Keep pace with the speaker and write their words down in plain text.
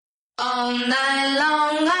All night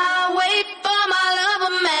long I wait for my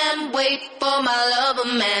lover man, wait for my lover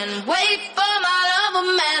man, wait for my lover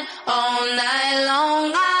man. All night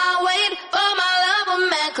long I wait for my lover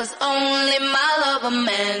man, 'cause only my lover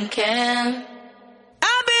man can.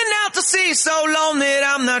 I've been out to sea so long that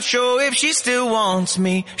I'm not sure if she still wants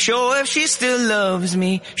me, sure if she still loves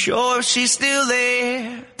me, sure if she's still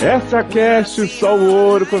there. Essa é a Cast, só o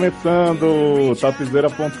ouro começando,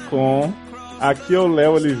 topzera.com. Aqui é o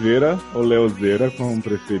Léo Oliveira, ou Leozeira, como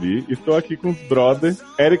preferir. E tô aqui com os brothers,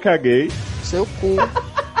 Erika Gay. Seu cu.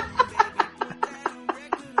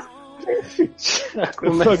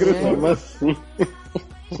 Como assim?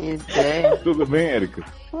 Que ideia. Tudo bem, Erika?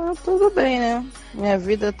 Ah, tudo bem, né? Minha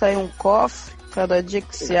vida tá em um cofre, cada dia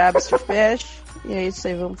que se abre, se fecha, e é isso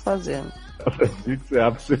aí, vamos fazendo. Cada dia que você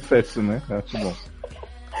abre, você fecha, né? Acho bom.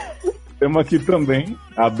 Temos aqui também,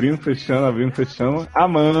 abrindo, fechando,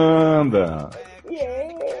 Amanda.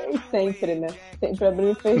 Sempre, né? Sempre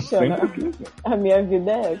abrindo e fechando. Sempre aqui. A minha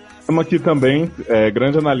vida é essa. Temos aqui também,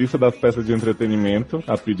 grande analista das peças de entretenimento,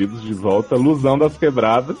 a pedidos de volta, Luzão das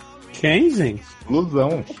Quebradas. Quem, gente?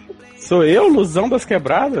 Luzão. Sou eu, Luzão das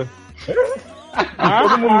Quebradas?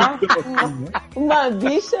 Todo mundo assim, né? Uma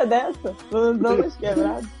bicha dessa? Luzão das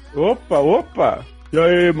Quebradas. Opa! E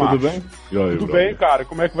aí, macho? Tudo bem? E aí, Tudo brother? bem, cara?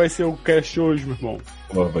 Como é que vai ser o cast hoje, meu irmão?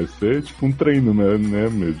 Ó, vai ser tipo um treino, né,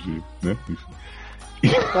 meu de, né?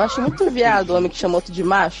 Eu acho muito viado o homem que chamou outro de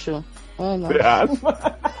macho. Ai, não.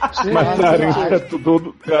 Mas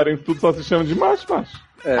cearense tudo só se chama de macho.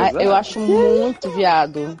 Eu acho muito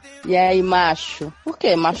viado. E aí, macho? Por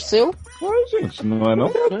quê? Macho seu? Ai, gente, não é não?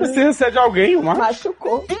 Você recebe alguém, o macho?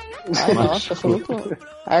 Machucou. Ai, nossa,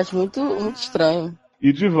 acho muito estranho.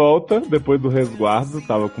 E de volta, depois do resguardo,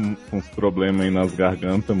 tava com uns problemas aí nas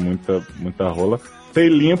gargantas, muita rola.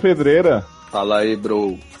 Teilinha Pedreira. Fala aí,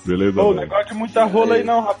 bro. Beleza, Ô, velho? negócio de muita rola aí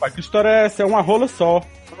não, rapaz. Que história é essa? É uma rola só.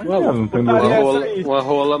 Não tem Uma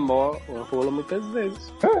rola muitas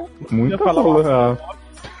vezes. muita Eu ia falar rola.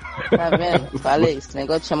 Tá vendo? Falei, esse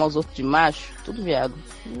negócio de chamar os outros de macho, tudo viado.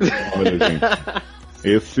 Olha, gente.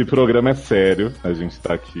 Esse programa é sério, a gente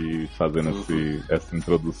tá aqui fazendo essa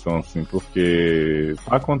introdução assim, porque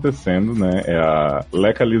tá acontecendo, né, é a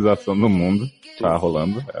legalização do mundo, tá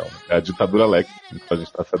rolando, é a ditadura leque, então a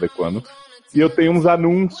gente tá se adequando. E eu tenho uns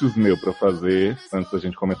anúncios pra fazer, antes da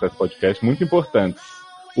gente começar esse podcast, muito importantes.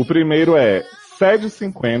 O primeiro é, Sede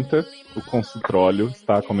 50, o Consultróleo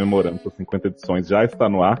está comemorando suas 50 edições, já está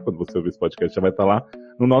no ar, quando você ouvir esse podcast já vai estar lá,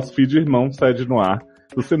 no nosso feed irmão Sede no Ar.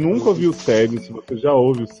 Se você nunca ouviu o SED, se você já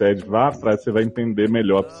ouve o SED, vá atrás, você vai entender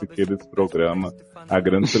melhor a psique desse programa, a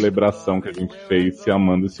grande celebração que a gente fez, se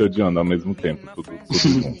amando e se odiando ao mesmo tempo, tudo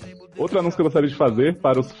junto. Outro anúncio que eu gostaria de fazer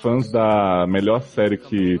para os fãs da melhor série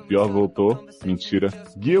que pior voltou, mentira,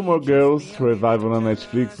 Gilmore Girls, Revival na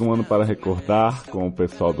Netflix, um ano para recordar, com o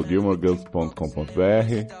pessoal do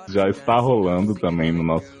gilmoregirls.com.br. Já está rolando também no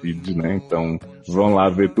nosso feed, né? Então vão lá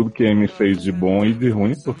ver tudo que a Amy fez de bom e de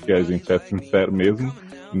ruim, porque a gente é sincero mesmo.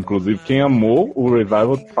 Inclusive, quem amou o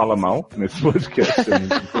Revival fala mal nesse podcast. É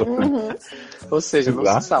muito importante. Ou seja, não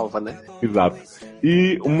se salva, né? Exato.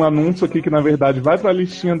 E um anúncio aqui que, na verdade, vai para a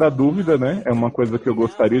listinha da dúvida, né? É uma coisa que eu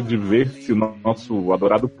gostaria de ver se o nosso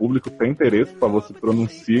adorado público tem interesse, para você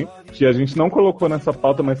pronuncie, que a gente não colocou nessa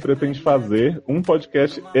pauta, mas pretende fazer um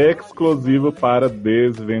podcast exclusivo para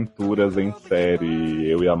Desventuras em Série.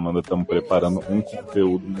 Eu e a Amanda estamos preparando um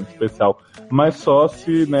conteúdo muito especial, mas só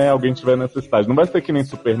se, né, alguém tiver necessidade. Não vai ser que nem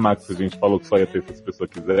Supermax, a gente falou que só ia ter se as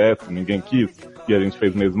pessoas quisessem, ninguém quis, e a gente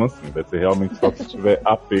fez mesmo assim. Vai ser realmente só se tiver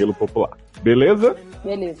apelo popular. Beleza?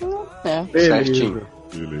 Beleza. Certinho.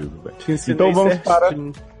 Beleza, velho.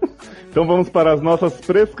 Então vamos para as nossas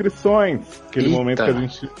prescrições. Aquele momento que a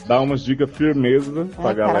gente dá umas dicas firmeza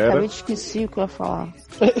pra galera. Cara, eu esqueci o que eu ia falar.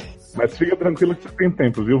 Mas fica tranquilo que você tem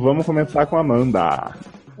tempo, viu? Vamos começar com a Amanda.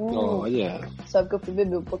 Olha. Só porque eu fui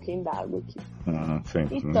beber um pouquinho d'água aqui.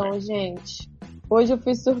 Sempre, Então, gente, hoje eu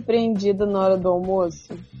fui surpreendida na hora do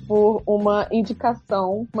almoço por uma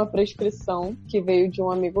indicação, uma prescrição que veio de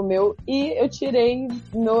um amigo meu, e eu tirei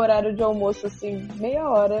meu horário de almoço, assim, meia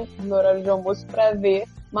hora do meu horário de almoço pra ver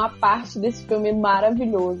uma parte desse filme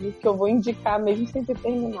maravilhoso, que eu vou indicar mesmo sem ter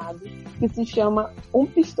terminado, que se chama Um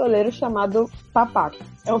Pistoleiro Chamado Papaco.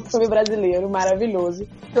 É um filme brasileiro maravilhoso,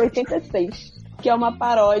 de 86, que é uma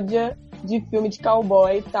paródia de filme de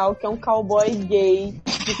cowboy e tal, que é um cowboy gay,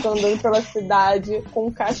 que fica andando pela cidade com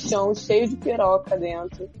um caixão cheio de piroca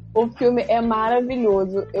dentro. O filme é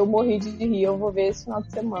maravilhoso. Eu morri de rir. Eu vou ver esse final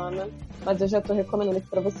de semana. Mas eu já tô recomendando aqui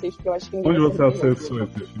pra vocês, porque eu acho que ninguém Onde vai você saber. acessou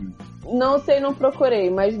esse filme? Não sei, não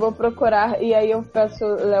procurei, mas vou procurar. E aí eu peço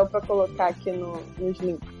o Léo pra colocar aqui nos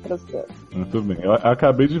links pra você. Muito bem. Eu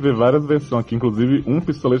acabei de ver várias versões aqui, inclusive um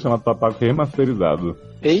pistoleiro chamado Papaco remasterizado.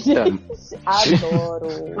 Eita! Adoro.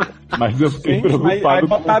 Mas eu fiquei Gente, mas aí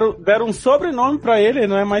preocupado com... deram um sobrenome pra ele,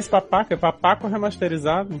 não é mais Papaco, é Papaco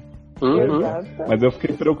remasterizado. Exato. Mas eu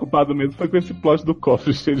fiquei preocupado mesmo foi com esse plot do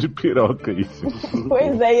cofre cheio de piroca aí.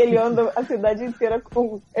 Pois é, ele anda a cidade inteira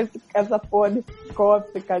com essa porra desse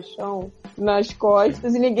cofre, caixão nas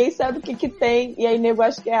costas e ninguém sabe o que tem. E aí nego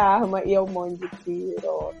acha que é arma e é um monte de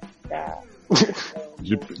piroca.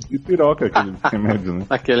 De piroca, aquele remédio, né?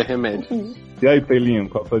 Aquele remédio. E aí, Telinho,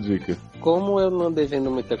 qual a sua dica? Como eu não andei vendo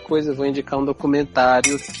muita coisa, eu vou indicar um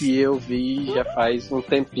documentário que eu vi já faz um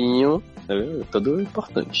tempinho. Tudo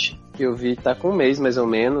importante. Que eu vi tá com um mês mais ou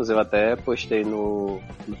menos. Eu até postei no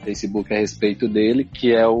Facebook a respeito dele,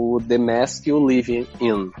 que é o The Mask You Live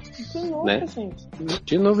In. De novo, né? gente.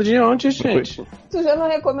 De novo de ontem, gente. Tu já não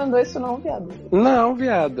recomendou isso não, viado? Não,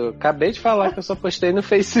 viado. Acabei de falar que eu só postei no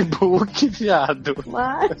Facebook, viado.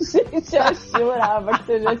 Mas, gente, eu jurava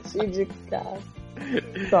que eu já tinha indicado.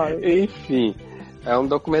 Sorry. Enfim. É um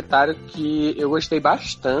documentário que eu gostei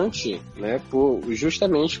bastante, né?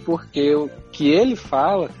 Justamente porque o que ele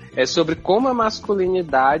fala é sobre como a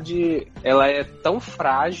masculinidade ela é tão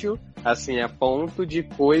frágil, assim, a ponto de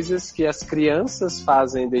coisas que as crianças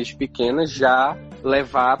fazem desde pequenas já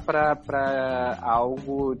levar para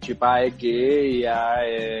algo tipo, é gay,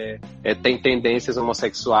 tem tendências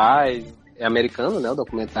homossexuais. É americano, né, o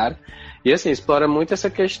documentário. E assim, explora muito essa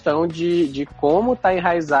questão de como tá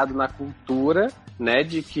enraizado na cultura, né,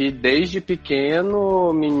 de que desde pequeno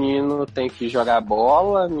o menino tem que jogar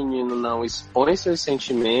bola, menino não expõe seus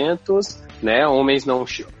sentimentos, né, homens não...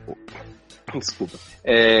 Desculpa.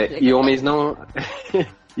 E homens não...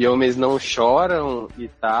 E homens não choram e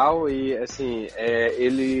tal, e assim,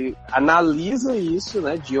 ele analisa isso,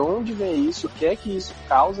 né, de onde vem isso, o que é que isso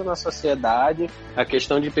causa na sociedade, a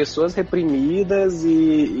questão de pessoas reprimidas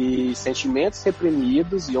e sentimentos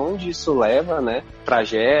reprimidos, e onde isso leva, né,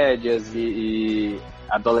 tragédias e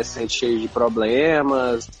adolescentes cheios de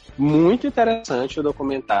problemas. Muito interessante o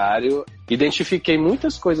documentário, identifiquei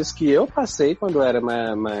muitas coisas que eu passei quando eu era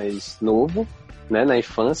mais novo, né, na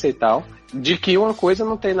infância e tal, de que uma coisa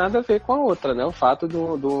não tem nada a ver com a outra, né? O fato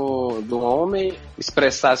do homem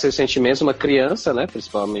expressar seus sentimentos, uma criança, né?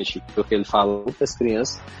 Principalmente porque ele fala muitas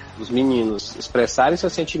crianças, os meninos expressarem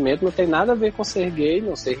seus sentimentos não tem nada a ver com ser gay,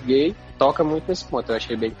 não ser gay, toca muito nesse ponto, eu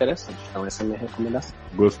achei bem interessante. Então essa é a minha recomendação.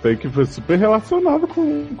 Gostei que foi super relacionado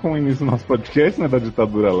com o início do nosso podcast, né? Da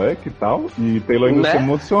ditadura Leque e tal. E Taylor ainda se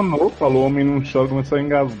emocionou, falou homem não chora, começou a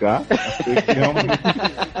engasgar. Achei que realmente...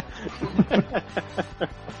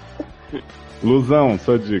 Luzão,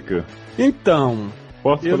 sua dica. Então.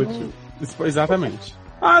 Posso coletivo. Exatamente.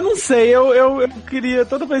 Não sei, eu queria.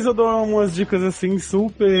 Toda vez eu dou umas dicas assim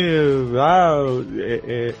super.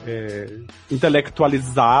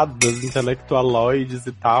 Intelectualizadas, intelectualoides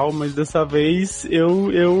e tal, mas dessa vez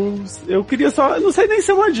eu queria só. Não sei nem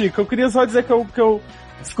se é uma dica, eu queria só dizer que eu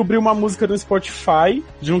descobri uma música no Spotify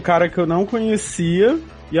de um cara que eu não conhecia.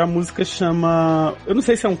 E a música chama... Eu não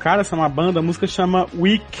sei se é um cara, se é uma banda. A música chama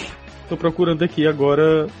Week. Tô procurando aqui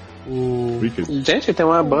agora o... Gente, tem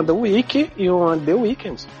uma banda Week e uma The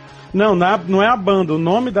Weeknd. Não é a banda. O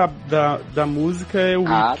nome da música é Week.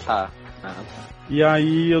 Ah, tá. E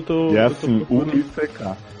aí eu tô... E é assim,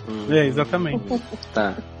 U-I-C-K. Exatamente.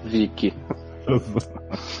 Tá, Vicky.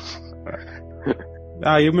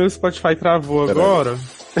 Aí o meu Spotify travou agora.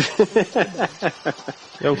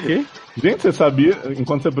 É o quê? Gente, você sabia,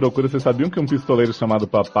 enquanto você procura, vocês sabiam que um pistoleiro chamado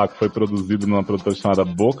Papaco foi produzido numa produtora chamada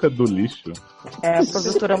Boca do Lixo? É a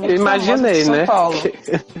produtora muito Imaginei, famosa de São né? Paulo.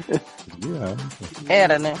 Viado.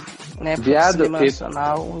 Era, né? Viado,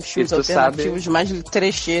 nacional, os filmes alternativos mais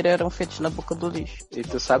trecheira eram feitos na Boca do Lixo. E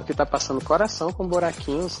tu sabe que tá passando coração com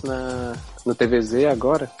buraquinhos no TVZ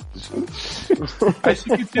agora? As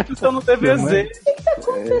Chiquititas estão no TVZ. O que tá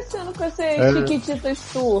acontecendo com esse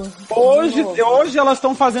Chiquititas Tour? Hoje elas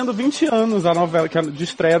estão fazendo 20 anos a novela, que é de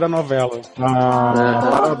estreia da novela.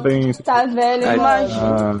 Parabéns. Tá velho,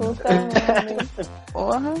 imagina.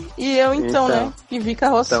 Porra. E eu então, né? Que vi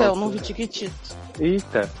Carrossel, Então. não vi Chiquitito.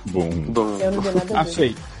 Eita. Bom. Eu não vi nada a ver.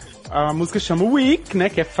 Achei. A música chama Weak, né?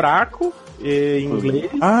 Que é fraco em inglês.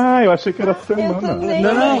 Eu achei que era semana.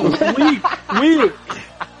 Não, weak.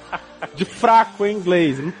 De fraco em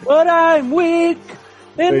inglês. But I'm weak.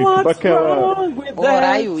 And Sei, tipo what's aquela- wrong with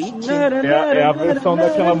Orai Week? É a versão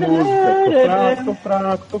daquela música.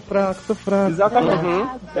 Tô fraco.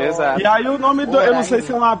 Exatamente. Exato. E aí o nome do... Eu não sei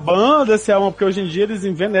se é uma banda, se é uma... Porque hoje em dia eles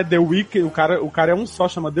inventam, né? The Weeknd. O cara é um só,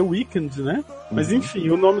 chama The Weeknd, né? Mas enfim,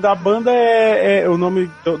 o nome da banda o nome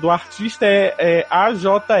do artista é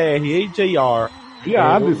AJR, AJR.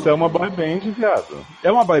 Viado, isso é uma boy band, viado.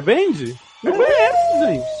 É uma boy band? Eu conheço,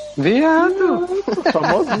 gente. Viado.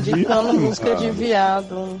 Indicando música de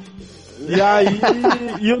viado. E aí,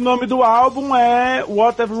 e o nome do álbum é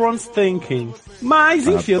What Everyone's Thinking. Mas,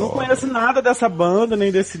 enfim, eu não conheço nada dessa banda,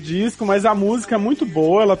 nem desse disco, mas a música é muito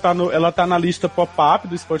boa, ela tá na lista pop-up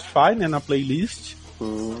do Spotify, né, na playlist,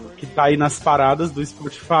 que tá aí nas paradas do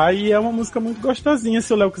Spotify, e é uma música muito gostosinha.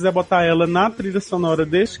 Se o Léo quiser botar ela na trilha sonora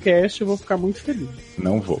deste cast, eu vou ficar muito feliz.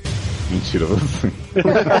 Não vou. Mentiroso.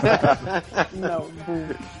 Não,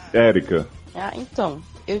 Érica. Então,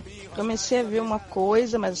 eu comecei a ver uma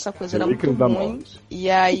coisa, mas essa coisa era muito da ruim. morte. E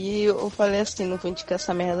aí eu falei assim, não vou indicar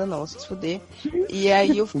essa merda não, se fuder. E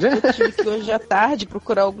aí eu tive que hoje à tarde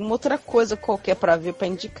procurar alguma outra coisa qualquer pra ver, pra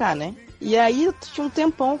indicar, né? E aí eu tinha um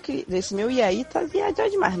tempão que esse meu e aí tá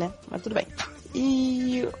viajado demais, né? Mas tudo bem.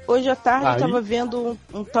 E hoje à tarde eu tava vendo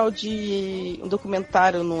um tal de um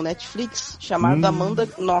documentário no Netflix chamado Amanda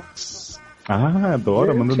Knox. Ah,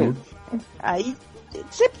 adoro, Amanda Knox. Aí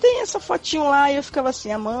sempre tem essa fotinho lá e eu ficava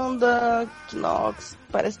assim, Amanda Knox,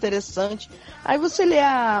 parece interessante. Aí você lê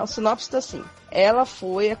o sinopse tá assim, ela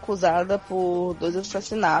foi acusada por 2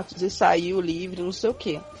 assassinatos e saiu livre, não sei o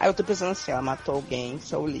quê. Aí eu tô pensando assim, ela matou alguém,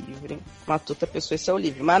 saiu livre, matou outra pessoa e saiu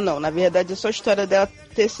livre. Mas não, na verdade é só a história dela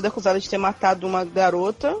ter sido acusada de ter matado uma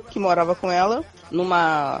garota que morava com ela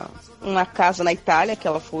numa casa na Itália, que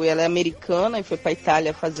ela é americana e foi pra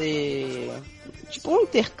Itália fazer tipo um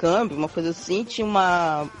intercâmbio, uma coisa assim. Tinha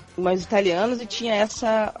umas italianas e tinha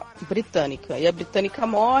essa britânica. E a britânica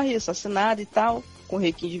morre, assassinada e tal, com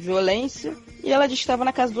requinte de violência. E ela disse que estava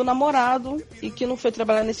na casa do namorado e que não foi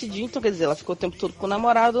trabalhar nesse dia. Então, quer dizer, ela ficou o tempo todo com o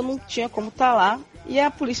namorado, não tinha como estar lá. E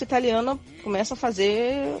a polícia italiana começa a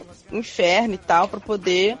fazer inferno e tal, para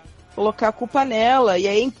poder colocar a culpa nela. E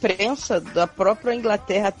aí a imprensa da própria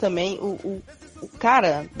Inglaterra também, o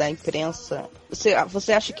cara da imprensa,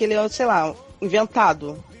 você acha que ele é, sei lá,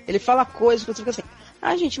 inventado. Ele fala coisas que você fica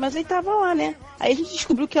assim, gente, mas ele tava lá, né? Aí a gente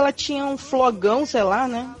descobriu que ela tinha um flogão, sei lá,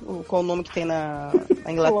 né? Qual o nome que tem na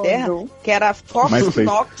Inglaterra, que era Fox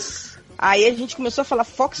Knox. Aí a gente começou a falar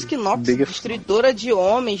Fox Knox, destruidora de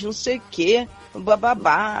homens, não sei o quê,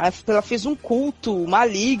 bababá. Ela fez um culto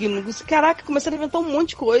maligno. Caraca, começaram a inventar um monte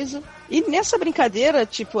de coisa. E nessa brincadeira,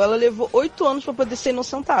 tipo, ela levou 8 anos pra poder ser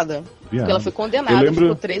inocentada. Porque ela foi condenada,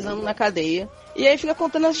 ficou 3 anos na cadeia. E aí fica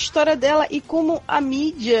contando essa história dela e como a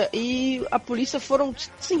mídia e a polícia foram,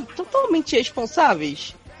 assim, totalmente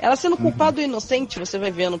responsáveis. Ela sendo culpada ou inocente, você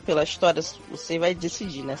vai vendo pela história, você vai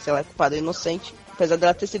decidir, né? Se ela é culpada ou inocente. Apesar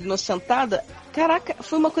dela ter sido inocentada, caraca,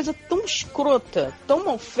 foi uma coisa tão escrota, tão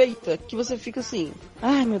mal feita, que você fica assim,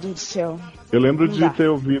 ai meu Deus do céu. Eu lembro de ter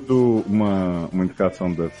ouvido uma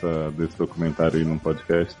indicação desse documentário aí num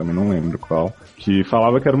podcast, também não lembro qual, que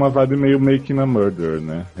falava que era uma vibe meio Making a Murder,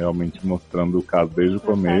 né? Realmente mostrando o caso desde o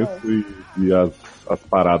começo e as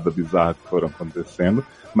paradas bizarras que foram acontecendo.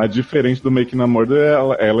 Mas diferente do Making a Murder,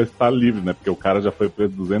 ela está livre, né? Porque o cara já foi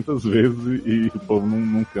preso 200 vezes e o povo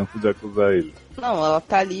não cansa de acusar ele. Não, ela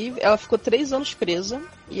tá livre, ela ficou 3 anos presa,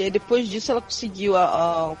 e aí depois disso ela conseguiu,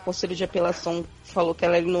 o Conselho de Apelação falou que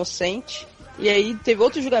ela era inocente, e aí teve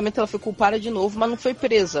outro julgamento, ela foi culpada de novo, mas não foi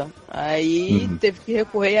presa. Aí teve que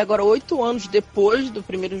recorrer, e agora 8 anos depois do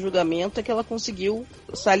primeiro julgamento é que ela conseguiu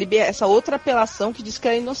essa outra apelação que diz que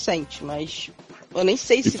ela é inocente, mas... Eu nem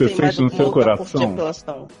sei se tem mais alguma outra corte de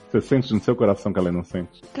apelação. Você sente no seu coração que ela é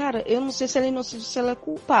inocente? Cara, eu não sei se ela é inocente ou se ela é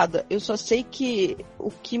culpada. Eu só sei que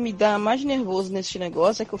o que me dá mais nervoso nesse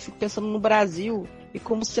negócio é que eu fico pensando no Brasil e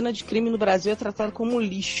como cena de crime no Brasil é tratada como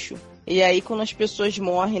lixo. E aí quando as pessoas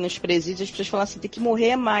morrem nos presídios, as pessoas falam assim, tem que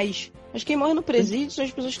morrer mais. Mas quem morre no presídio são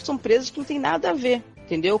as pessoas que são presas que não tem nada a ver.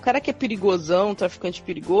 Entendeu? O cara que é perigosão, traficante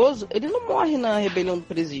perigoso, ele não morre na rebelião do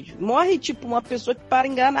presídio. Morre tipo uma pessoa que para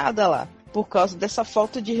enganada lá. Por causa dessa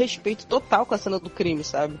falta de respeito total com a cena do crime,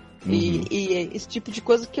 sabe? E esse tipo de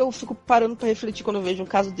coisa que eu fico parando pra refletir quando eu vejo um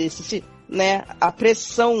caso desse. Se, né, a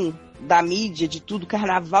pressão da mídia, de tudo,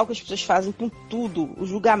 carnaval que as pessoas fazem com tudo, o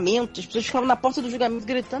julgamento, as pessoas ficavam na porta do julgamento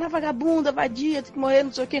gritando, vagabunda, vadia, tem que morrer,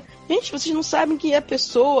 não sei o quê. Gente, vocês não sabem quem é a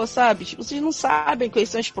pessoa, sabe? Vocês não sabem quais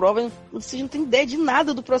são as provas, vocês não têm ideia de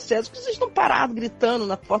nada do processo, porque vocês estão parados gritando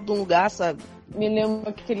na porta de um lugar, sabe? Me lembro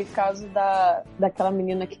aquele caso daquela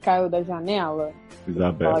menina que caiu da janela.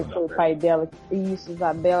 Isabela. Que foi o pai dela. Isso,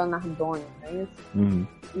 Isabela Nardoni, não é isso? Uhum.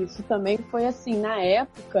 Isso também foi assim, na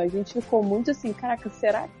época, a gente ficou muito assim, caraca,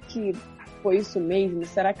 será que foi isso mesmo?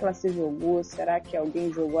 Será que ela se jogou? Será que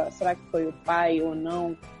alguém jogou? Será que foi o pai ou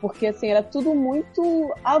não? Porque, assim, era tudo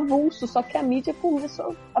muito avulso, só que a mídia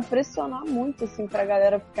começou a pressionar muito, assim, pra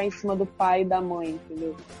galera ficar em cima do pai e da mãe,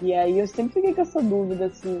 entendeu? E aí eu sempre fiquei com essa dúvida,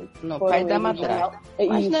 assim. Não, pai da madrasta.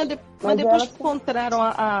 Mas, né, mas depois que encontraram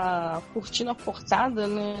a cortina cortada,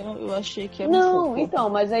 né, eu achei que era Não, então,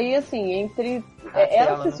 mas aí, assim, entre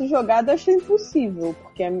ela ter se jogado, eu achei impossível,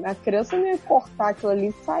 porque a criança não ia cortar aquilo ali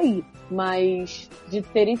e sair. Mas de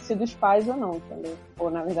terem sido os pais ou não, entendeu?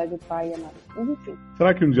 Ou, na verdade, o pai e a mãe. Mas, enfim.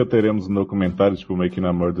 Será que um dia teremos um documentário tipo Making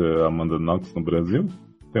a Murder Amanda Knox no Brasil?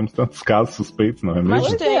 Temos tantos casos suspeitos, não é mesmo?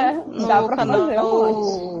 Mas tem. Dá No pra canal fazer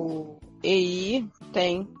um EI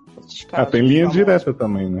tem. Tem linha direta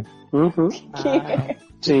também, né? Uhum.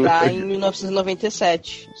 Sim. Tá em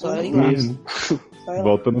 1997. Só ir lá.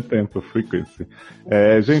 Volta no tempo, Frequency.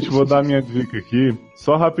 Gente, vou dar minha dica aqui.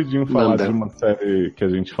 Só rapidinho falar de uma série que a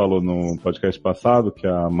gente falou no podcast passado, que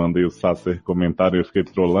a Amanda e o Sasser comentaram e eu fiquei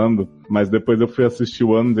trolando. Mas depois eu fui assistir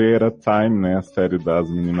One Day at a Time, né? A série das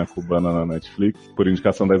meninas cubanas na Netflix, por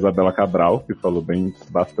indicação da Isabela Cabral, que falou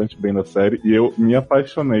bastante bem da série. E eu me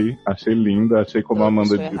apaixonei, achei linda, achei, como a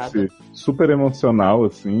Amanda disse, super emocional,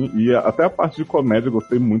 assim. E até a parte de comédia eu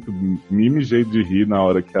gostei muito. Me mijei de rir na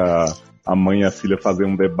hora que a mãe e a filha fazem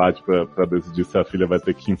um debate pra decidir se a filha vai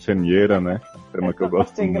ter quinceanheira, né? Tema que eu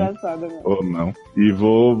gosto muito. Engraçado mesmo. Ou não. E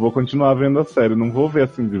vou continuar vendo a série. Não vou ver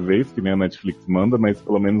assim de vez, que nem a Netflix manda, mas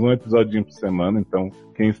pelo menos um episodinho por semana. Então,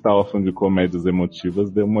 quem está órfão de comédias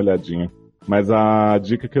emotivas, dê uma olhadinha. Mas a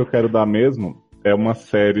dica que eu quero dar mesmo é uma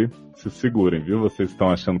série. Se segurem, viu? Vocês estão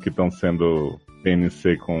achando que estão sendo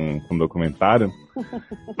PNC com documentário?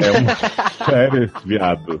 É uma série,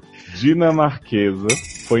 viado, dinamarquesa.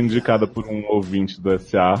 Foi indicada por um ouvinte do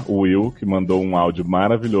SA, o Will, que mandou um áudio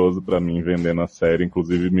maravilhoso pra mim vendendo a série.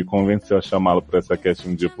 Inclusive me convenceu a chamá-lo pra essa cast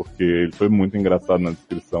um dia, porque ele foi muito engraçado na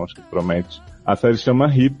descrição, acho que promete. A série chama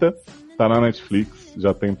Rita, tá na Netflix,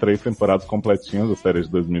 já tem 3 temporadas completinhas, a série de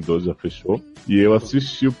 2012 já fechou. E eu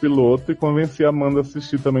assisti o piloto e convenci a Amanda a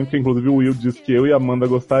assistir também, porque inclusive o Will disse que eu e a Amanda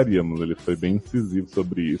gostaríamos. Ele foi bem incisivo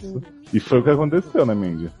sobre isso. E foi o que aconteceu, né,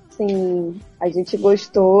 Mandy? Sim, a gente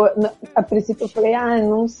gostou. A princípio eu falei,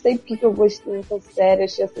 não sei porque que eu gostei dessa série,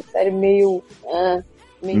 achei essa série meio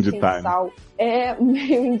sem sal.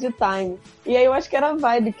 Meio indie time. E aí eu acho que era a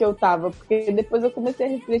vibe que eu tava, porque depois eu comecei a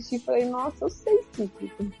refletir e falei, nossa, eu sei sim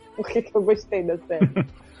por que eu gostei da série.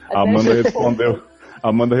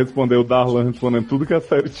 Amanda respondeu, o Darlan respondendo tudo que a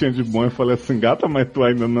série tinha de bom. Eu falei assim, gata, mas tu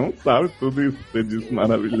ainda não sabe tudo isso que você disse,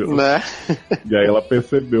 maravilhoso. Né? E aí ela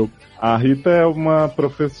percebeu. A Rita é uma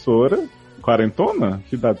professora quarentona?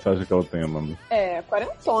 Que idade você acha que ela tem, Amanda?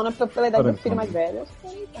 Quarentona, pela idade do filho mais velho.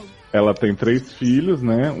 Ela tem 3 filhos,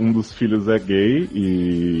 né? Um dos filhos é gay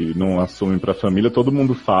e não assume pra família. Todo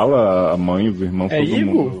mundo fala, a mãe, os irmãos, todo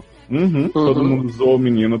mundo. Todo mundo zoa o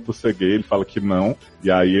menino por ser gay, ele fala que não. E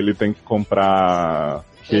aí ele tem que comprar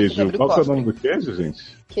queijo. Qual que é o nome do queijo, gente?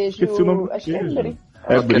 Queijo. Esqueci o nome do Acho queijo. que é Brie.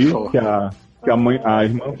 É Brie, que a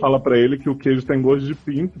irmã fala pra ele que o queijo tem gosto de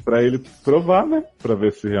pinto, pra ele provar, né? Pra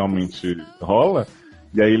ver se realmente rola.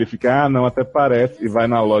 E aí ele fica, não, até parece. E vai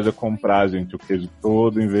na loja comprar, gente, o queijo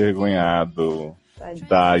todo envergonhado.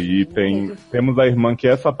 Daí temos a irmã que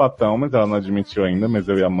é sapatão, mas ela não admitiu ainda, mas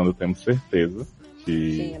eu e a Amanda temos certeza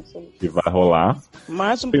que vai rolar.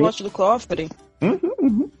 Mais um plot do cofre.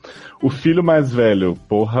 O filho mais velho,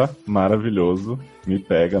 porra, maravilhoso. Me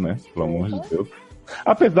pega, né? Pelo amor de Deus.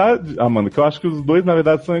 Apesar de, Amanda, que eu acho que os dois na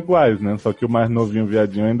verdade são iguais, né? Só que o mais novinho,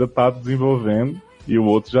 viadinho, ainda tá desenvolvendo. E o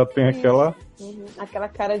outro já tem aquela aquela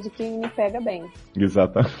cara de quem me pega bem.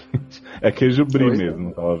 Exatamente. É queijo brie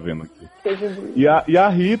mesmo, tava vendo aqui. Queijo brie. E a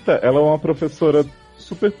Rita, ela é uma professora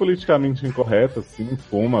super politicamente incorreta, assim,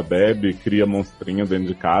 fuma, bebe, cria monstrinho dentro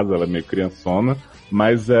de casa, ela é meio criançona,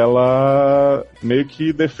 mas ela meio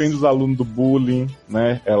que defende os alunos do bullying,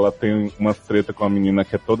 né? Ela tem uma treta com a menina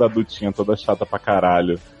que é toda adultinha, toda chata pra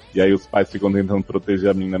caralho. E aí os pais ficam tentando proteger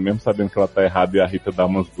a menina, mesmo sabendo que ela tá errada, e a Rita dá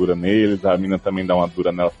umas duras neles, a menina também dá uma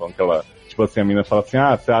dura nela, falando que ela... Tipo assim, a menina fala assim,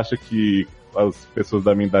 você acha que as pessoas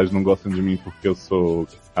da minha idade não gostam de mim porque eu sou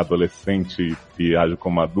adolescente e ajo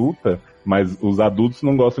como adulta? Mas os adultos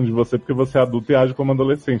não gostam de você porque você é adulto e age como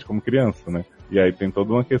adolescente, como criança, né? E aí tem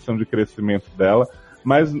toda uma questão de crescimento dela.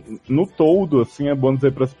 Mas no todo, assim, é bom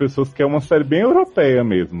dizer para as pessoas que é uma série bem europeia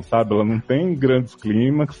mesmo, sabe? Ela não tem grandes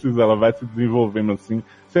clímaxes, ela vai se desenvolvendo, assim,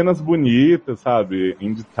 cenas bonitas, sabe?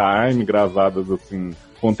 Indie time, gravadas, assim,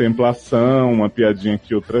 contemplação, uma piadinha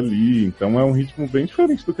aqui, outra ali. Então é um ritmo bem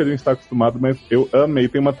diferente do que a gente está acostumado, mas eu amei.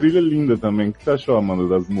 Tem uma trilha linda também. O que você achou, Amanda,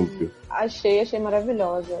 das músicas? Achei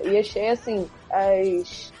maravilhosa. E achei, assim,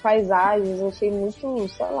 as paisagens, achei muito,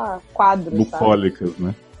 sei lá, quadros, bucólicas, sabe?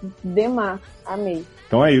 Né? Demais, amei.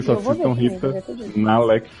 Então é isso, Eu vou assistam ver Rita também, na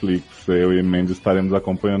Netflix. Eu e Mandy estaremos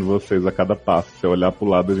acompanhando vocês a cada passo. Se eu olhar pro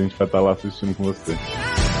lado, a gente vai estar lá assistindo com você.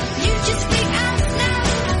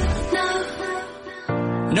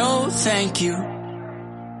 No, thank you,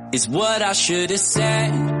 is what I should have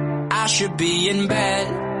said. I should be in bed,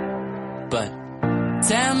 but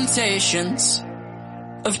temptations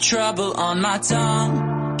of trouble on my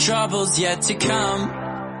tongue, troubles yet to come.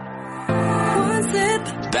 One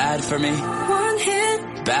sip, bad for me. One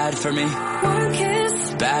hit, bad for me. One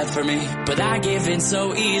kiss, bad for me. But I give in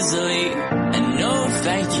so easily, and no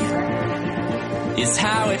thank you is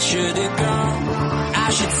how it should have gone. I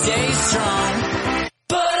should stay strong.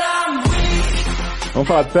 Vamos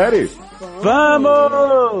falar de série?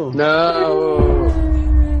 Vamos! Não!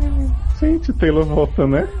 Gente, Taylor volta,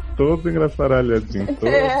 né? Todo engraçaralhadinho.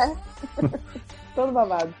 Todo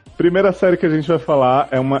babado. Primeira série que a gente vai falar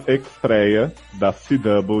é uma estreia da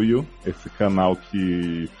CW, esse canal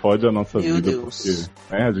que fode a nossa Meu vida, Deus.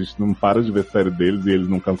 porque a gente não para de ver série deles e eles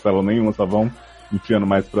não cancelam nenhuma, só vão enfiando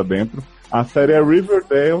mais pra dentro. A série é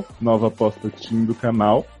Riverdale, nova aposta teen do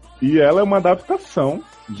canal, e ela é uma adaptação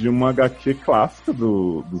de uma HQ clássica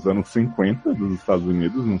dos anos 50 dos Estados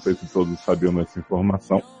Unidos, não sei se todos sabiam dessa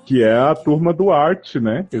informação, que é a Turma do Art,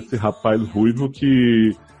 né? Esse rapaz ruivo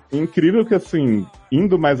que... Incrível que, assim,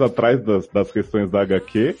 indo mais atrás das questões da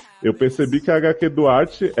HQ, eu percebi que a HQ do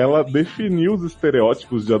Art, ela definiu os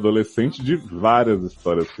estereótipos de adolescente de várias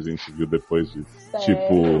histórias que a gente viu depois disso. Sério?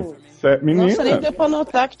 Tipo... Menina... Nossa, nem deu pra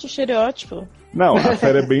notar que tinha estereótipo. Não, a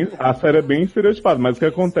série é bem estereotipada, mas o que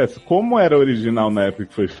acontece? Como era original na época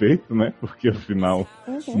que foi feito, né? Porque afinal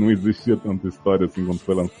não existia tanta história assim quando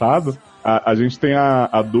foi lançado. A gente tem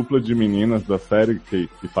a dupla de meninas da série que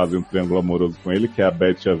fazem um triângulo amoroso com ele, que é a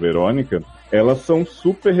Beth e a Verônica. Elas são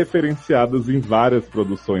super referenciadas em várias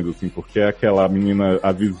produções, assim, porque é aquela menina,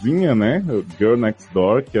 a vizinha, né? Girl Next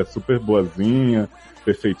Door, que é super boazinha,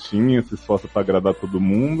 perfeitinha, se esforça pra agradar todo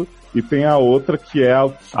mundo. E tem a outra que é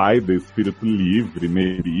outsider, espírito livre,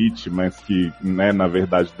 merite, mas que, né, na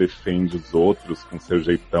verdade defende os outros com seu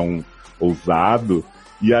jeitão ousado.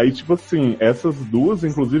 E aí, tipo assim, essas duas,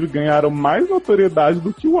 inclusive, ganharam mais notoriedade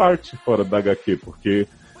do que o Art fora da HQ, porque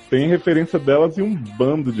tem referência delas em um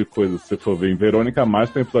bando de coisas, se você for ver. Em Verônica Mars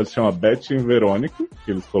tem um episódio que chama Beth e Verônica,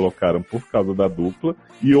 que eles colocaram por causa da dupla.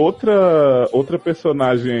 E outra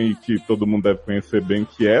personagem aí que todo mundo deve conhecer bem,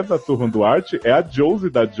 que é da Turma do Art, é a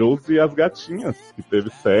Josie, da Josie e as Gatinhas, que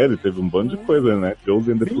teve série, teve um bando de coisa, né?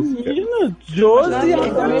 Josie and the Pussycat. Menina, Josie e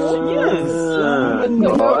as Gatinhas.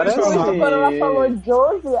 Agora Quando ela sim. falou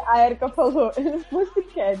Josie, a Erika falou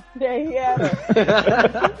Pussycat. E aí era...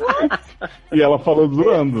 E ela falou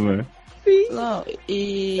zoando, né?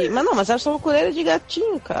 Não, mas elas são coleiras de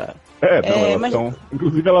gatinho, cara. Elas mas- são...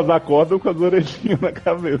 Inclusive elas acordam com as orelhinhas na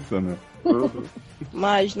cabeça, né?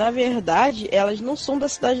 Mas, na verdade, elas não são da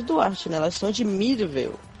cidade do Arte, né? Elas são de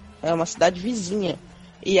Midvale. É uma cidade vizinha.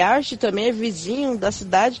 E Arte também é vizinho da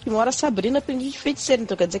cidade que mora Sabrina, aprendiz de feiticeira.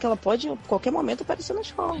 Então quer dizer que ela pode, a qualquer momento, aparecer na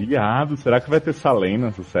escola. Viado, será que vai ter Salem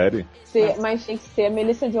nessa série? Mas tem que ser a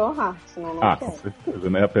Melissa Joan Hart, senão não Com quer. certeza,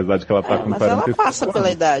 né? Apesar de que ela tá com Mas 45 ela passa anos.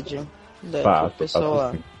 pela idade da Passa, pessoa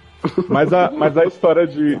lá. sim. Mas a história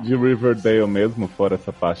de Riverdale mesmo, fora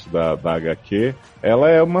essa parte da HQ, ela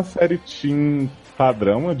é uma série teen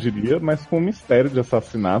padrão, eu diria, mas com um mistério de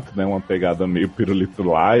assassinato, né? Uma pegada meio Pirulito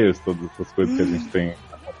Liars, todas essas coisas que a gente tem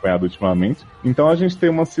acompanhado ultimamente. Então a gente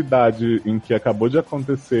tem uma cidade em que acabou de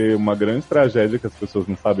acontecer uma grande tragédia que as pessoas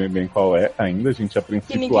não sabem bem qual é ainda. A gente a Que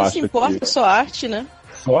princípio ninguém acha se importa, que... só arte, né?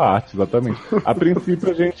 Só a arte, exatamente. A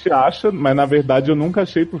princípio a gente acha, mas na verdade eu nunca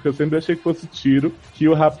achei, porque eu sempre achei que fosse tiro, que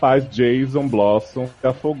o rapaz Jason Blossom se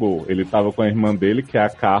afogou. Ele tava com a irmã dele, que é a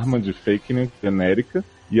Karma, de Fake News Genérica,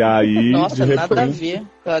 e aí... Nossa, de nada a repente... ver.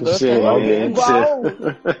 Agora eu Gente. tô Igual. É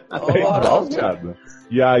igual, horrorosa. piada.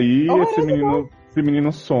 E aí esse menino esse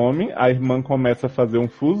menino some, a irmã começa a fazer um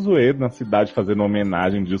fuzuê na cidade, fazendo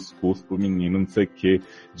homenagem, discurso pro menino, não sei o que.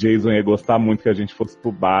 Jason ia gostar muito que a gente fosse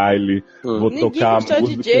pro baile, vou Ninguém tocar a gostou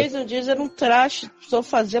música. de Jason. Jason era um traste, só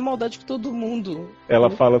fazia maldade com todo mundo. Ela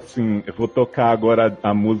fala assim, eu vou tocar agora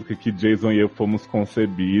a música que Jason e eu fomos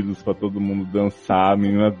concebidos, pra todo mundo dançar, a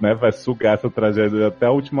menina, né, vai sugar essa tragédia até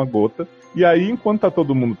a última gota. E aí, enquanto tá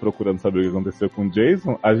todo mundo procurando saber o que aconteceu com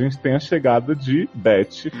Jason, a gente tem a chegada de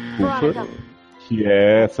Beth Cooper, que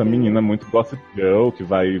é essa menina muito gossip girl, que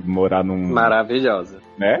vai morar num... Maravilhosa.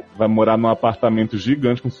 Né? Vai morar num apartamento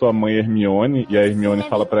gigante com sua mãe Hermione, e a Hermione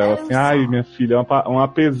fala pra ela assim, ai, minha filha, é um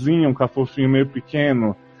apezinho, um cafofinho meio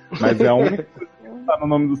pequeno, mas é a única coisa que tá no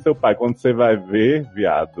nome do seu pai. Quando você vai ver,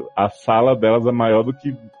 viado, a sala delas é maior do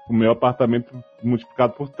que o meu apartamento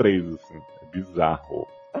multiplicado por 3, assim. É bizarro.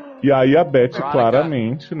 E aí a Beth,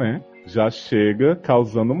 claramente, né, já chega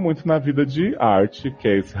causando muito na vida de Art, que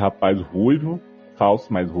é esse rapaz ruivo, falso,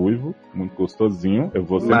 mas ruivo, muito gostosinho. Eu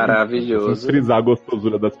vou sempre frisar a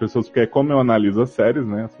gostosura das pessoas, porque é como eu analiso as séries,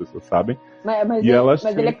 né, as pessoas sabem. Mas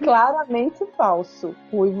Sempre... ele é claramente falso,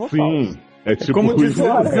 ruivo falso. Sim, é tipo como diz o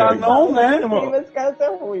Zanon, né? Esse cara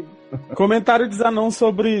é ruivo. Comentário de Zanon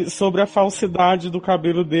sobre a falsidade do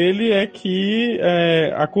cabelo dele é que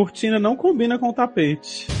a cortina não combina com o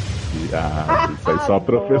tapete. Isso aí só a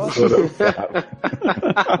professora sabe.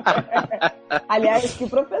 Aliás, que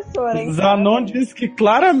professora, hein? Zanon disse que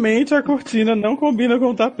claramente a cortina não combina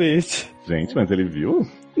com o tapete. Gente, mas ele viu?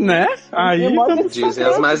 Né? Aí dizem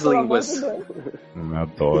as mais línguas.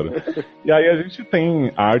 Adoro. E aí a gente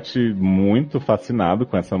tem Art muito fascinado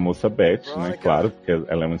com essa moça Beth, né? Claro, porque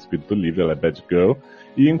ela é um espírito livre, ela é bad girl.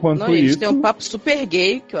 E enquanto eles isso... têm um papo super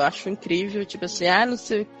gay, que eu acho incrível. Tipo assim, não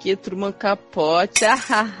sei o que, Truman Capote,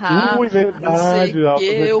 verdade, não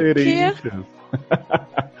sei o referências.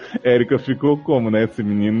 Érica ficou como, né, esse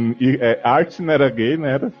menino? E Art não era gay, não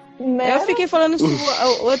era? Eu fiquei falando isso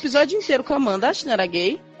o episódio inteiro com a Amanda, acho que não era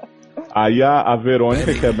gay. Aí a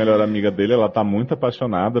Verônica, que é a melhor amiga dele, ela tá muito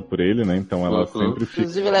apaixonada por ele, né? Então ela sempre fica...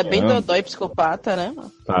 Inclusive, ela é bem dodói e psicopata, né?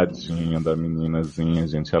 Tadinha da meninazinha,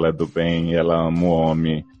 gente. Ela é do bem, ela ama o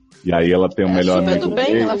homem. E aí ela tem o melhor amigo do bem,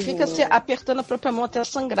 dele. ela fica se apertando a própria mão até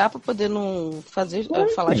sangrar pra poder não fazer,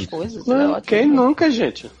 falar as coisas. Quem nunca,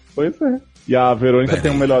 gente? Pois é. E a Verônica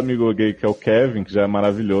tem um melhor amigo gay, que é o Kevin, que já é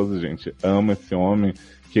maravilhoso, gente. Ama esse homem,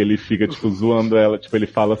 que ele fica, tipo, zoando ela. Tipo, ele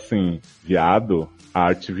fala assim, viado... A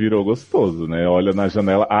Art virou gostoso, né? Olha na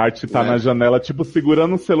janela. A Art tá na janela, tipo,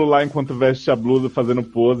 segurando o celular enquanto veste a blusa, fazendo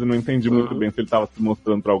pose. Não entendi muito bem se ele tava se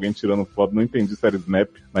mostrando pra alguém tirando foto. Não entendi se era Snap,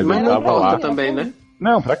 mas ele tava lá. Também, né?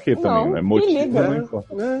 Não, pra quê também, né? Motivo não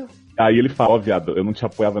importa. Aí ele fala, viado, eu não te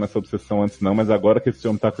apoiava nessa obsessão antes não, mas agora que esse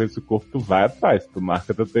homem tá com esse corpo, tu vai atrás, tu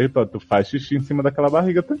marca teu território, tu faz xixi em cima daquela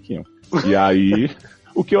barriga tanquinho. E aí...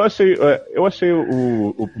 O que eu achei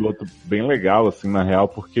o piloto bem legal, assim, na real,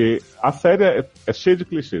 porque a série é cheia de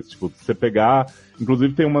clichês. Tipo, você pegar...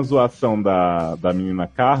 Inclusive tem uma zoação da menina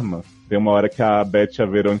Karma, tem uma hora que a Beth e a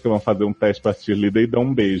Verônica vão fazer um teste pra cheerleader e dão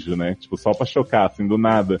um beijo, né? Tipo, só pra chocar, assim, do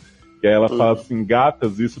nada. E aí ela fala assim,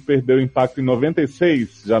 gatas, isso perdeu impacto em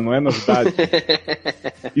 96, já não é novidade.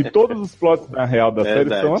 E todos os plots na real da série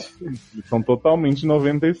são assim, são totalmente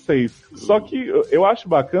 96. Só que eu acho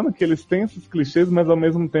bacana que eles têm esses clichês, mas ao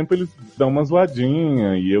mesmo tempo eles dão uma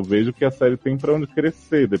zoadinha, e eu vejo que a série tem pra onde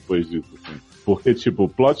crescer depois disso, assim. Porque, tipo, o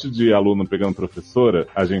plot de aluno pegando professora,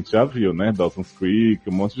 a gente já viu, né? Dawson's Creek,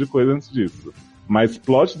 um monte de coisa antes disso. Mas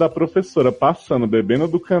plot da professora passando, bebendo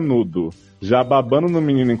do canudo, já babando no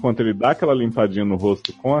menino enquanto ele dá aquela limpadinha no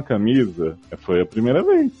rosto com a camisa, foi a primeira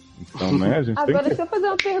vez. Então, né, a gente Agora, tem que... deixa eu fazer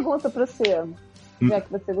uma pergunta pra você, já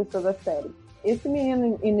que você gostou da série. Esse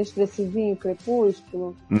menino inexpressivinho,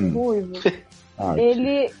 crepúsculo, ruivo,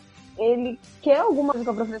 ele quer alguma coisa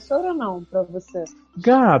com a professora ou não, pra você?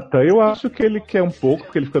 Gata, eu acho que ele quer um pouco,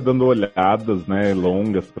 porque ele fica dando olhadas, né,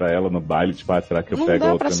 longas pra ela no baile, tipo, será que eu pego a outra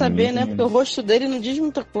Não dá pra saber, menina? né, porque o rosto dele não diz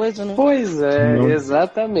muita coisa, né? Pois é,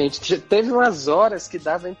 exatamente. Teve umas horas que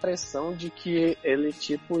dava a impressão de que ele,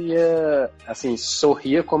 tipo, ia, assim,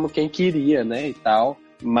 sorria como quem queria, né, e tal.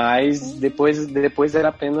 Mas depois era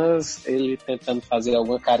apenas ele tentando fazer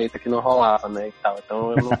alguma careta que não rolava, né, e tal.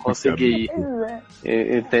 Então eu não consegui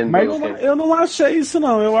entender. Mas eu não achei isso,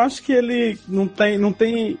 não. Eu acho que ele não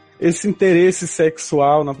tem esse interesse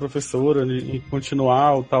sexual na professora, em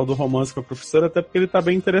continuar o tal do romance com a professora, até porque ele tá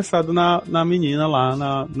bem interessado na menina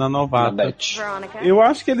lá, na novata. Eu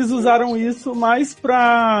acho que eles usaram isso mais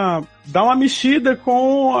pra dar uma mexida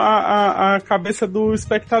com a cabeça do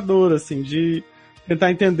espectador, assim, de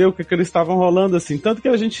tentar entender o que eles estavam rolando, assim. Tanto que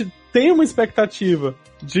a gente tem uma expectativa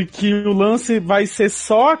de que o lance vai ser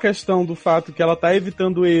só a questão do fato que ela tá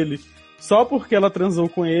evitando ele só porque ela transou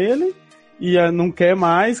com ele e não quer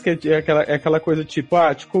mais, que é aquela coisa tipo,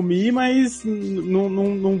 te comi, mas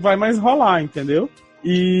não vai mais rolar, entendeu?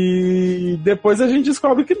 E depois a gente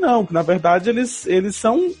descobre que não, que na verdade eles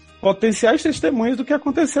são potenciais testemunhas do que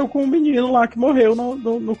aconteceu com o menino lá que morreu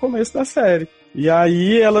no começo da série. E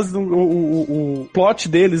aí o plot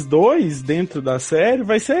deles dois dentro da série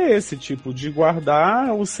vai ser esse, tipo, de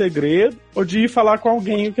guardar o segredo ou de ir falar com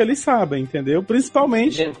alguém o que eles sabem, entendeu?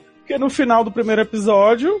 Principalmente porque no final do primeiro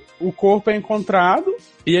episódio o corpo é encontrado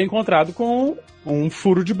e é encontrado com um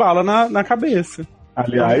furo de bala na cabeça.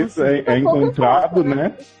 Aliás, é encontrado,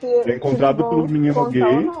 né? É encontrado pelo menino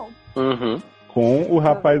gay com o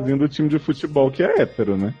rapazinho do time de futebol que é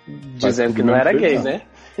hétero, né? Dizendo que não era gay, né?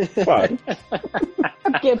 Claro.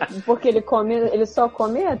 Porque ele só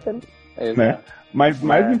come hétero. Né? Mas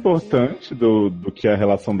mais importante do que a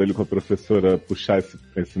relação dele com a professora puxar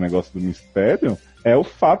esse negócio do mistério é o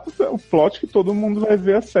fato, o plot que todo mundo vai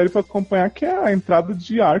ver a série para acompanhar, que é a entrada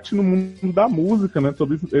de arte no mundo da música, né?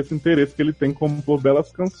 Todo esse interesse que ele tem em compor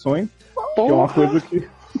belas canções, que é uma coisa que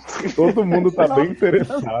todo mundo tá bem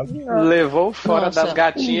interessado. Levou fora das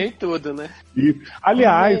gatinhas e tudo, né? E,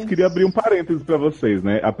 aliás, queria abrir um parênteses pra vocês,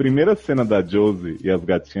 né? A primeira cena da Josie e as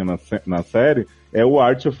gatinhas na série é o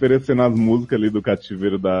Art oferecendo as músicas ali do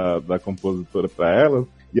cativeiro da compositora pra elas.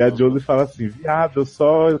 E a Josie fala assim, viado, eu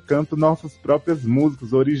só canto nossas próprias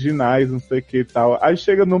músicas originais, não sei o que e tal. Aí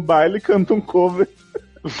chega no baile e canta um cover.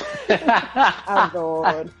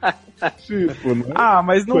 Adoro. Tipo, né?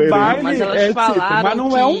 Mas no baile mas elas falaram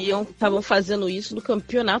mas não que estavam fazendo isso no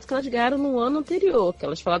campeonato que elas ganharam no ano anterior. Que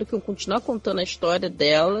elas falaram que iam continuar contando a história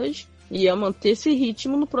delas e ia manter esse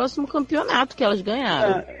ritmo no próximo campeonato que elas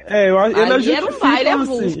ganharam. Elas era um baile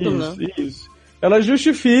avulso, né? Isso. Elas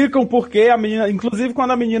justificam porque a menina, inclusive quando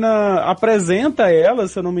a menina apresenta ela,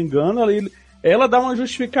 se eu não me engano, ela dá uma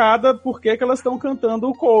justificada porque que elas estão cantando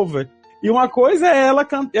o cover. E uma coisa é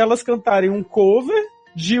elas cantarem um cover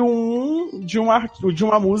de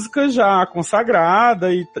uma música já consagrada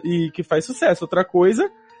e que faz sucesso. Outra coisa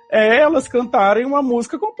é elas cantarem uma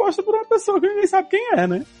música composta por uma pessoa que ninguém sabe quem é,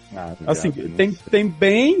 né? Assim, tem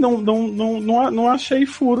bem... Não achei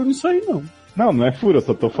furo nisso aí, não. Não é furo, eu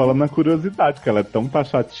só tô falando na curiosidade, que ela é tão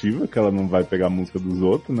taxativa que ela não vai pegar a música dos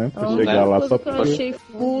outros, né? Pra chegar lá só pra... O que eu achei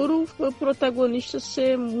furo foi o protagonista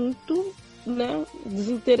ser muito... né,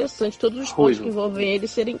 desinteressante. Todos os pontos que envolvem ele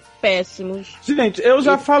serem péssimos. Gente, eu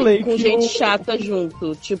já falei com gente chata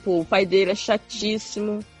junto. Tipo, o pai dele é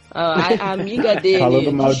chatíssimo. A amiga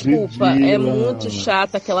dele, desculpa, é muito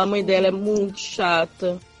chata. Aquela mãe dela é muito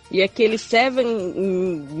chata. E aquele 7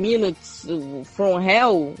 Minutes from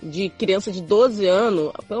Hell de criança de 12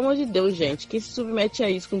 anos, pelo amor de Deus, gente, quem se submete a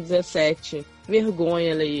isso com 17?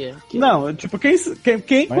 Vergonha, Leia. Não, tipo,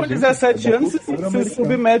 quem com 17 anos se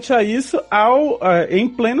submete a isso em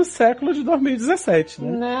pleno século de 2017,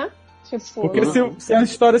 né? Tipo, porque se a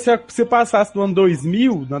história se passasse no ano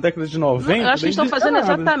 2000, na década de 90... Eu acho que estão fazendo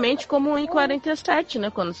exatamente como em 47, né?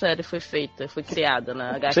 Quando a série foi feita, foi criada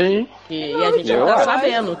na HQ. Sim. E a gente não tá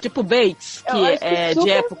sabendo. Tipo Bates, que é de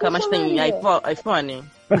época, mas tem iPhone.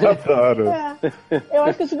 Adoro. Eu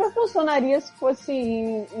acho que super funcionaria se fosse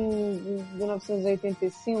em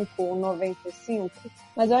 1985 ou 95,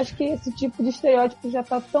 mas eu acho que esse tipo de estereótipo já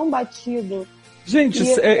tá tão batido. Gente,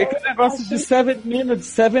 aquele negócio de 7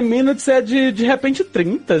 Minutes é de repente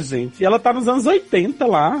 30, gente. E ela tá nos anos 80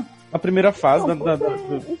 lá, na primeira fase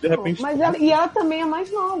de repente. Mas ela também é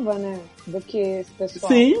mais nova, né? Do que esse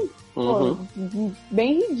pessoal. Sim. Pô,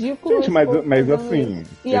 bem ridículo. Gente, mas assim,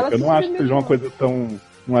 eu não acho que seja uma coisa tão...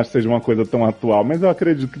 Não acho que seja uma coisa tão atual, mas eu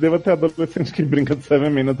acredito que deva ter adolescente que brinca de 7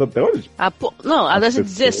 Minutes até hoje. Não, a das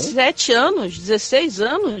 17 anos, 16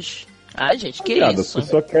 anos... Ai, gente, que isso? As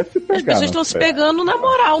pessoas querem se pegar. As pessoas estão se pegando na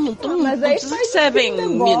moral, não estão. Mas aí precisa de 7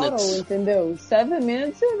 Minutes. Entendeu? 7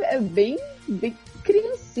 Minutes é bem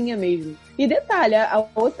criancinha mesmo. E detalhe,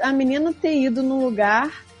 a menina ter ido no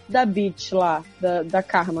lugar da bitch lá, da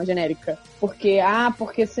Karma genérica. Porque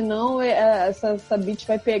senão essa bitch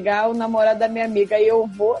vai pegar o namorado da minha amiga e eu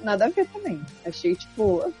vou. Nada a ver também. Achei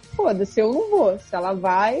tipo, foda-se, eu não vou. Se ela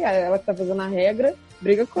vai, ela que tá fazendo a regra.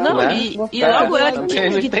 Briga com ela. Não, e logo ela que tinha...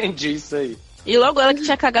 Eu não entendi isso aí. E logo ela que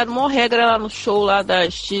tinha cagado uma regra lá no show lá da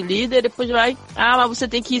Cheerleader, depois vai... mas você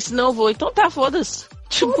tem que ir, senão eu vou. Então tá, foda-se.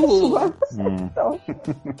 Tipo...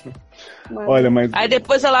 Olha, mas... Aí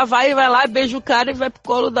depois ela vai lá, beija o cara e vai pro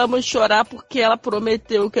colo da mãe chorar porque ela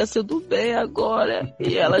prometeu que ia ser do bem agora.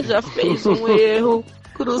 E ela já fez um erro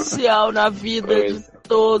crucial na vida de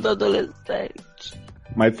todo adolescente.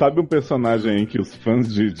 Mas sabe um personagem aí que os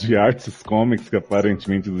fãs de artes comics, que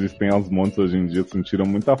aparentemente existem aos montes hoje em dia, sentiram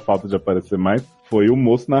muita falta de aparecer mais? Foi o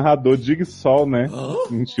moço narrador Jigsaw, né?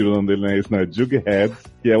 Mentira, o nome dele não é esse, não é Jughead,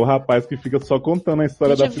 que é o rapaz que fica só contando a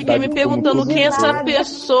história da cidade. Eu fiquei me perguntando quem é essa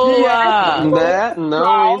pessoa. Né?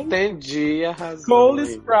 Não entendi a razão. Cole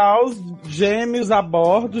Sprouse, gêmeos a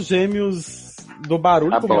bordo, gêmeos do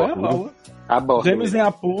barulho, como é, Paula? Gêmeos em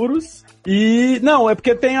apuros. E não, é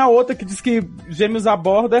porque tem a outra que diz que Gêmeos a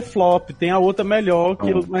Bordo é flop. Tem a outra melhor,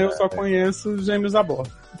 mas eu só conheço Gêmeos a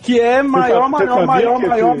Bordo. Que é maior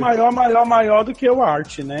do que o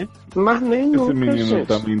Art, né? Mas nem esse menino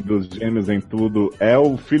também dos Gêmeos em tudo é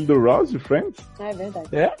o filho do Ross de Friends? É verdade.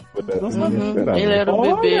 É? Ele era um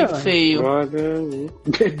bebê feio.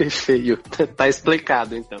 Bebê feio. Tá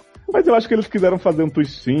explicado, então. Mas eu acho que eles quiseram fazer um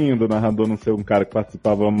twistinho do narrador não ser um cara que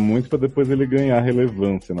participava muito pra depois ele ganhar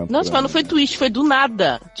relevância na Nossa, mas não foi twist, foi do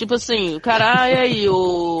nada. Tipo assim, o cara, e aí,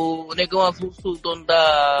 o negão avulso, o dono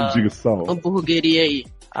da hamburgueria aí.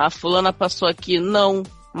 A fulana passou aqui, não,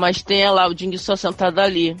 mas tem lá o Jigsaw sentado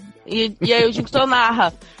ali. E aí o Jigsaw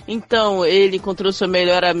narra. Então, ele encontrou seu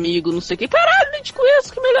melhor amigo, não sei o que. Caralho, nem te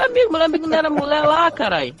conheço, que melhor amigo não era mulher lá,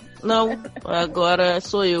 caralho. Não, agora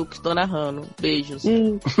sou eu que estou narrando. Beijos.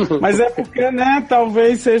 Mas é porque, né,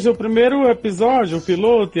 talvez seja o primeiro episódio, o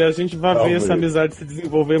piloto, e a gente vai ver essa amizade se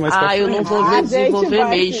desenvolver mais pra frente. Eu não vou ver desenvolver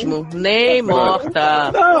mesmo. Nem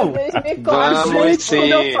morta. Não,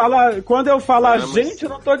 quando eu falo a gente, eu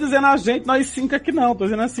não tô dizendo a gente, nós 5 aqui não. Tô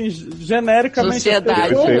dizendo assim, genericamente.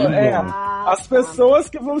 Sociedade. As pessoas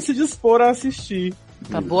que vão se dispor a assistir.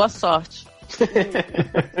 Tá, boa sorte.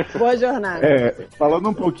 Boa jornada. Falando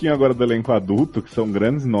um pouquinho agora do elenco adulto, que são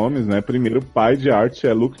grandes nomes, né? Primeiro, o pai de arte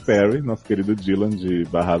é Luke Perry, nosso querido Dylan de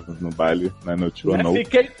Barrados no Baile, né? No Toronto.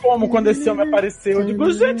 Fiquei como quando esse homem apareceu. Eu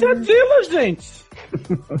digo, gente, é Dylan, gente.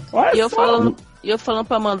 E eu falando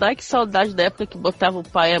pra mandar, que saudade da época que botava o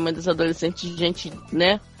pai e a mãe dos adolescentes, gente,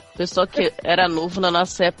 né? Pessoal que era novo na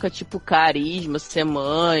nossa época, tipo Carisma, Ser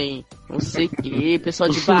Mãe, não sei o quê, pessoal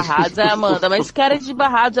de Barrados. Amanda, mas esse cara é de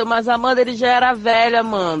Barrados, mas Amanda, ele já era velho,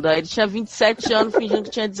 Amanda. Ele tinha 27 anos fingindo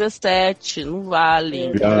que tinha 17. Não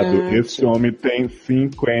vale. Viado, esse homem tem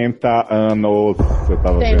 50 anos. Você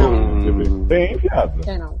tava vendo? Tem, viado.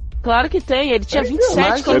 Tem não. Claro que tem, ele tinha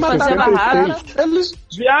 27 quando fazia Barrados.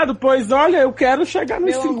 Viado, pois olha, eu quero chegar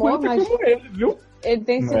nos 50 como ele, viu? Ele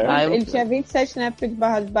tem ele tinha 27 na época de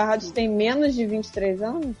Barrados. Barrados tem menos de 23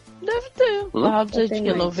 anos? Deve ter. Barrados é de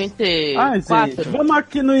que? 94? Gente, vamos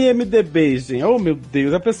aqui no IMDB, gente. Oh, meu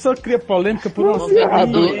Deus, a pessoa cria polêmica por um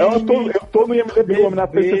viado. Eu tô no IMDB, o homem na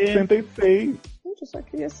PC 66. Gente, eu só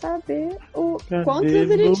queria saber quantos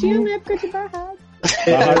ele tinha na época de Barrados.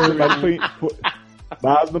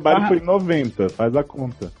 Barrados no Baile foi em 90, faz a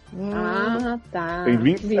conta. Tá. Tem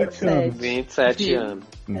 27 anos. 27 anos.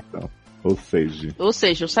 Então. Ou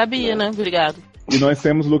seja, eu sabia, né? Obrigado. E nós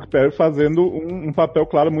temos Luke Perry fazendo um papel,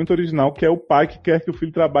 claro, muito original, que é o pai que quer que o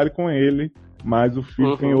filho trabalhe com ele, mas o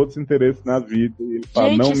filho tem outros interesses na vida. E ele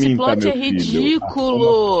fala, não esse minta, plot meu é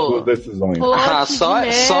ridículo. Suas decisões.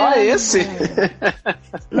 Só esse?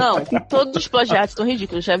 Não, todos os plots de arte estão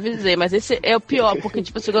ridículos, já avisei, mas esse é o pior, porque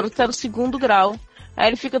tipo, esse garoto tá no 2º grau. Aí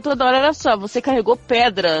ele fica toda hora, olha só, você carregou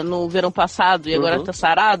pedra no verão passado e agora tá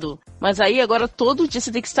sarado, mas aí agora todo dia você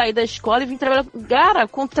tem que sair da escola e vir trabalhar. Cara,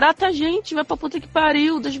 contrata a gente, vai pra puta que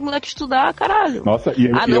pariu, deixa os moleques estudar, caralho. Nossa, e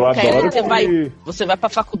eu adoro você vai pra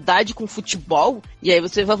faculdade com futebol e aí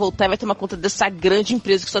você vai voltar e vai tomar conta dessa grande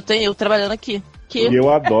empresa que só tem eu trabalhando aqui. E eu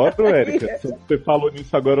adoro, Érica, você falou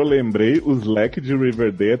nisso agora, eu lembrei, os leques de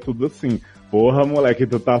Riverdale é tudo assim. Porra, moleque,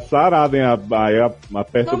 tu tá sarado, hein? Aí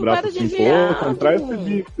aperta o braço assim, porra, contrai esse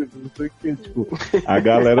bico, não sei o que, tipo, a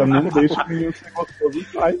galera não deixa o menino ser gostoso,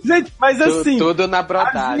 faz. Gente, mas assim... Tudo na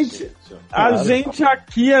brodagem. A gente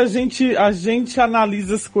aqui, a gente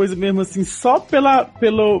analisa as coisas mesmo assim, só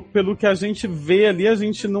pelo que a gente vê ali, a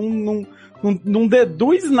gente não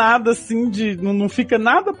deduz nada, assim, não fica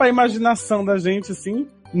nada pra imaginação da gente, assim.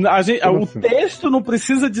 O texto não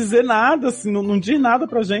precisa dizer nada, assim, não diz nada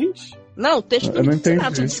pra gente. Não, o texto não disse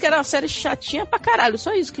nada. Tu disse que era uma série chatinha pra caralho,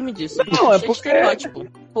 só isso que me disse. Não, é porque... estereótipo.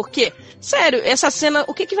 Porque, sério, essa cena,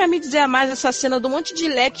 o que vai me dizer a mais essa cena do monte de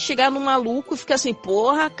leque chegar no maluco e ficar assim,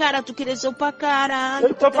 porra, cara, tu cresceu pra caralho.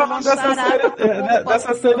 Eu tô falando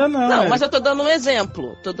dessa cena não. Não, mas eu tô dando um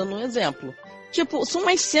exemplo. Tipo, são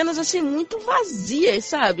umas cenas, assim, muito vazias,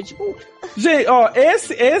 sabe? Tipo... Gente, ó,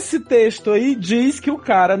 esse texto aí diz que o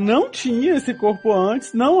cara não tinha esse corpo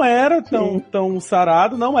antes, não era tão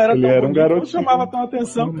sarado, não era ele tão era um garotinho, não chamava tão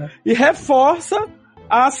atenção. E reforça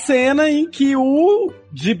a cena em que o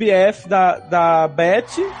GBF da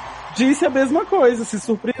Beth disse a mesma coisa, se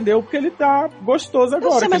surpreendeu porque ele tá gostoso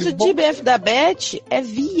agora. Nossa, mas o DBF da Beth é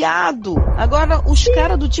viado. Agora, os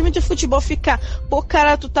caras do time de futebol ficam, pô,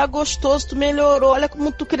 cara, tu tá gostoso, tu melhorou, olha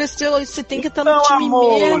como tu cresceu, você tem que estar no time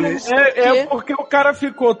amor, mesmo. Não sei o quê. porque o cara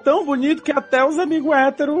ficou tão bonito que até os amigos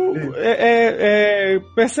héteros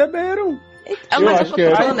perceberam. Mas eu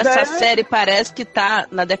tô falando, essa série parece que tá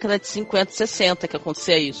na década de 50, 60 que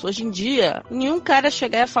acontecia isso. Hoje em dia, nenhum cara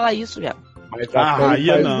chegar a falar isso, já.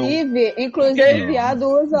 Inclusive, viado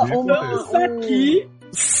usa Estamos aqui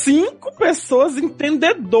 5 pessoas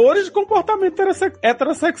entendedoras de comportamento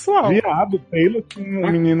heterossexual. Viado, Taylor tinha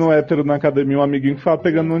um menino hétero na academia, um amiguinho que ficava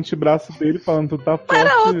pegando no antebraço dele, falando, tu tá forte.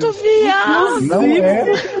 Era outro viado! Não é?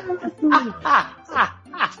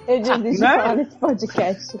 Eu desisti de falar nesse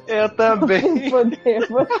podcast. Eu também.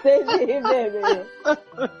 Você de Riverdale.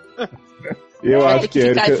 Eu acho que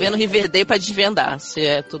ficar Erika... vendo Riverdale pra desvendar se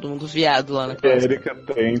é todo mundo viado lá na A Erika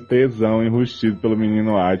tem tesão enrustido pelo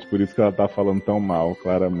menino arte, por isso que ela tá falando tão mal,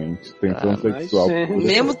 claramente. Tensão sexual.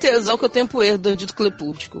 Mesmo tesão que eu tenho pro Edward do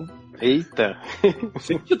Crepúsculo. Eita.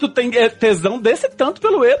 Gente, tu tem tesão desse tanto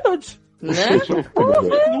pelo Edward? Né?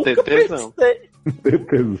 Nunca tesão. pensei.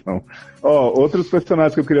 Tesão. Outros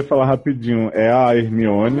personagens que eu queria falar rapidinho é a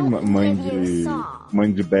Hermione,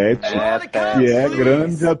 mãe de Beth, que é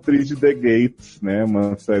grande atriz de The Gates, né?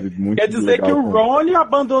 Uma série muito legal. Quer dizer que o Ron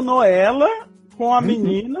abandonou ela com a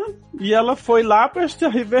menina e ela foi lá pra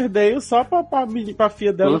Riverdale só pra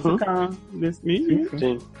filha dela ficar nesse menino.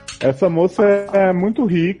 Sim. Essa moça é muito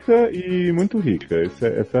rica e muito rica.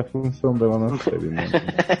 Essa é a função dela na série, né?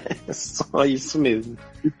 Só isso mesmo.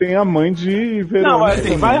 E tem a mãe de Verônica. Não,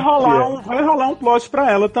 assim, vai rolar um plot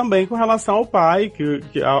pra ela também com relação ao pai,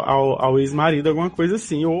 ao ex-marido, alguma coisa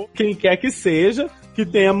assim. Ou quem quer que seja que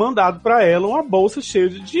tenha mandado pra ela uma bolsa cheia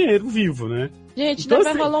de dinheiro vivo, né? Gente, então,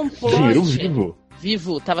 vai rolar um plot. Dinheiro vivo.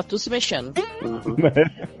 Vivo, tava tudo se mexendo.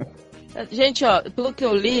 Gente, pelo que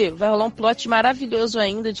eu li, vai rolar um plot maravilhoso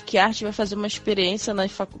ainda de que a Arte vai fazer uma experiência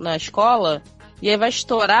na escola e aí vai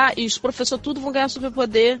estourar e os professores tudo vão ganhar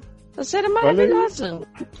superpoder. A série é maravilhosa.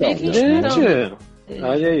 Gente,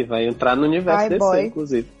 olha aí, vai entrar no universo DC,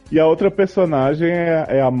 inclusive. E a outra personagem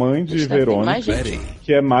é a mãe de Verônica,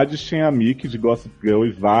 que é Maddie Shenamik, de Gossip Girl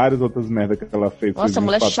e várias outras merdas que ela fez. Nossa,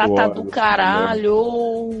 mulher chata do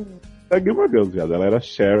caralho. É Gilmore Girls, viado. Ela era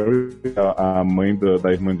Sherry, a mãe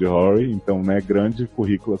da irmã de Rory, então, né, grande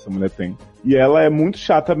currículo essa mulher tem. E ela é muito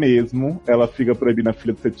chata mesmo. Ela fica proibindo a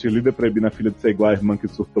filha de ser cheerleader, proibindo a filha de ser igual a irmã que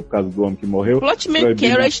surtou por causa do homem que morreu. Plot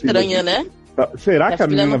maker é estranha, né? Será que a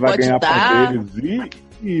menina vai ganhar poderes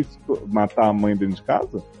e matar a mãe dentro de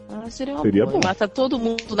casa? Seria bom. Mata todo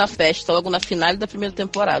mundo na festa, logo na final da primeira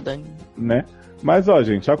temporada. Né? Mas,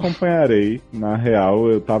 gente, acompanharei. Na real,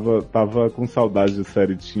 eu tava com saudade de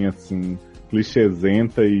série tinha, assim,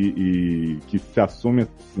 clichêsenta e que se assume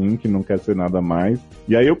assim, que não quer ser nada mais.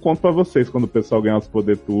 E aí eu conto pra vocês quando o pessoal ganhar os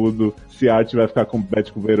poderes tudo, se a Arte vai ficar com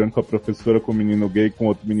Beth, com o Verônica, com a professora, com o menino gay, com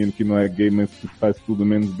outro menino que não é gay, mas que faz tudo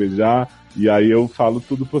menos beijar. E aí eu falo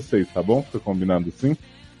tudo pra vocês, tá bom? Fica combinado assim?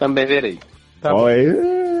 Também verei. Tá bom.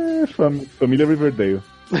 Família Riverdale.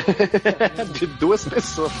 De 2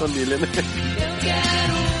 pessoas, família, né? Eu quero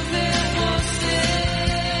ver você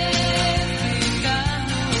ficar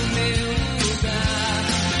no meu lugar.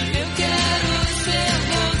 Eu quero ser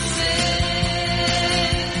você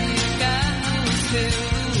ficar no seu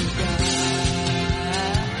lugar.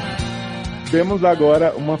 Temos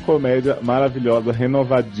agora uma comédia maravilhosa,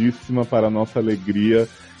 renovadíssima para a nossa alegria,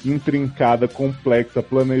 intrincada, complexa,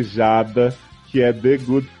 planejada, que é The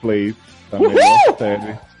Good Place. A melhor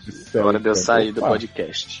série de série. Agora deu sair do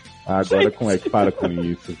podcast. Agora como é que para com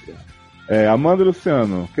isso? Amanda e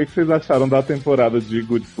Luciano, o que vocês acharam da temporada de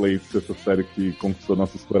Good Place, essa série que conquistou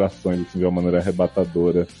nossos corações assim, de uma maneira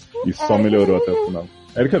arrebatadora e só melhorou até o final?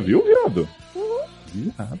 Erika viu, viado?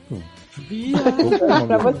 Viado.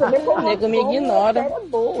 Pra você ver como o nego me ignora. É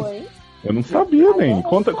boa, hein? Eu não sabia, nem.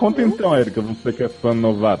 Conta então, Erika, você que é fã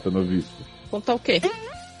novata, novista. Contar o quê?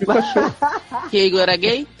 O que você achou? Que Igor era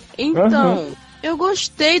gay? Então, eu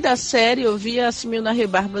gostei da série, eu vi a Simil na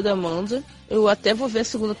rebarba da Amanda. Eu até vou ver a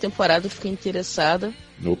segunda temporada, fiquei interessada.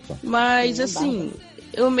 Opa. Mas, assim,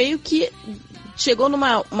 eu meio que... Chegou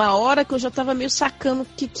numa hora que eu já tava meio sacando o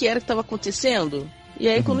que era que tava acontecendo. E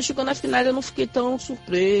aí, quando chegou na final, eu não fiquei tão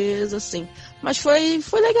surpresa, assim. Mas foi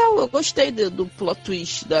legal, eu gostei do plot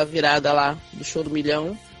twist da virada lá, do Show do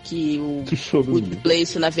Milhão. Que o Good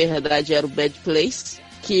Place, na verdade, era o Bad Place.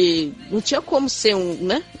 Que não tinha como ser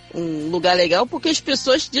um lugar legal, porque as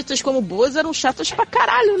pessoas ditas como boas eram chatas pra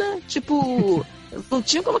caralho, né? Tipo, não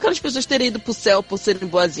tinha como aquelas pessoas terem ido pro céu por serem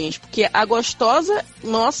boazinhas, porque a gostosa,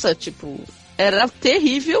 nossa, tipo, era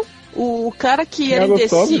terrível O cara que era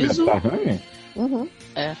indeciso... Uhum.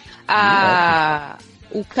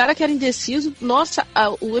 O cara que era indeciso, nossa,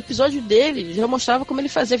 o episódio dele já mostrava como ele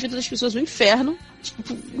fazia a vida das pessoas no inferno.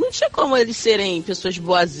 Tipo, não tinha como eles serem pessoas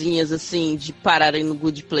boazinhas, assim, de pararem no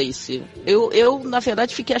Good Place. Eu na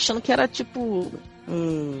verdade, fiquei achando que era tipo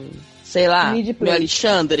sei lá, meu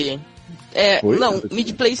Alexandre. Não,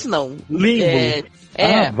 Mid Place não. Limbo.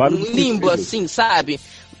 Um limbo, assim, sabe?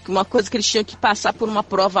 Uma coisa que eles tinham que passar por uma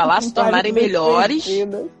prova lá, se tornarem melhores.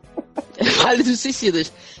 Vale dos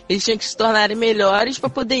Suicidas. Eles tinham que se tornarem melhores pra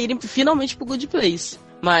poder irem finalmente pro Good Place.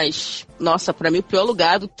 Mas, nossa, pra mim o pior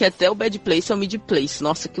lugar do que até o Bad Place é o Mid Place.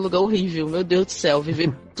 Nossa, que lugar horrível, meu Deus do céu.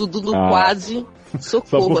 Viver tudo no quase.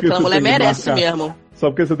 Socorro, aquela mulher merece mesmo. Só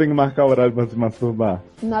porque você tem que marcar o horário pra se masturbar.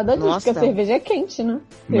 Nada disso, porque a cerveja é quente, né?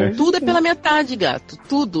 Tudo é pela metade, gato.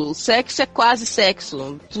 Tudo. O sexo é quase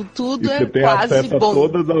sexo. Tudo é quase bom. Você tem acesso a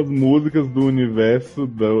todas as músicas do universo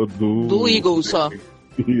do Eagles só.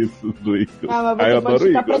 Isso, do Eagles. Mas você pode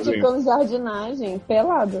ficar praticando jardinagem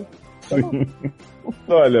pelado.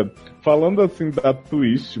 Olha, falando assim da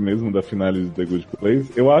twist mesmo, da finale de The Good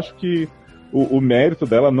Place, eu acho que o mérito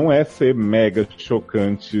dela não é ser mega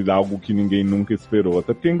chocante, algo que ninguém nunca esperou.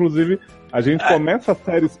 Até porque, inclusive, a gente começa a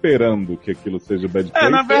série esperando que aquilo seja Bad Place.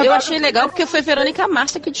 Na verdade, eu achei legal porque foi Verônica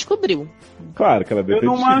Massa que descobriu. Claro que ela é detetive.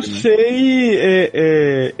 Eu não achei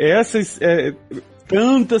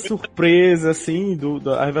tanta surpresa, assim,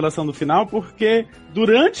 da revelação do final, porque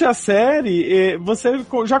durante a série, você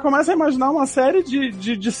já começa a imaginar uma série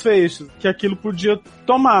de desfechos que aquilo podia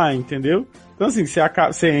tomar, entendeu? Então, assim,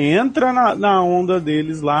 você entra na onda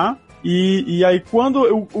deles lá, e aí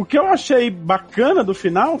quando... O que eu achei bacana do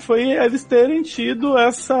final foi eles terem tido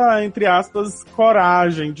essa, entre aspas,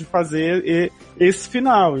 coragem de fazer esse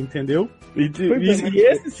final, entendeu? E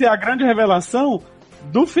esse ser a grande revelação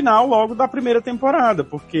do final logo da primeira temporada,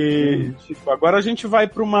 porque agora a gente vai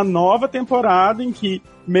para uma nova temporada em que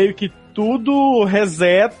meio que tudo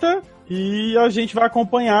reseta e a gente vai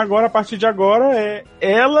acompanhar agora, a partir de agora,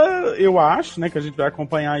 eu acho, né, que a gente vai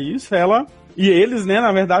acompanhar isso, ela e eles, né,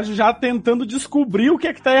 na verdade, já tentando descobrir o que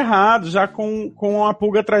é que tá errado, já com a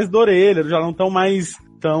pulga atrás da orelha, já não estão mais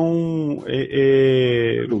tão...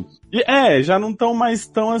 já não estão mais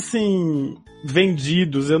tão, assim...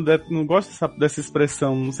 vendidos, eu não gosto dessa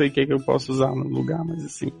expressão, não sei o que é que eu posso usar no lugar, mas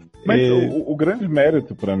assim... Mas o grande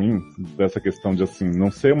mérito pra mim, dessa questão de assim,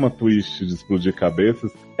 não ser uma twist de explodir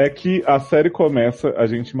cabeças, é que a série começa, a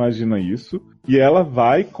gente imagina isso, e ela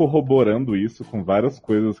vai corroborando isso com várias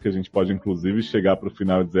coisas que a gente pode inclusive chegar pro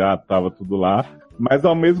final e dizer, tava tudo lá, mas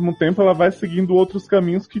ao mesmo tempo ela vai seguindo outros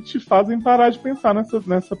caminhos que te fazem parar de pensar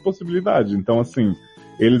nessa possibilidade. Então assim...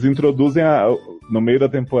 Eles introduzem, no meio da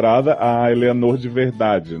temporada, a Eleanor de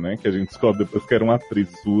verdade, né? Que a gente descobre depois que era uma atriz,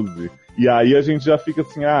 Suzy. E aí a gente já fica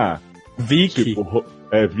assim, Vicky. Tipo,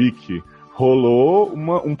 Vicky. Rolou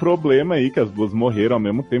um problema aí, que as duas morreram ao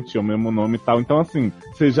mesmo tempo, tinham o mesmo nome e tal. Então, assim,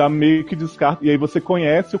 você já meio que descarta. E aí você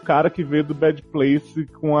conhece o cara que veio do Bad Place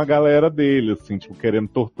com a galera dele, assim, tipo, querendo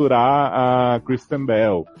torturar a Kristen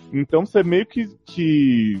Bell. Então você meio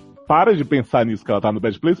que para de pensar nisso, que ela tá no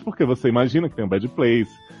Bad Place, porque você imagina que tem um Bad Place.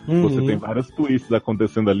 Você tem vários twists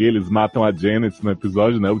acontecendo ali, eles matam a Janet no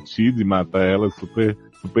episódio, né? O Tid mata ela, super,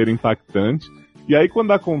 super impactante. E aí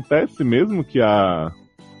quando acontece mesmo que a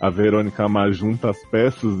Verônica Mars junta as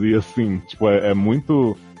peças e assim, tipo, é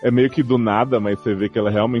meio que do nada, mas você vê que ela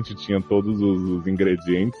realmente tinha todos os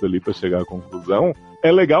ingredientes ali pra chegar à conclusão.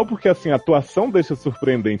 É legal porque, assim, a atuação deixa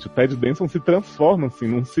surpreendente. O Ted Danson se transforma, assim,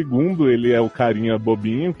 num segundo ele é o carinha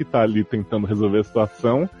bobinho que tá ali tentando resolver a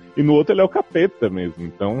situação, e no outro ele é o capeta mesmo.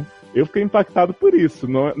 Então, eu fiquei impactado por isso.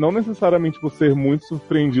 Não necessariamente por ser muito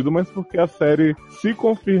surpreendido, mas porque a série se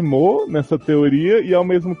confirmou nessa teoria e, ao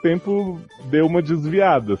mesmo tempo, deu uma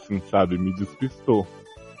desviada, assim, sabe? Me despistou.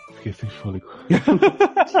 Fiquei sem fôlego.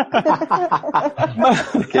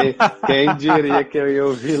 Quem diria que eu ia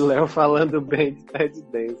ouvir Léo falando bem de Ted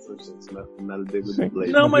Danson, gente, na finale de Good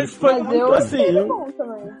Place. Não, mas foi muito assim.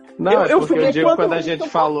 Eu digo, quando a gente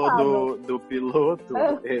falou do piloto,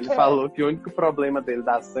 ele falou que o único problema dele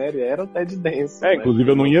da série era o Ted Danson. Né?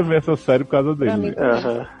 Inclusive eu não ia ver essa série por causa dele.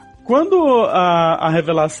 Quando a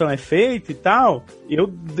revelação é feita e tal,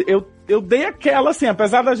 eu dei aquela, assim,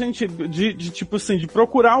 apesar da gente, tipo assim, de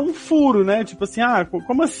procurar um furo, né? Tipo assim,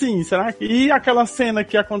 como assim? Será que... E aquela cena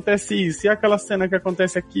que acontece isso? E aquela cena que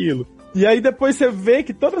acontece aquilo? E aí depois você vê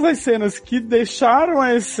que todas as cenas que deixaram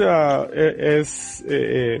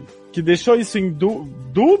que deixou isso em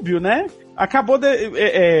dúbio, né? Acabou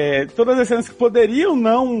todas as cenas que poderiam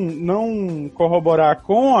não corroborar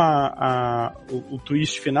com o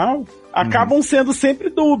twist final, acabam sendo sempre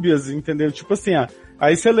dúbias, entendeu? Tipo assim,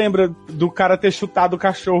 Aí você lembra do cara ter chutado o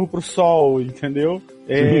cachorro pro sol, entendeu?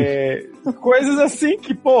 Coisas assim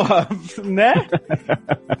que, porra, né?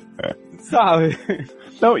 Sabe?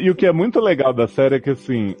 Não, e o que é muito legal da série é que,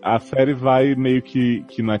 assim, a série vai meio que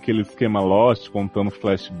naquele esquema Lost, contando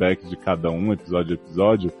flashback de cada um, episódio a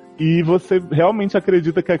episódio, e você realmente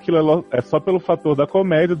acredita que aquilo é só pelo fator da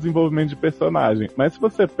comédia, desenvolvimento de personagem. Mas se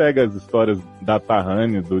você pega as histórias da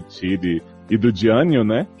Tahani, do Chidi e do Gianni,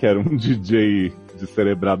 né, que era um DJ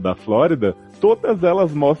descerebrado da Flórida, todas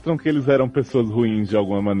elas mostram que eles eram pessoas ruins de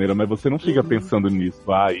alguma maneira, mas você não fica pensando nisso.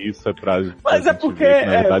 Isso é pra mas é porque ver que,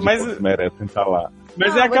 na verdade, eles merecem estar lá.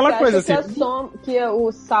 Mas é aquela coisa assim. Que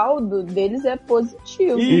o saldo deles é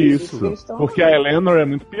positivo. Isso. Porque a Eleanor é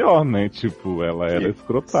muito pior, né? Tipo, ela era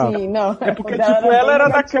escrotada. Sim, não. É porque, tipo, ela era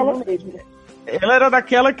daquela. Ela era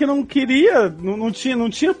daquela que não queria, não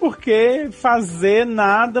tinha por que fazer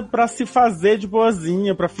nada pra se fazer de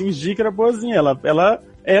boazinha, pra fingir que era boazinha. Ela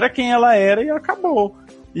era quem ela era e acabou.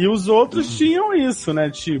 E os outros tinham isso, né?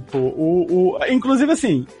 Tipo, inclusive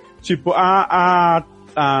assim, tipo, a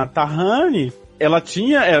Tahani, ela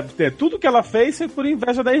tinha, tudo que ela fez foi por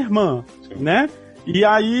inveja da irmã, né? E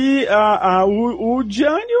aí, o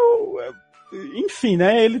Gianni, enfim,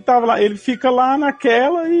 né? Ele tava lá, ele fica lá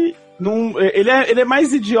naquela e ele é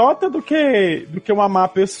mais idiota do que uma má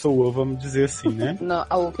pessoa, vamos dizer assim, né? Não,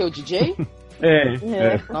 o que, o DJ?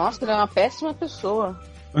 Nossa, ele é uma péssima pessoa.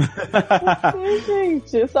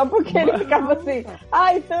 Gente, só porque ele ficava assim,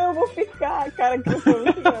 então eu vou ficar, cara, que foi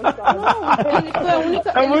muito engraçado. Não, ele foi a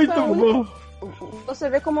única. Muito bom. Você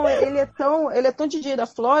vê como ele é tão DJ da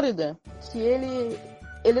Flórida que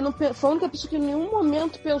ele não foi a única pessoa que em nenhum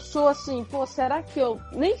momento pensou assim, pô, será que eu...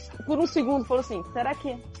 Nem por um segundo falou assim, será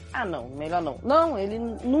que... não, melhor não. Não, ele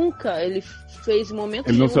nunca, ele fez momento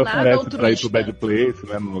ele não nenhum, se nada oferece altruísta. pra ir pro bad place,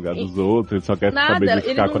 né, no lugar dos outros, ele só quer saber de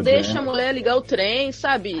ficar ele não com a deixa gente. a mulher ligar o trem,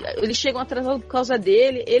 sabe? Eles chegam atrasados por causa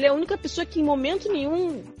dele, ele é a única pessoa que em momento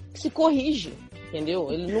nenhum se corrige,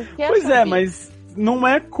 entendeu? Ele não quer saber. Mas não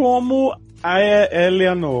é como a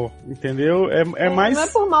Eleanor, entendeu? É mais... Não é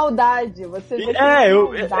por maldade, você vê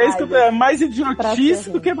que é mais idiotice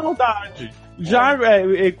do que maldade. Já,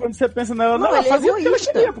 quando você pensa nela, ela fazia o que ela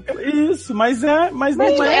queria. Isso, mas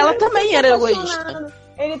não é. Ela também era egoísta.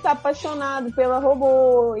 Ele tá apaixonado pela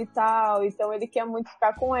robô e tal, então ele quer muito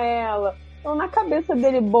ficar com ela. Então, na cabeça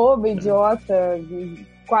dele, boba, idiota,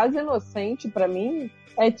 quase inocente pra mim,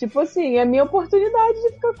 é tipo assim, é minha oportunidade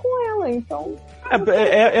de ficar com ela, então...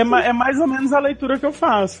 É mais ou menos a leitura que eu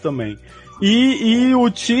faço também. E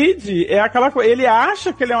o Chidi é aquela coisa, ele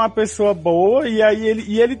acha que ele é uma pessoa boa, e aí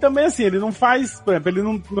ele também, assim, ele não faz, por exemplo, ele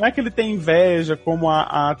não é que ele tem inveja como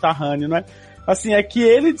a Tahani, não é? Assim, é que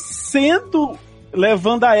ele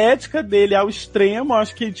levando a ética dele ao extremo,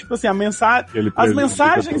 acho que, tipo assim, as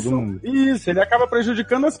mensagens isso, ele acaba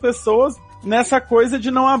prejudicando as pessoas nessa coisa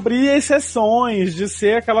de não abrir exceções, de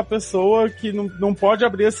ser aquela pessoa que não pode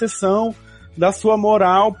abrir exceção da sua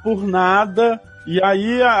moral por nada. E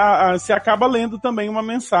aí você acaba lendo também uma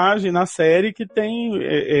mensagem na série que tem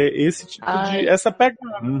esse tipo de... essa pegada.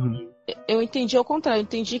 Eu entendi ao contrário, eu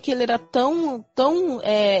entendi que ele era tão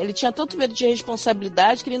ele tinha tanto medo de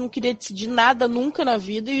responsabilidade que ele não queria decidir nada nunca na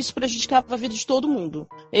vida, e isso prejudicava a vida de todo mundo.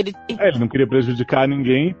 Ele não queria prejudicar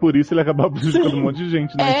ninguém, por isso ele acabava prejudicando um monte de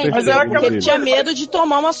gente. Mas era porque ele tinha medo de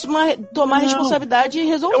tomar responsabilidade e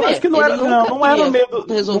resolver. Eu acho que não era medo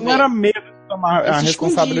de tomar a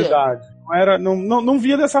responsabilidade. Não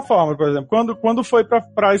via dessa forma, por exemplo. Quando foi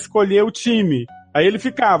pra escolher o time, aí ele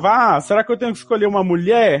ficava, será que eu tenho que escolher uma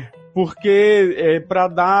mulher? Porque pra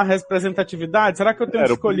dar representatividade, será que eu tenho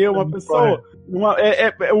que escolher uma pessoa?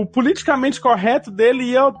 O politicamente correto dele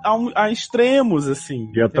ia a extremos, assim.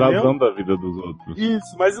 E atrasando a vida dos outros.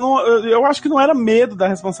 Isso, mas eu acho que não era medo da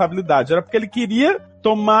responsabilidade, era porque ele queria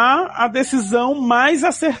tomar a decisão mais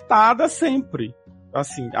acertada sempre.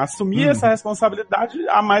 Assim, assumir essa responsabilidade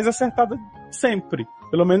a mais acertada sempre.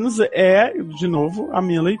 Pelo menos de novo, a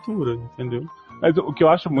minha leitura, entendeu? Mas o que eu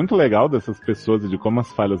acho muito legal dessas pessoas e de como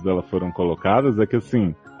as falhas dela foram colocadas é que,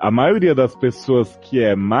 assim, a maioria das pessoas que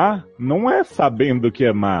é má não é sabendo que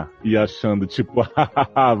é má e achando, tipo,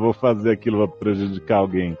 vou fazer aquilo pra prejudicar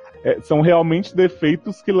alguém. São realmente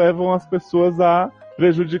defeitos que levam as pessoas a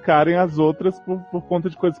prejudicarem as outras por conta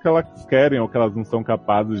de coisas que elas querem ou que elas não são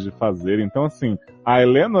capazes de fazer. Então, assim, a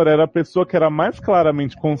Eleanor era a pessoa que era mais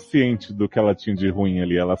claramente consciente do que ela tinha de ruim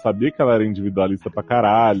ali. Ela sabia que ela era individualista pra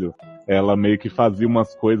caralho. Ela meio que fazia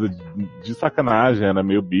umas coisas de sacanagem, era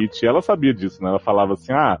meio bitch. E ela sabia disso, né? Ela falava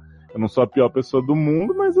assim, eu não sou a pior pessoa do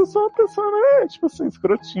mundo, mas eu sou uma pessoa, né, tipo assim,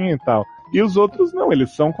 escrotinha e tal. E os outros não,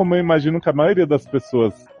 eles são como eu imagino que a maioria das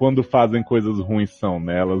pessoas, quando fazem coisas ruins, são,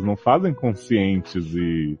 né? Elas não fazem conscientes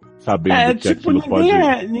e sabendo que tipo, aquilo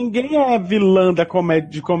pode... ninguém é vilã da comédia,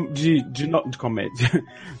 de comédia.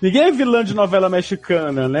 Ninguém é vilã de novela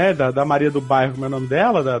mexicana, né? Da Maria do Bairro, como é o nome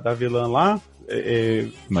dela? Da vilã lá?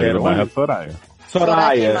 Maria do Bairro é Soraya.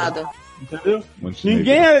 Soraya. Entendeu?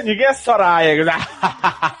 Ninguém é Soraya.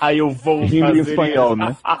 Aí eu vou rindo em espanhol,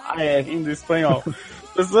 né? Rindo em espanhol.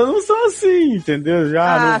 As pessoas não são assim, entendeu?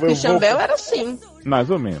 Já, Christian Bell era assim.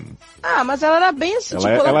 Mais ou menos. Mas ela era bem assim,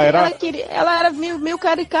 ela era meio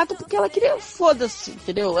caricata porque ela queria foda-se,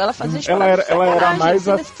 entendeu? Ela fazia ela era mais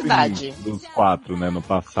assim dos 4, né, no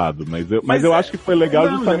passado, mas eu acho que foi legal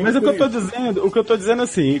justamente. Mas o que eu tô dizendo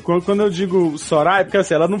assim, quando eu digo Soraya, porque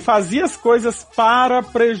assim, ela não fazia as coisas para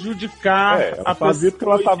prejudicar ela fazia porque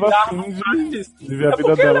ela tava afim de viver a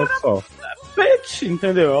vida dela só.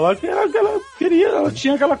 Entendeu? Ela queria, ela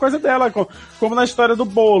tinha aquela coisa dela, como na história do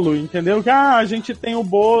bolo, entendeu? Que a gente tem o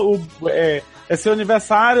bolo, é seu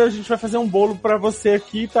aniversário, a gente vai fazer um bolo pra você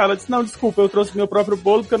aqui, tá? Ela disse, não, desculpa, eu trouxe meu próprio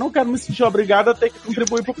bolo porque eu não quero me sentir obrigada a ter que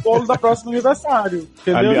contribuir pro bolo da próxima aniversário,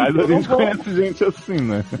 entendeu? Aliás, a gente conhece gente assim,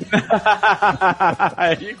 né?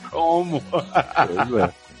 E como? Pois é.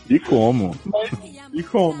 E como? E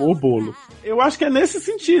como? O bolo. Eu acho que é nesse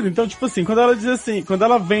sentido. Então, tipo assim, quando ela diz assim, quando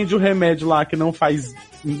ela vende o remédio lá que não faz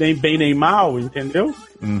nem bem nem mal, entendeu?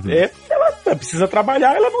 Uhum. Ela precisa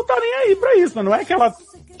trabalhar, ela não tá nem aí pra isso, mas não é que ela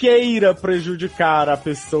queira prejudicar a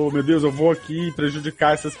pessoa, meu Deus, eu vou aqui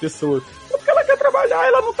prejudicar essas pessoas. É porque ela quer trabalhar,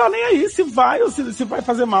 ela não tá nem aí se vai ou se vai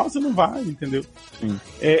fazer mal, se não vai, entendeu? Sim.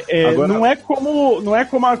 Agora... Não é como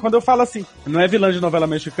quando eu falo assim, não é vilã de novela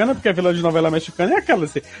mexicana, porque a vilã de novela mexicana é aquela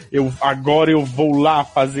assim, agora eu vou lá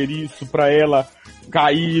fazer isso pra ela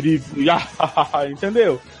cair e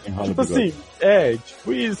entendeu? Tipo assim,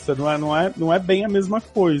 tipo isso, não é bem a mesma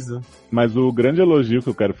coisa. Mas o grande elogio que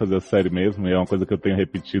eu quero fazer a série mesmo, e é uma coisa que eu tenho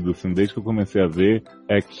repetido assim desde que eu comecei a ver,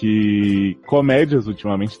 é que comédias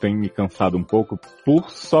ultimamente têm me cansado um pouco por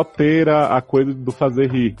só ter a coisa do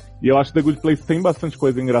fazer rir. E eu acho que The Good Place tem bastante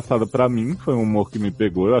coisa engraçada pra mim, foi um humor que me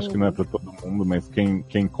pegou, eu acho que não é pra todo mundo, mas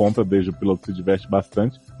quem compra desde o piloto se diverte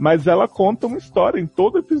bastante. Mas ela conta uma história, em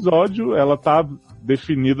todo episódio ela tá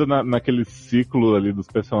definida naquele ciclo ali dos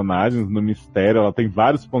personagens, no mistério, ela tem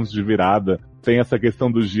vários pontos de virada. Tem essa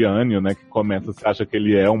questão do Gianni, né, que começa, você acha que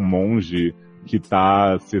ele é um monge que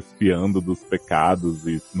tá se espiando dos pecados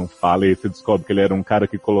e não fala, e aí você descobre que ele era um cara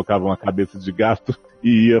que colocava uma cabeça de gato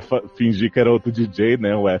e ia fingir que era outro DJ,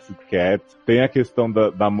 né, o Acid Cat. Tem a questão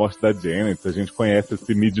da morte da Janet, a gente conhece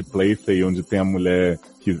esse mid-place aí, onde tem a mulher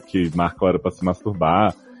que marca a hora pra se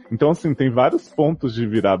masturbar. Então, assim, tem vários pontos de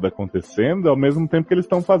virada acontecendo, ao mesmo tempo que eles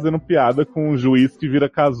estão fazendo piada com um juiz que vira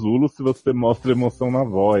casulo se você mostra emoção na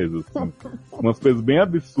voz, assim. Umas coisas bem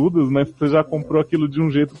absurdas, mas você já comprou aquilo de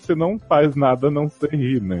um jeito que você não faz nada a não ser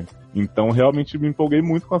rir, né? Então, realmente me empolguei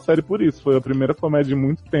muito com a série por isso. Foi a primeira comédia de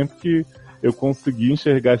muito tempo que eu consegui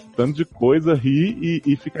enxergar esse tanto de coisa, rir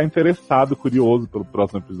e ficar interessado, curioso pelo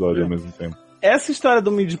próximo episódio ao mesmo tempo. Essa história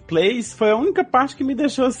do mid-place foi a única parte que me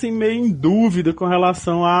deixou, assim, meio em dúvida com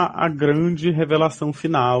relação à grande revelação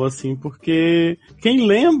final, assim, porque quem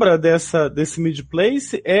lembra desse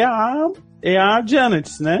mid-place é a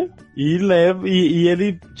Janet, né? E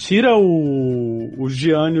ele tira o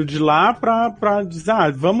Gianni de lá pra dizer,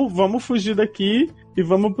 vamos fugir daqui e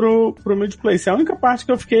vamos pro mid-place. É a única parte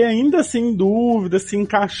que eu fiquei ainda assim em dúvida, se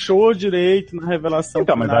encaixou direito na revelação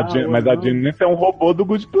então, final. Mas a Janet é um robô do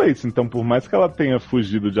Good Place, então por mais que ela tenha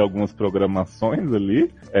fugido de algumas programações ali,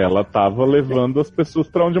 ela tava levando as pessoas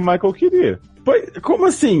pra onde o Michael queria. Como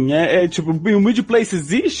assim? Tipo, o mid-place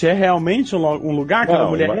existe? É realmente um lugar que a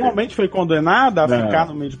mulher realmente foi condenada a ficar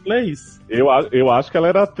no mid-place? Eu acho que ela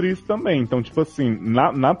era atriz também, então, tipo assim,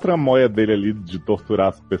 na tramóia dele ali de torturar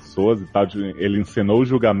as pessoas e tal, ele encenou o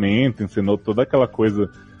julgamento, encenou toda aquela coisa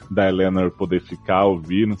da Eleanor poder ficar,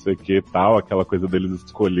 ouvir, não sei o que tal, aquela coisa deles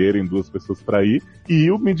escolherem 2 pessoas pra ir,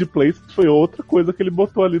 e o mid-place foi outra coisa que ele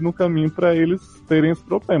botou ali no caminho pra eles terem esse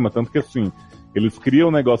problema, tanto que assim, eles criam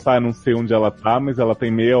um negócio, não sei onde ela tá, mas ela tem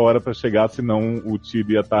meia hora pra chegar, senão o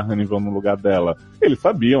Tiri e a Tahani vão no lugar dela. Ele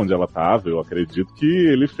sabia onde ela tava, eu acredito que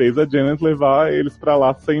ele fez a Janet levar eles pra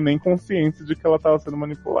lá sem nem consciência de que ela tava sendo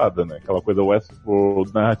manipulada, né? Aquela coisa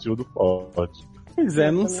Westworld narrativa do Ford. Pois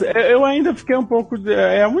é, não sei, eu ainda fiquei um pouco...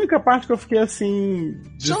 É a única parte que eu fiquei, assim,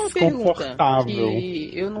 desconfortável.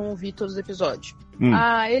 Que eu não vi todos os episódios.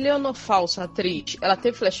 A Eleanor falsa, atriz, ela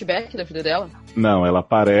teve flashback da vida dela? Não, ela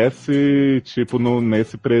aparece, tipo,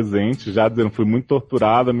 nesse presente, já dizendo, fui muito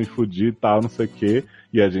torturada, me fudi e tal, não sei o quê,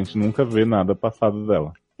 e a gente nunca vê nada passado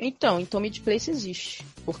dela. Então Mid-Place existe.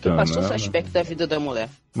 Porque passou o flashback da vida da mulher.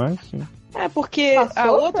 Mas sim. Porque Passou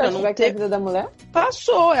a outra não da teve. vida da mulher?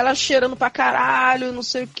 Passou, ela cheirando pra caralho, não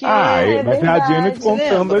sei o quê. Mas é a Janet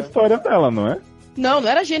contando lembra? a história dela, não é? Não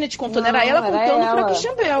era a Janet contando, era ela contando pra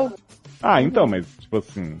Christian Bell. Então, mas tipo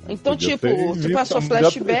assim... Então, podia tipo, ter você visto passou a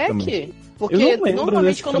mulher também. flashback, Eu porque não lembro normalmente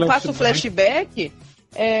desse quando passa o flashback.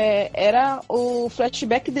 flashback, era o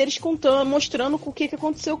flashback deles contando, mostrando o que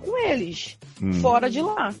aconteceu com eles, fora de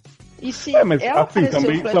lá. E se mas ela assim, apareceu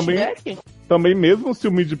no flashback... Também mesmo se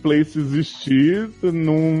o Mid-Place existir,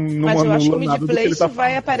 não Mas eu acho que o anula nada do que ele Mid-Place tá vai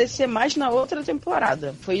falando. aparecer mais na outra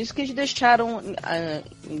temporada. Foi isso que eles deixaram,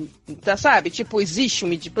 sabe? Tipo, existe o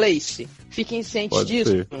Mid-Place? Fiquem cientes Pode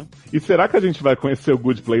disso. ser. E será que a gente vai conhecer o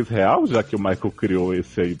Good Place real, já que o Michael criou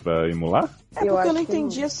esse aí pra emular? Porque eu não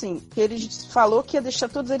entendi assim, que ele falou que ia deixar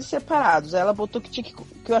todos eles separados. Aí ela botou que tinha que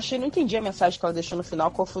eu achei, não entendi a mensagem que ela deixou no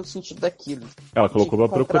final, qual foi o sentido daquilo. Ela colocou pra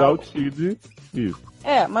comprar procurar o Tid. Isso.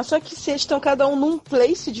 Mas só que se eles estão cada um num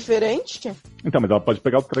place diferente, Então, mas ela pode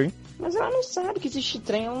pegar o trem. mas ela não sabe que existe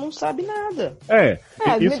trem, ela não sabe nada.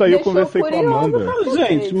 Isso aí eu conversei com a Amanda.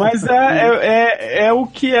 Gente, mas é o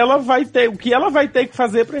que ela vai ter. O que ela vai ter que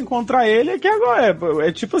fazer pra encontrar ele é que agora.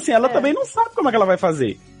 É tipo assim, ela também não sabe como é que ela vai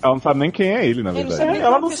fazer. Ela não sabe nem quem é ele, na Ele não verdade. sabe nem Ela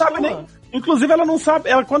qual não sabe pessoa. nem. Inclusive, ela não sabe.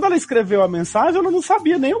 Quando ela escreveu a mensagem, ela não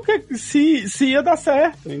sabia nem o que se ia dar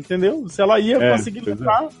certo, entendeu? Se ela ia conseguir pois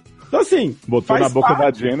lutar. Então, assim. Botou na boca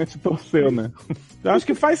parte. da Janet e torceu, né? Eu acho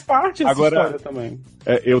que faz parte essa Agora, história também.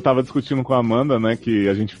 Eu tava discutindo com a Amanda, né, que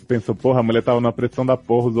a gente pensou, porra, a mulher tava na pressão da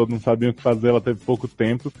porra, os outros não sabiam o que fazer, ela teve pouco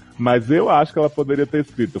tempo, mas eu acho que ela poderia ter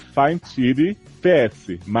escrito Find Chidi,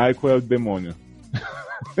 PS, Michael é o demônio.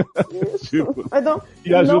 Tipo, Mas não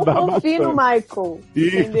ajudar confie no bastante. Michael,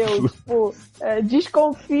 Isso. entendeu? Tipo,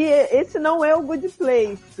 desconfie, esse não é o Good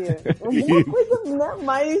Place. Alguma coisa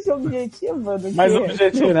mais objetiva do que... Mais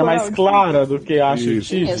objetiva, né? Mais clara do que acha o Isso.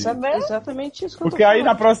 Tid. Exatamente isso que eu tô Porque aí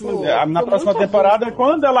na falando. próxima, Tipo, na tô próxima muito temporada, avulso.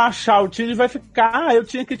 quando ela achar o Tid, vai ficar, eu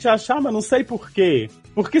tinha que te achar, mas não sei por quê.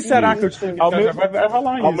 Por que será que eu tinha que te Ao achar? mesmo- Vai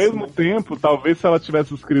rolar isso. Ao mesmo tempo, talvez se ela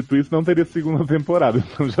tivesse escrito isso, não teria segunda temporada.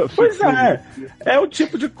 Então já Pois ficou- é o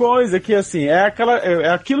tipo de coisa que, assim, é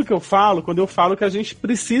aquilo que eu falo quando eu falo que a gente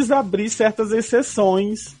precisa abrir certas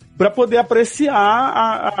exceções para poder apreciar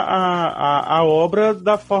a obra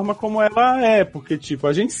da forma como ela é, porque, tipo,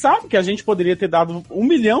 a gente sabe que a gente poderia ter dado 1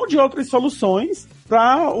 milhão de outras soluções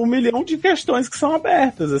para 1 milhão de questões que são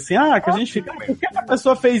abertas, assim, que a gente fica, por que a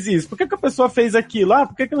pessoa fez isso? Por que a pessoa fez aquilo?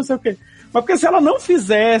 Por que não sei o quê? Mas porque se ela não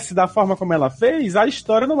fizesse da forma como ela fez, a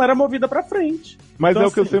história não era movida pra frente. Mas Então, é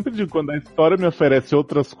o que eu assim, sempre digo, quando a história me oferece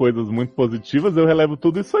outras coisas muito positivas, eu relevo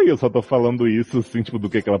tudo isso aí. Eu só tô falando isso, assim, tipo, do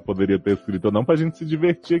que ela poderia ter escrito ou não, pra gente se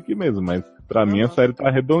divertir aqui mesmo. Mas pra mim a série tá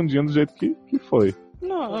redondinha do jeito que foi.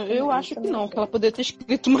 Não, eu acho que não, que ela poderia ter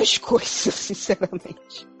escrito mais coisas,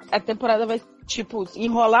 sinceramente. A temporada vai, tipo,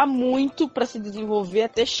 enrolar muito pra se desenvolver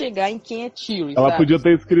até chegar em quem é Tyrion, Ela sabe? podia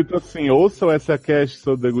ter escrito assim, ouça o SAcast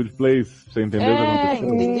sobre The Good Place, você entendeu o que aconteceu?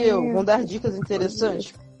 Entendeu? Vão dar dicas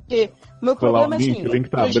interessantes. Porque meu Foi lá problema o é link, assim, o link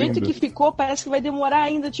tá do jeito abrindo. que ficou, parece que vai demorar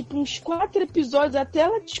ainda, tipo, uns 4 episódios até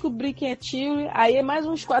ela descobrir quem é Tyrion, aí é mais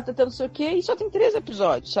uns 4 até não sei o quê, e só tem 3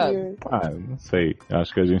 episódios, sabe? Não sei.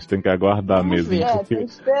 Acho que a gente tem que aguardar Vamos mesmo. ver. Porque Tem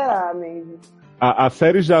que esperar mesmo. a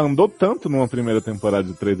série já andou tanto numa primeira temporada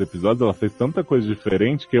de 3 episódios, ela fez tanta coisa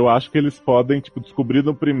diferente, que eu acho que eles podem, tipo, descobrir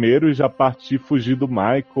no primeiro e já partir, fugir do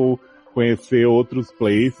Michael, conhecer outros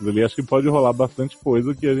places ali. Acho que pode rolar bastante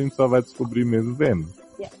coisa que a gente só vai descobrir mesmo vendo.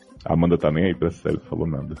 A Amanda tá nem aí pra série, falou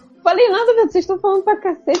nada. Falei nada, velho. Vocês estão falando pra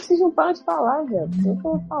cacete, vocês não param de falar, velho. O que eu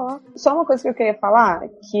vou falar? Só uma coisa que eu queria falar,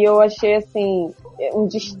 que eu achei, assim, um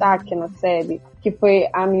destaque na série, que foi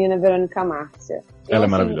a menina Verônica Márcia. Ela é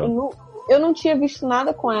assim, maravilhosa. Eu não tinha visto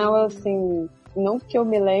nada com ela, assim, não que eu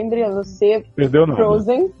me lembre, a não ser Perdeu nada.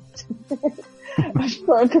 Frozen. Acho que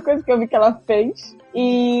foi a única coisa que eu vi que ela fez.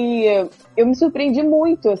 E eu me surpreendi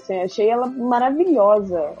muito, assim, achei ela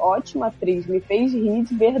maravilhosa, ótima atriz, me fez rir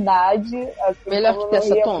de verdade. Assim, Melhor como que eu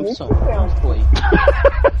Tessa ria Thompson. muito tempo. Não foi.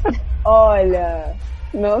 Olha,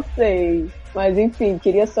 não sei. Mas enfim,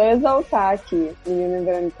 queria só exaltar aqui menina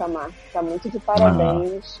Verônica Márcia. Tá muito de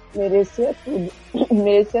parabéns. Merecia tudo.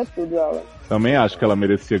 Merecia tudo, ela. Também acho que ela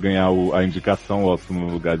merecia ganhar a indicação Oscar no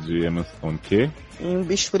lugar de Emma Stone, que Um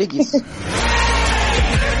bicho preguiça.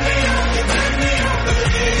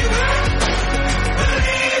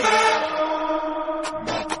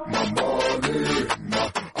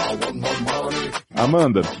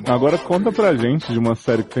 Amanda, agora conta pra gente de uma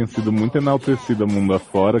série que tem sido muito enaltecida mundo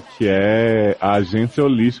afora, que é a Agência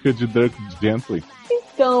Holística de Dirk Gently.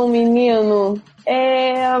 Então, menino,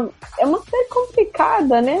 é uma série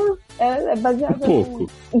complicada, né? É baseada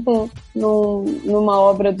numa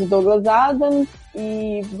obra do Douglas Adams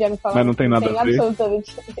e já me falaram. Mas não tem nada a ver.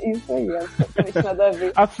 Absolutamente isso aí, absolutamente nada a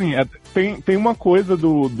ver. Assim, tem uma coisa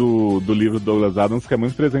do livro do Douglas Adams que é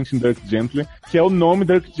muito presente em Dirk Gently, que é o nome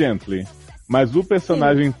Dirk Gently. Mas o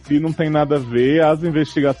personagem em si não tem nada a ver, as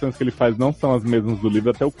investigações que ele faz não são as mesmas do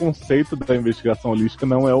livro, até o conceito da investigação holística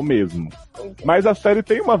não é o mesmo. Mas a série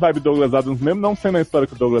tem uma vibe Douglas Adams, mesmo não sendo a história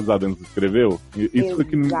que o Douglas Adams escreveu. Isso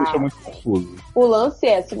que me deixa muito confuso. O lance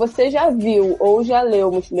é, se você já viu ou já leu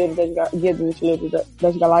o Guia do Mochileiro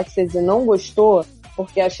das Galáxias e não gostou,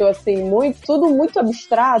 porque achou assim, tudo muito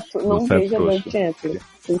abstrato, não veja Dirk Gently.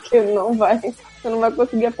 Porque você não vai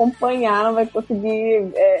conseguir acompanhar, não vai conseguir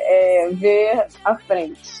ver à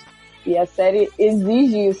frente. E a série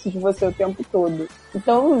exige isso de você o tempo todo.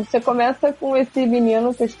 Então, você começa com esse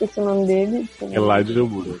menino, que eu esqueci o nome dele. Elijah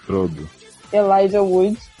Wood, Frodo. Elijah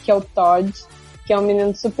Wood, que é o Todd, que é um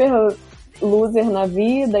menino super loser na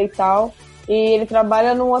vida e tal. E ele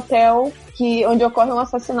trabalha num hotel onde ocorre um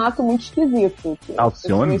assassinato muito esquisito.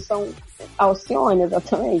 Alcione? Alcione,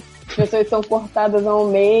 exatamente. As pessoas são cortadas ao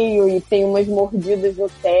meio e tem umas mordidas no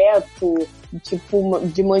teto, tipo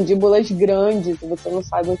de mandíbulas grandes, você não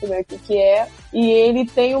sabe muito bem o que é. E ele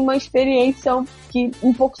tem uma experiência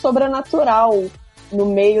um pouco sobrenatural no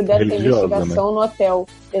meio dessa investigação, né? No hotel.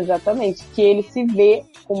 Exatamente. Que ele se vê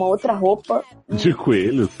com uma outra roupa. De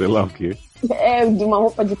coelho, sei lá o quê. De uma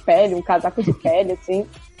roupa de pele, um casaco de pele, assim,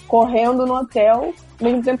 correndo no hotel, ao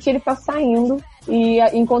mesmo tempo que ele tá saindo e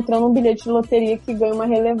encontrando um bilhete de loteria que ganha uma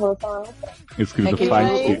relevância lá no hotel. Escrito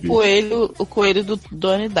o coelho do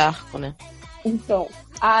Donnie Darko, né? Então,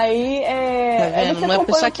 aí tá vendo? Uma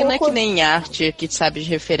pessoa que não é que nem arte, que sabe de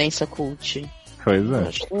referência cult. Pois é.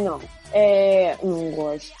 Não. Não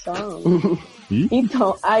gosto.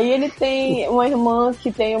 Então, aí ele tem uma irmã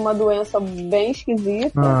que tem uma doença bem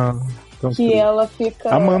esquisita, que ela fica...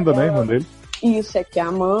 Amanda, né, irmã dele? Isso, que é a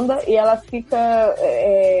Amanda, e ela fica...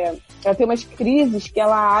 ela tem umas crises que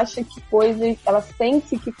ela acha que ela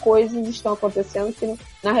sente que coisas estão acontecendo que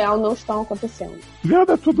na real não estão acontecendo.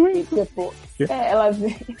 Viada, é tudo isso. Tipo, ela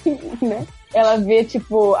vê, né? Ela vê,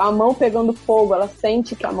 tipo, a mão pegando fogo, ela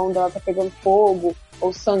sente que a mão dela tá pegando fogo,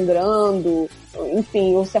 ou sangrando,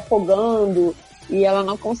 enfim, ou se afogando, e ela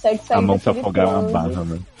não consegue sair. A mão se afogar na barra,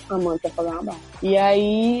 né? A mão se afogar na barra. E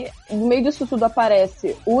aí, no meio disso tudo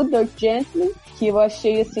aparece o Dirk Gently, que eu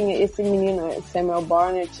achei, assim, esse menino, Samuel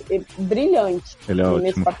Barnett, brilhante. Ele é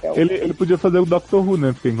nesse ótimo. Papel. Ele podia fazer o Dr. Who,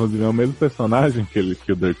 né? Porque, inclusive, é o mesmo personagem que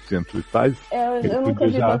o Dirk Gently faz. Eu nunca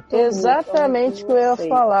vi Dr. Who. Exatamente o que eu ia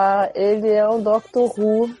falar. Ele é o Dr.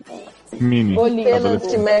 Who. Mini. O Lieutenant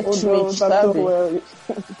Matt Smith, sabe?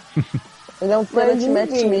 Ele é um Planet Matt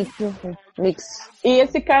Smith mix. E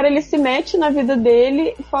esse cara, ele se mete na vida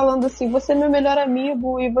dele falando assim, você é meu melhor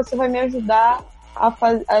amigo e você vai me ajudar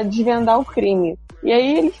a desvendar o crime. E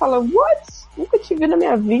aí ele fala, what? Nunca te vi na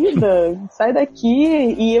minha vida, sai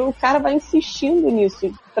daqui. E o cara vai insistindo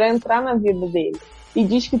nisso pra entrar na vida dele. E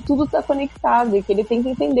diz que tudo tá conectado e que ele tem que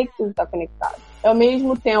entender que tudo tá conectado. Ao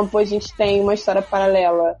mesmo tempo, a gente tem uma história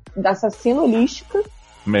paralela da assassina holística.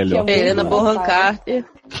 Melhor. Helena Bonham Carter.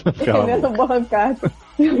 Helena Bonham Carter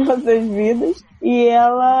em nossas vidas. E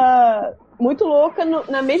ela, muito louca,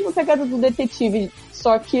 na mesma pegada do detetive,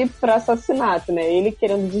 só que pra assassinato, né? Ele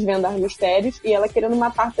querendo desvendar mistérios e ela querendo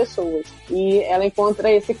matar pessoas. E ela encontra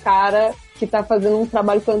esse cara que tá fazendo um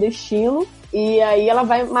trabalho clandestino. E aí ela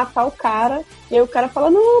vai matar o cara, e aí o cara fala,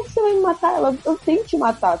 não, você vai me matar. Ela, eu tenho que te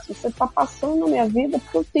matar, se você tá passando na minha vida,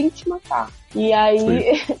 porque eu tenho que te matar. E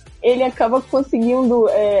aí ele acaba conseguindo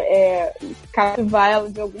cativar ela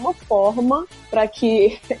de alguma forma para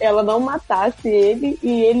que ela não matasse ele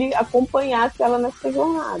e ele acompanhasse ela nessa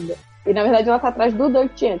jornada. E na verdade ela tá atrás do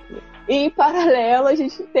Dirk Gently. E em paralelo a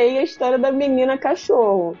gente tem a história da menina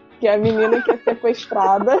cachorro, que é a menina que é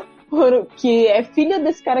sequestrada, que é filha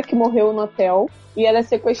desse cara que morreu no hotel, e ela é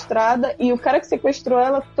sequestrada, e o cara que sequestrou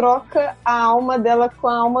ela troca a alma dela com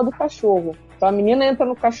a alma do cachorro. Então a menina entra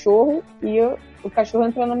no cachorro e o cachorro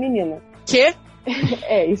entra na menina. Quê?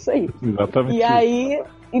 É, isso aí. Exatamente. E aí,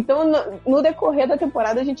 então no decorrer da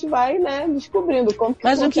temporada a gente vai, né, descobrindo como que...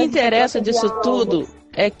 Mas o que interessa disso tudo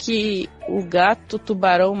é que o gato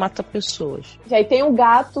tubarão mata pessoas. E aí tem um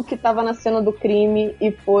gato que estava na cena do crime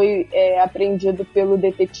e foi apreendido pelo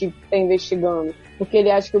detetive que está investigando. Porque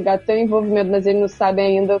ele acha que o gato tem um envolvimento, mas ele não sabe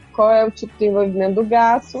ainda qual é o tipo de envolvimento do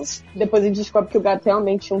gato. Depois ele descobre que o gato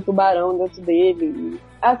realmente tinha um tubarão dentro dele.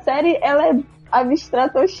 A série, ela é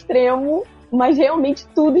abstrata ao extremo, mas realmente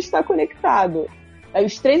tudo está conectado. Aí,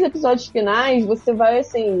 os 3 episódios finais, você vai,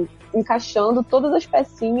 assim, encaixando todas as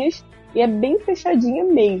pecinhas e é bem fechadinha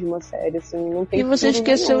mesmo, a série, assim, não tem. E você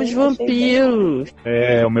esqueceu os vampiros.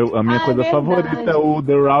 A minha coisa favorita é o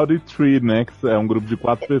The Rowdy Tree, né? Que é um grupo de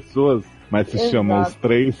 4 pessoas, mas se chamam os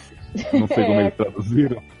 3. Não sei como eles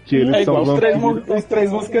traduziram. Que eles são vampiros. Os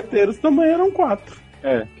 3 mosqueteiros também eram 4.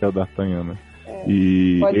 Que é o D'Artagnan, né?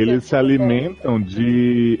 E eles se alimentam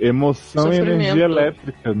de emoção e energia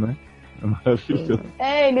elétrica, né? É maravilhoso.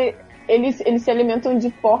 Eles se alimentam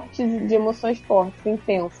de emoções fortes,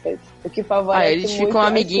 intensas. O que favorece eles ficam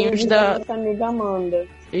amiguinhos da amiga Amanda.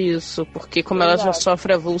 Isso, porque como ela já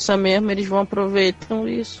sofre avulsa mesmo, eles vão aproveitam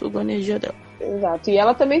e sugam a energia dela. Exato. E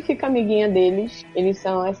ela também fica amiguinha deles. Eles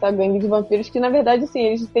são essa gangue de vampiros que, na verdade, assim,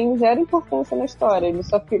 eles têm zero importância na história. Eles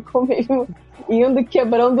só ficam mesmo indo,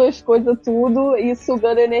 quebrando as coisas tudo e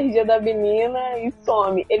sugando a energia da menina e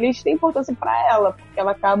some. Eles têm importância pra ela, porque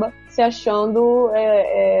ela acaba se achando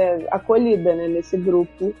acolhida, né, nesse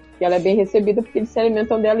grupo. E ela é bem recebida porque eles se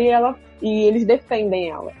alimentam dela e eles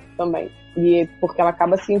defendem ela também. E porque ela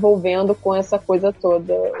acaba se envolvendo com essa coisa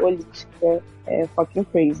toda holística. É fucking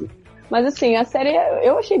crazy. Mas assim, a série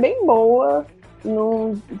eu achei bem boa.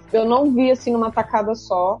 Eu não vi assim numa tacada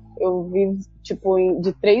só. Eu vi tipo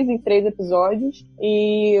de 3 em 3 episódios.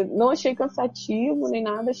 E não achei cansativo nem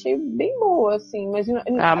nada. Achei bem boa, assim. Mas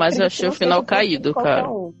eu achei o final caído, cara.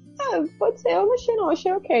 Pode ser, eu não achei não.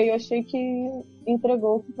 Achei ok. Eu achei que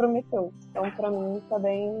entregou o que prometeu. Então pra mim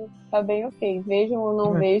tá bem ok. Vejam ou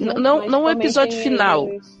não vejam. Não o episódio final.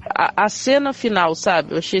 A cena final,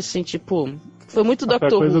 sabe? Eu achei assim, tipo... Foi muito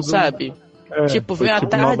Doctor Who, sabe? Tipo, vem à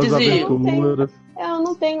tarde e... Eu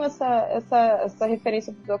não tenho essa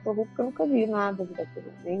referência pro Doctor Who, porque eu nunca vi nada do Doctor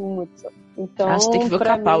Who, nenhum episódio. Então, você tem que ver o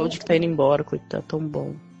Capaldi que tá indo embora, coitado, tão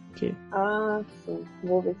bom. Sim,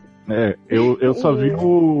 vou ver. Eu só vi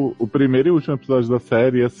o primeiro e último episódio da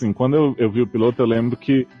série, e assim, quando eu vi o piloto, eu lembro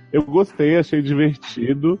que eu gostei, achei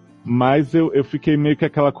divertido, mas eu fiquei meio que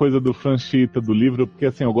aquela coisa do Franchita, do livro, porque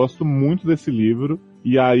assim, eu gosto muito desse livro.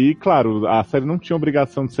 E aí, claro, a série não tinha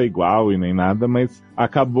obrigação de ser igual e nem nada, mas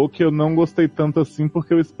acabou que eu não gostei tanto assim,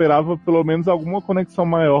 porque eu esperava pelo menos alguma conexão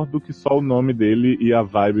maior do que só o nome dele e a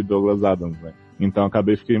vibe Douglas Adams, né? Então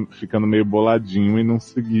acabei ficando meio boladinho e não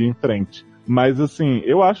segui em frente. Mas assim,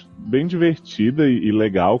 eu acho bem divertida e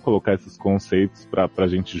legal colocar esses conceitos pra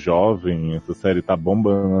gente jovem. Essa série tá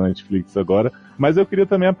bombando na Netflix agora. Mas eu queria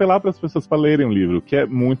também apelar para as pessoas para lerem o livro, que é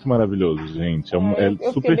muito maravilhoso, gente. Eu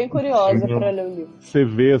super fiquei bem curiosa para ler o livro. Você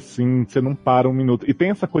vê assim, você não para um minuto. E tem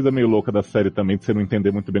essa coisa meio louca da série também, de você não entender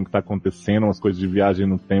muito bem o que tá acontecendo, umas coisas de viagem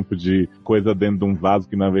no tempo, de coisa dentro de um vaso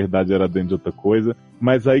que na verdade era dentro de outra coisa.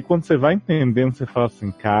 Mas aí quando você vai entendendo, você fala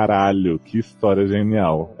assim, caralho, que história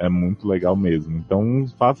genial. É muito legal mesmo. Então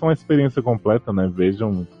façam a experiência completa, né?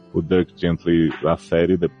 Vejam o Dirk Gently, a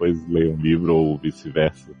série, depois leiam o livro ou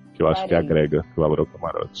vice-versa, que eu acho que agrega pro Abra o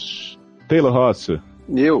Camarote. Taylor Rocha.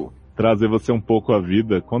 Eu. Trazer você um pouco à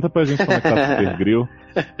vida. Conta pra gente como é que tá o Supergrill.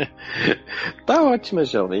 Tá ótima,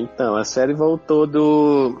 jovem. Então, a série voltou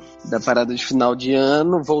da parada de final de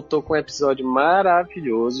ano, voltou com um episódio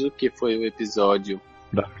maravilhoso, que foi o episódio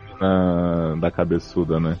da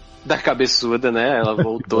cabeçuda, né? Da cabeçuda, né? Ela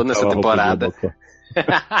voltou nessa temporada.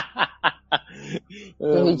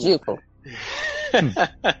 É ridículo.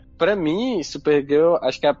 Pra mim, Supergirl,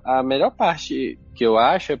 acho que a melhor parte que eu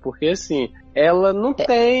acho é porque, assim, ela não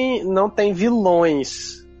tem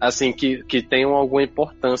vilões, assim, que tenham alguma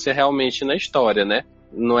importância realmente na história, né?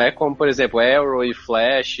 Não é como, por exemplo, Arrow e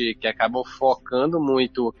Flash, que acabam focando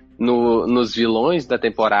muito nos vilões da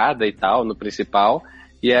temporada e tal, no principal,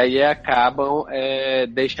 e aí acabam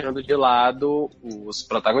deixando de lado os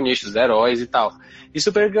protagonistas, os heróis e tal. E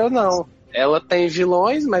Supergirl não. Ela tem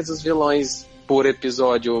vilões, mas os vilões por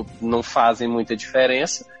episódio não fazem muita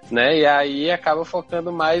diferença, né? E aí acaba focando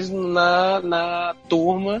mais na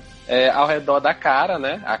turma ao redor da Kara,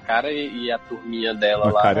 né? A Kara e a turminha dela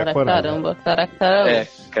lá. Caramba.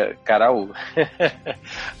 Caraú.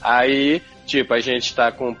 Aí, tipo, a gente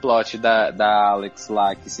tá com o plot da Alex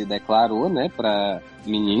lá que se declarou, né? Pra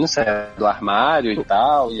menino sair do armário e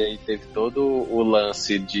tal. E aí teve todo o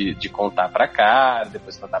lance de contar pra Kara,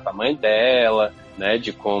 depois contar pra mãe dela, né?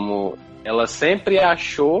 De como ela sempre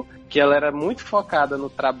achou que ela era muito focada no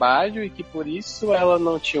trabalho e que por isso ela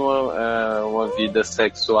não tinha uma vida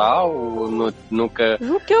sexual, nunca...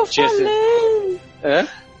 O que eu falei?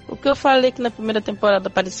 O que eu falei que na primeira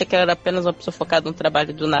temporada parecia que ela era apenas uma pessoa focada no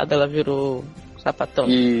trabalho e do nada ela virou sapatão.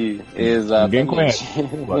 Exatamente. Ninguém conhece.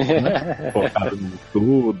 Né? Focado nos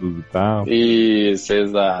estudos e tal. Isso,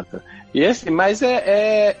 exato. E assim, mas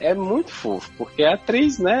é muito fofo, porque a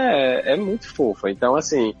atriz, né, é muito fofa. Então,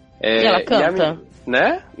 assim... E ela canta?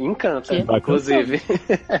 né? Encanta, inclusive.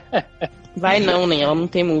 Vai não, nem ela não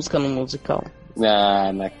tem música no musical.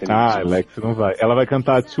 Não acredito. Alex não vai. Ela vai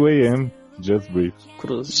cantar 2am, Just Breathe.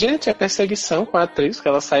 Cruz. Gente, a perseguição com a atriz, que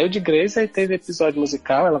ela saiu de Grey's e teve episódio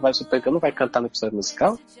musical, ela vai Supergirl, não vai cantar no episódio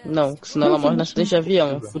musical? Não, senão ela morre no acidente de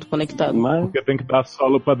avião, tudo conectado. Mas... Porque tem que dar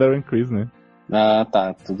solo pra Darren Criss, né? Ah,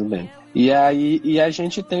 tá, tudo bem. E aí, a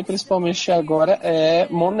gente tem principalmente agora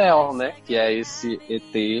Mon-El, né? Que é esse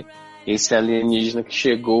ET, esse alienígena que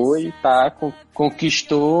chegou e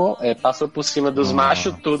conquistou, passou por cima dos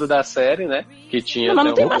machos tudo da série, né? Que tinha. Mas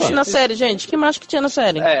não tem macho na série, gente. Que macho que tinha na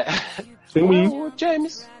série? Tem o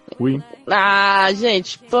James. Win. Ah,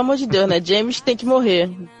 gente, pelo amor de Deus, né? James tem que morrer.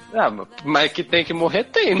 Mas que tem que morrer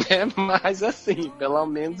tem, né? Mas assim, pelo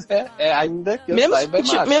menos ainda que eu mesmo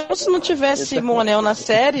saiba mesmo se não tivesse Mon-El na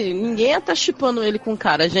série, ninguém ia estar shippando ele com o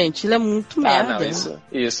cara, gente. Ele é muito merda. Não,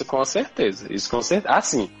 isso com certeza. Isso com certeza. Ah,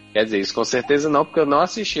 sim. Quer dizer, isso com certeza não, porque eu não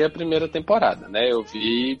assisti a primeira temporada, né? Eu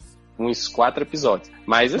vi uns 4 episódios.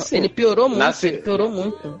 Mas assim... Ele piorou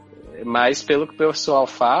muito, Mas pelo que o pessoal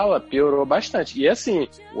fala, piorou bastante. E assim,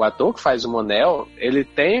 o ator que faz o Mon-El, ele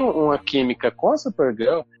tem uma química com a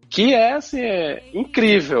Supergirl que é, assim,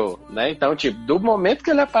 incrível, né? Então, tipo, do momento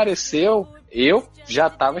que ele apareceu, eu já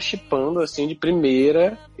tava shippando, assim, de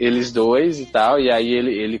primeira, eles dois e tal, e aí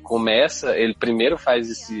ele começa, ele primeiro faz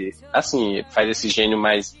esse gênio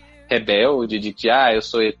mais rebelde, de que, eu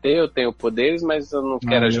sou ET, eu tenho poderes, mas eu não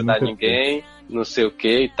quero ajudar ninguém, não sei o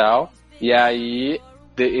que e tal. E aí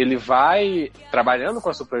ele vai trabalhando com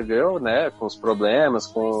a Supergirl, né, com os problemas,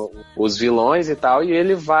 com os vilões e tal, e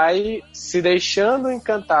ele vai se deixando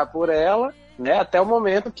encantar por ela, né, até o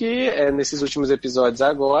momento que, nesses últimos episódios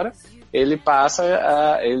agora, ele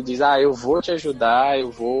ele diz, eu vou te ajudar,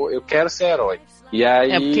 eu quero ser herói. E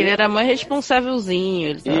aí... porque ele era mais responsávelzinho,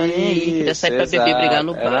 ele tava nem aí, queria sair pra beber, brigar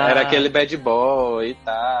no bar. Era aquele bad boy e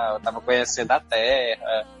tal, tava conhecendo a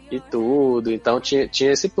Terra e tudo, então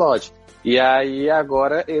tinha esse plot. E aí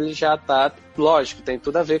agora ele já tá, lógico, tem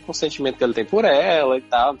tudo a ver com o sentimento que ele tem por ela e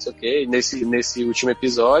tal, não sei o quê. E nesse último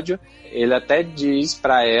episódio, ele até diz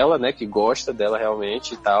pra ela, né, que gosta dela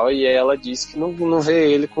realmente e tal, e ela diz que não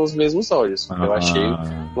vê ele com os mesmos olhos. Eu achei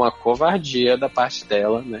uma covardia da parte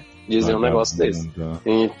dela, né, dizer um negócio desse.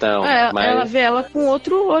 Então, mas... ela vê ela com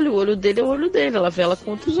outro olho, o olho dele é o olho dele, ela vê ela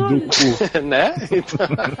com outros olhos. Né? Então...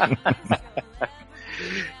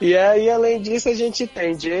 E aí, além disso, a gente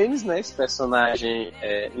tem James, né, esse personagem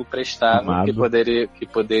imprestável, que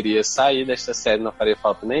poderia sair desta série, não faria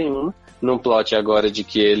falta nenhuma, num plot agora de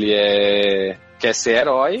que ele quer ser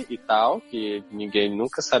herói e tal, que ninguém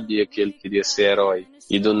nunca sabia que ele queria ser herói,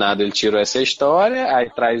 e do nada ele tirou essa história, aí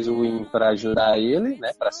traz o Win pra ajudar ele, né,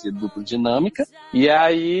 pra ser dupla dinâmica, e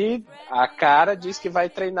aí a Kara diz que vai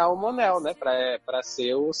treinar o Mon-El, né, pra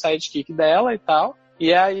ser o sidekick dela e tal.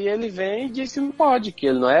 E aí ele vem e diz que não pode, que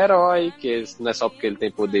ele não é herói, que não é só porque ele tem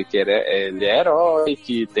poder que ele é herói,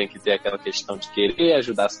 que tem que ter aquela questão de querer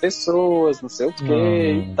ajudar as pessoas, não sei o que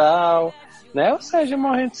e tal, né? Ou seja,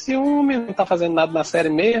 morrendo de ciúme, não tá fazendo nada na série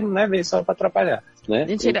mesmo, né? Vem só pra atrapalhar, né?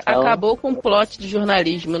 Gente, ele acabou com o plot de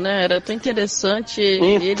jornalismo, né? Era tão interessante.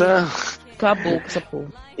 Então... Ele acabou com essa porra.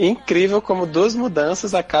 Incrível como 2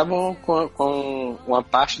 mudanças acabam com uma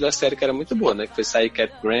parte da série que era muito boa, né? Que foi sair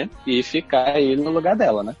Cat Grant e ficar ele no lugar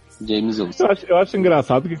dela, né? James Olsen. Eu acho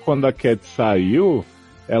engraçado que quando a Cat saiu,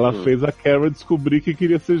 ela fez a Kara descobrir que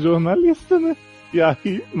queria ser jornalista, né? E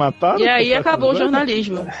aí mataram. E aí acabou o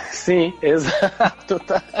jornalismo. Sim, exato.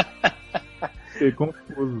 Fiquei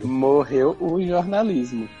confuso. Morreu o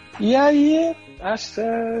jornalismo. E aí,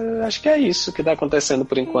 acho que é isso que tá acontecendo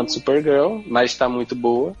por enquanto, Supergirl, mas tá muito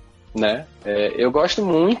boa, né? Eu gosto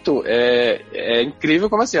muito, é incrível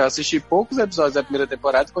como assim, eu assisti poucos episódios da primeira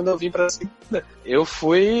temporada, quando eu vim pra segunda, eu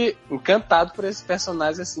fui encantado por esses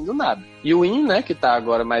personagens assim do nada. E o Win, né, que tá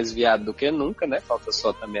agora mais viado do que nunca, né? Falta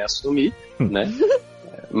só também assumir, né?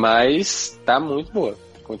 Mas tá muito boa,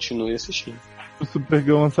 continue assistindo. O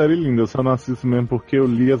Supergirl é uma série linda, eu só não assisto mesmo porque eu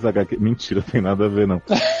li as HQ. Mentira, tem nada a ver não.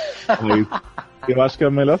 Mas eu acho que é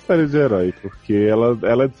a melhor série de herói, porque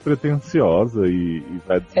ela é despretensiosa e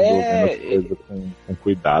vai desenvolvendo as coisas com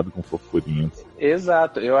cuidado, com fofurinhas.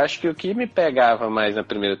 Exato, eu acho que o que me pegava mais na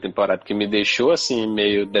primeira temporada, que me deixou assim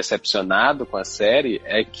meio decepcionado com a série,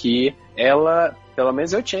 é que ela, pelo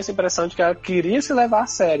menos eu tinha essa impressão de que ela queria se levar a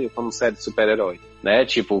sério como série de super-herói, né,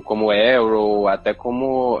 tipo como Arrow, até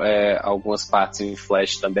como algumas partes em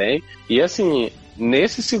Flash também, e assim,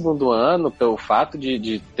 nesse segundo ano, pelo fato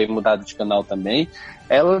de ter mudado de canal também,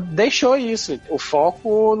 ela deixou isso, o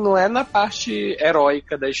foco não é na parte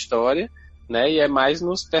heróica da história, né, e é mais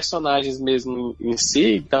nos personagens mesmo em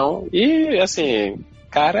si, então, e assim,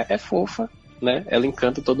 cara é fofa, né? Ela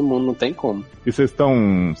encanta todo mundo, não tem como. E vocês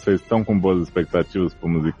estão com boas expectativas pro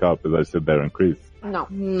musical, apesar de ser Darren Criss?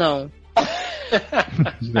 Não.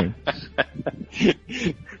 Gente.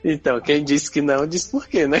 Então, quem disse que não, disse por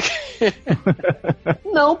quê, né?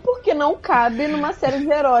 Não, porque não cabe numa série de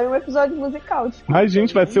herói um episódio musical. Tipo, Mas,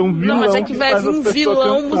 gente, vai ser um vilão. Não, mas é que vai faz vir as um pessoas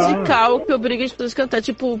vilão cantar. musical que obriga as pessoas a cantar.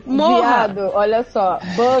 Tipo, morra! viado, olha só,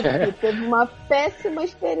 Buffy teve uma péssima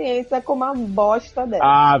experiência com uma bosta dessa.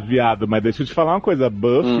 Ah, viado, mas deixa eu te falar uma coisa.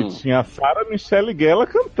 Buffy tinha a Sarah Michelle Gellar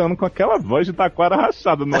cantando com aquela voz de taquara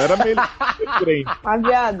rachada. Não era melhor que crente. Mas,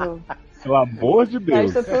 viado, Pelo amor de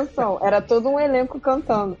Deus. presta atenção, era todo um elenco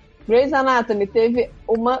cantando. Grey's Anatomy teve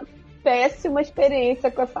uma péssima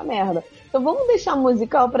experiência com essa merda. Então vamos deixar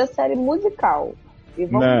musical pra série musical. E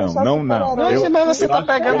vamos Não, deixar não, super-herói. não. Mas você eu tá acho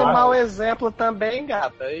pegando que- um mau exemplo também,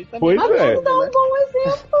 gata. Aí também Pois é. Dá um bom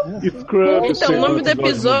exemplo. Scrubs Então, o nome do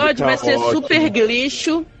episódio vai ser musical Super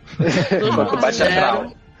Glitcho. Baixa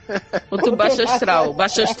astral. Outro Baixo Astral.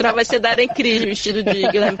 Baixo Astral vai ser Darren Criss, vestido de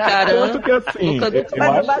Guilherme Caran. Tanto que assim, Nunca- eu Mas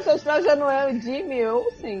o acho- Baixo Astral já não é o Jimmy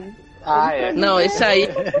Olsen? Ah, é. Não, esse aí.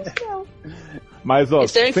 mas ó,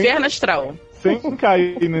 Esse é o sem, Inferno Astral. sem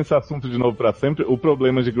cair nesse assunto de novo pra sempre, o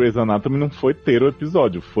problema de Grey's Anatomy não foi ter o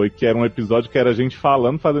episódio, foi que era um episódio que era a gente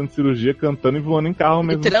falando, fazendo cirurgia, cantando e voando em carro ao E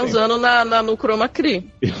mesmo tempo. transando no Chroma Key.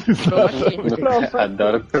 Chroma Key.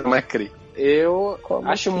 Adoro Chroma Key. Eu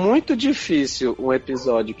acho muito difícil um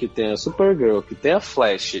episódio que tenha Supergirl, que tenha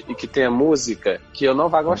Flash e que tenha música que eu não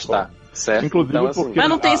vá gostar, certo? Inclusive Então, assim, porque- Mas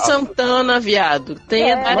não tem Santana, viado.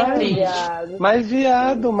 Tem a Darren Criss. viado. Mas,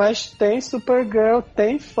 viado, mas tem Supergirl,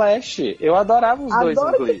 tem Flash. Eu adorava os dois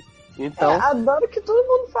Adoro em Glee. Então, Adoro que todo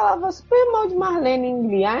mundo falava super mal de Marlene em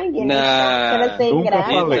Glee. Ai, Não, ela sem nunca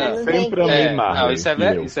graça. falei, não sei sempre o quê. amei Marlene. não,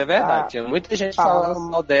 isso é verdade. Ah. Tinha muita gente Fala. falando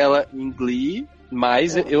mal dela em Glee,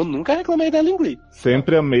 mas eu nunca reclamei dela em Glee.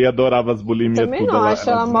 Sempre amei, adorava as bulimias Também tudo. não, acho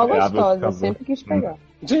ela mal desmaiava, eu gostosa. ficava- Sempre quis pegar.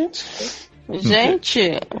 Gente,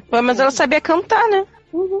 Gente, pô, mas ela sabia cantar, né?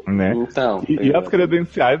 Né? então. E as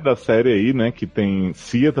credenciais da série aí, né? Que tem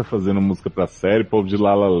Cia tá fazendo música pra série, povo de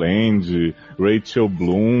La La Land, Rachel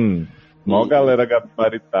Bloom, mó galera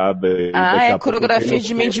gabaritada aí. Ah, Daqui é a pouco coreografia tem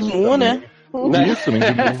de o Mandy Flash Moon, né? também. Isso,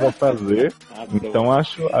 Mandy Moon vai fazer. Então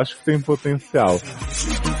acho que tem potencial.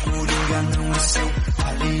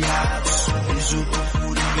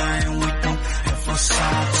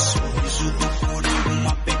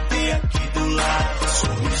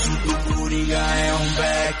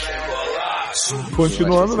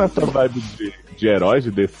 Continuando nessa vibe de heróis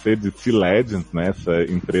de DC Legends, né? Essa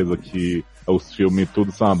empresa que os filmes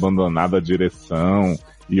tudo são abandonados, a direção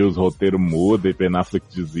e os roteiros mudam e Ben Affleck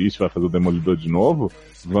desiste, vai fazer o Demolidor de novo.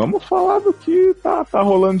 Vamos falar do que tá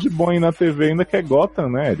rolando de bom aí na TV ainda, que é Gotham,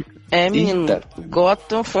 né, Erika? É, menino. Eita.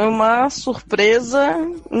 Gotham foi uma surpresa É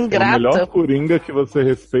o ingrata. melhor Coringa que você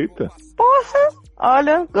respeita?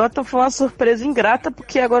 Olha, Gotham foi uma surpresa ingrata,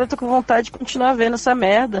 porque agora eu tô com vontade de continuar vendo essa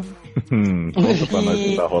merda. Conta pra nós o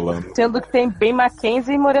que tá rolando. Sendo que tem Ben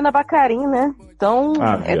Mackenzie e Morena Baccarin, né? Então,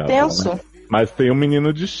 é viado, tenso. né? Mas tem um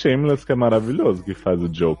menino de Shameless que é maravilhoso, que faz o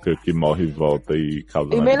Joker, que morre e volta e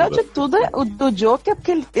causa E o na melhor vida de tudo é o do Joker,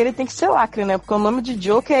 porque ele tem que ser lacre, né? Porque o nome de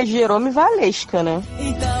Joker é Jerome Valesca, né?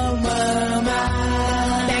 Então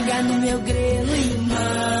mama, pega no meu grelo e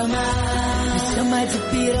mama, me chama de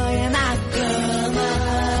piranha na cama.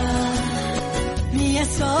 Minha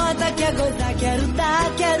sota quer gozar, quero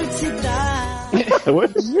dar, quero te dar. Oi?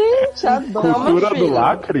 Gente, adoro. Cultura meu do filho.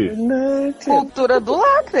 lacre? Cultura do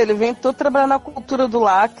lacre. Ele inventou trabalhar na cultura do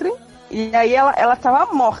lacre. E aí ela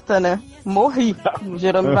tava morta, né? Morri.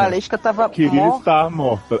 Jerome Valesca tava Queria morta. estar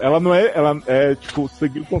morta. Ela é tipo,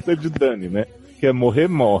 seguir o conceito de Dani, né? Que é morrer,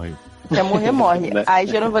 morre. Quer morrer, morre. Aí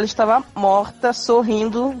Jerome Valesca tava morta,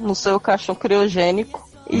 sorrindo no seu caixão criogênico.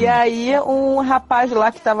 E aí um rapaz lá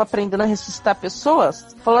que tava aprendendo a ressuscitar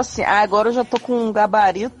pessoas falou assim: agora eu já tô com um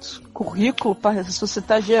gabarito, currículo pra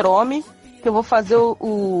ressuscitar Jerome, que eu vou fazer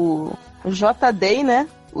o J-Day, né?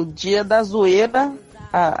 O dia da zoeira,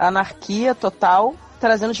 a anarquia total,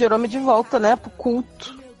 trazendo Jerome de volta, né? Pro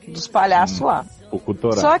culto dos palhaços lá. O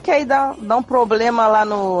cultural. Só que aí dá um problema lá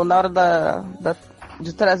na hora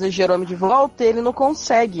de trazer Jerome de volta, e ele não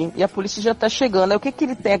consegue. E a polícia já tá chegando. Aí o que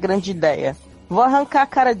ele tem a grande ideia? Vou arrancar a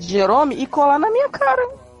cara de Jerome e colar na minha cara.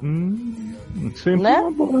 Sempre Né?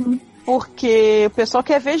 uma boa, né? Porque o pessoal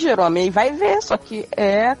quer ver Jerome. E vai ver, só que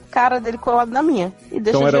é a cara dele colada na minha. E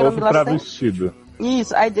deixa Então era Jerome outro lá sem... travestido.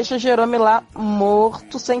 Isso, aí deixa Jerome lá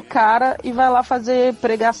morto, sem cara, e vai lá fazer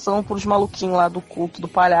pregação pros maluquinhos lá do culto do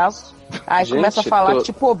palhaço. Aí Gente, começa a falar que,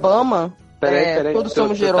 tipo, Obama, Peraí, todos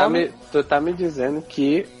somos Jerome. Tu tá me dizendo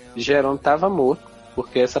que Jerome tava morto,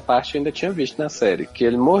 porque essa parte eu ainda tinha visto na série. Que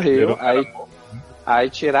ele morreu, Jerome aí Aí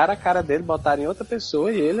tiraram a cara dele, botaram em outra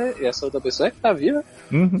pessoa e essa outra pessoa é que tá viva.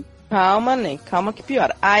 Uhum. Calma, nem, calma que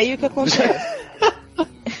piora. Aí o que acontece?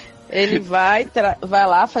 Ele vai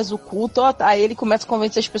lá, faz o culto, ó, aí ele começa a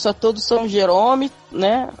convencer as pessoas, todos são Jerome,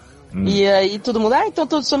 né? E aí todo mundo, então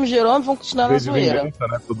todos somos Jerome, vão continuar na zoeira. Vingança,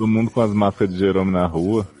 né? Todo mundo com as máscaras de Jerome na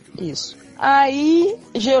rua. Isso. Aí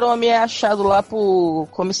Jerome é achado lá pro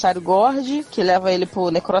comissário Gord, que leva ele pro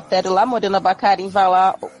necrotério lá, Morena Baccarin vai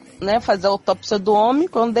lá, né, fazer a autópsia do homem,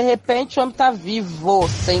 quando de repente o homem tá vivo,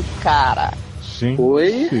 sem cara. Gente.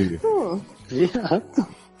 Oi? Viado.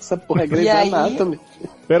 Essa porra é Grey's Anatomy.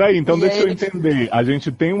 Peraí, então deixa eu entender. A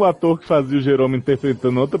gente tem um ator que fazia o Jerome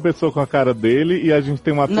interpretando outra pessoa com a cara dele e a gente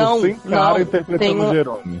tem um ator sem cara interpretando o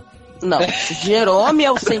Jerome. Não, Jerome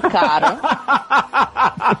é o sem cara.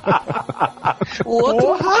 O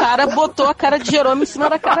outro cara botou a cara de Jerome em cima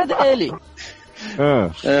da cara dele.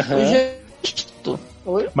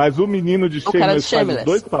 Mas o menino de Shameless faz os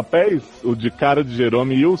dois papéis? O de cara de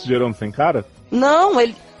Jerome e o Jerome sem cara? Não,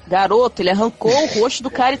 garoto, ele arrancou o rosto do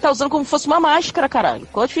cara e tá usando como se fosse uma máscara, caralho.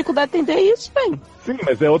 Qual a dificuldade de entender isso, velho? Sim,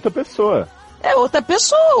 mas é outra pessoa. É outra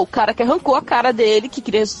pessoa. O cara que arrancou a cara dele, que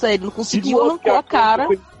queria sair, ele não conseguiu, arrancou a cara.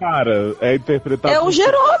 Cara, é interpretado. É o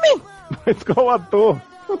Jerome! Mas qual ator?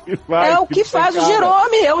 É o que faz o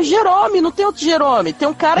Jerome, é o Jerome, não tem outro Jerome. Tem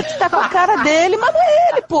um cara que tá com a cara dele, mas não é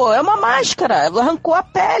ele, pô. É uma máscara. Arrancou a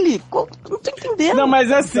pele. Não tô entendendo. Não, mas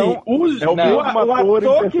assim, então, é o mesmo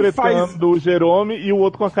ator interpretando o Jerome e o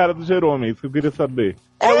outro com a cara do Jerome. É isso que eu queria saber.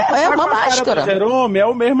 É uma máscara. O Jerome é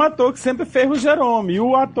o mesmo ator que sempre fez o Jerome. E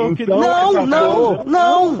o ator que não.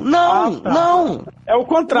 É o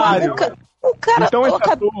contrário. O cara, então esse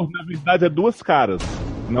ator, na verdade, é duas caras.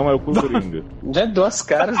 Não é o Coringa. Já é duas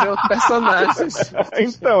caras, é outro personagem.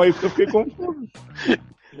 Então, é isso que eu fiquei confuso.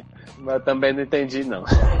 Mas eu também não entendi, não.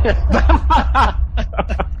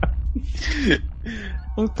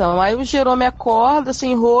 Então, aí o Jerome acorda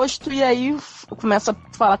sem rosto e aí começa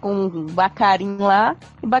a falar com o Baccarin lá.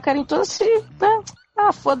 E o Baccarin todo assim, né?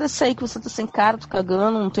 Foda-se aí que você tá sem cara, tô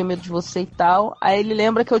cagando, não tenho medo de você e tal. Aí ele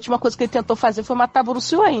lembra que a última coisa que ele tentou fazer foi matar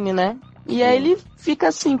Bruce Wayne, né? E aí ele fica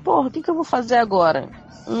assim, porra, o que eu vou fazer agora?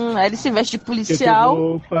 Aí ele se veste de policial. O que eu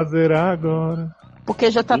vou fazer agora? Porque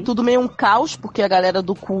já tá tudo meio um caos, porque a galera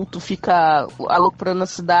do culto fica aloprando na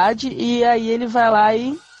cidade. E aí ele vai lá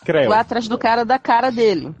e vai atrás do cara da cara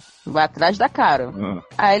dele. Vai atrás da cara.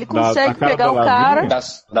 Aí ele consegue pegar o cara.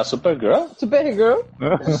 Da Supergirl? Supergirl?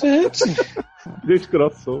 Gente,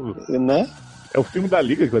 crossover. Né? É o filme da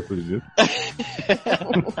Liga que vai surgir.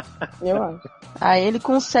 Eu acho. Aí ele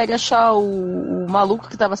consegue achar o maluco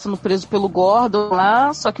que tava sendo preso pelo Gordon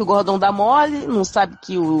lá, só que o Gordon dá mole, não sabe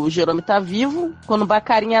que o Jerome tá vivo. Quando o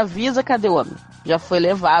Baccarin avisa, cadê o homem? Já foi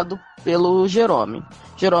levado pelo Jerome.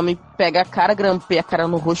 Jerome pega a cara, grampeia a cara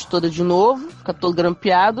no rosto toda de novo, fica todo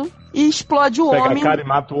grampeado, e explode o homem. Pega a cara e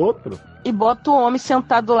mata o outro? E bota o homem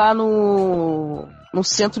sentado lá no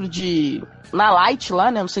centro de... na Light lá,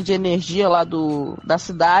 né, no centro de energia lá da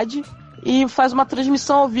cidade, e faz uma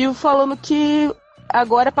transmissão ao vivo falando que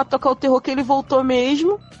agora é pra tocar o terror, que ele voltou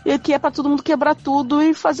mesmo, e que é pra todo mundo quebrar tudo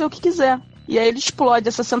e fazer o que quiser. E aí ele explode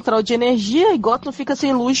essa central de energia e Gotham fica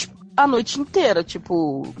sem luz a noite inteira,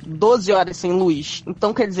 tipo, 12 horas sem luz.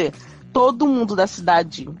 Então, quer dizer, todo mundo da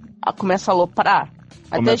cidade começa a aloprar.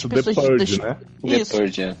 Até as pessoas... né? Isso.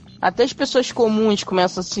 Até as pessoas comuns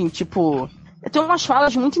começam assim, tipo... Tem umas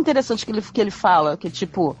falas muito interessantes que ele fala, que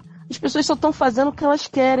tipo, as pessoas só estão fazendo o que elas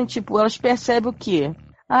querem, tipo, elas percebem o quê?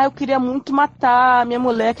 Eu queria muito matar a minha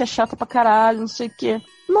mulher que é chata pra caralho, não sei o quê.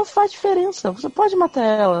 Não faz diferença, você pode matar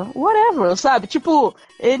ela, whatever, sabe? Tipo,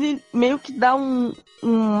 ele meio que dá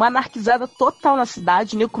uma anarquizada total na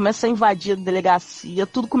cidade, né? Começa a invadir a delegacia,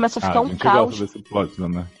 tudo começa a ficar um caos. Gosta desse plot da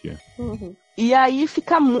anarquia. E aí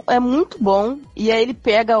é muito bom, e aí ele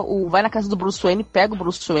vai na casa do Bruce Wayne, pega o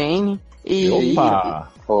Bruce Wayne,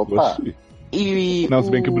 Opa! Não,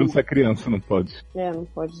 se bem que o Bruce é criança, não pode. Não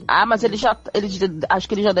pode. Mas acho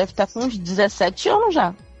que ele já deve estar com uns 17 anos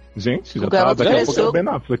já. Gente, já tá, daqui a pouco é o Ben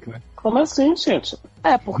Affleck, né? Como assim, gente?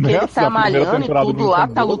 Porque ele tá malhando e tudo lá,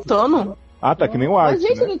 tá lutando. Tá que nem o Art, Mas,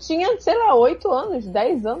 gente, né? ele tinha, sei lá, 8 anos,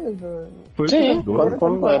 10 anos. Sim,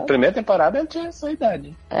 quando a primeira temporada ele tinha essa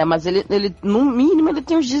idade. Mas ele, no mínimo, ele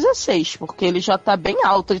tem uns 16, porque ele já tá bem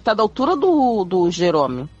alto, ele tá da altura do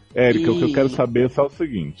Jerome. Érica, o que eu quero saber é só o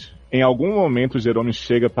seguinte. Em algum momento o Jerome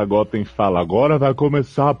chega pra Gotham e fala: agora vai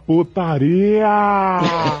começar a putaria!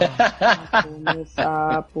 Vai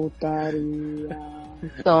começar a putaria.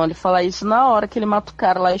 Então, ele fala isso na hora que ele mata o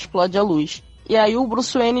cara lá e explode a luz. E aí o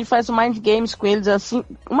Bruce Wayne faz o Mind Games com eles assim.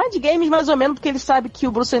 O Mind Games mais ou menos porque ele sabe que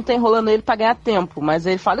o Bruce Wayne tá enrolando ele pra ganhar tempo. Mas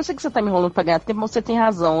ele fala: eu sei que você tá me enrolando pra ganhar tempo, mas você tem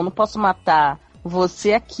razão, eu não posso matar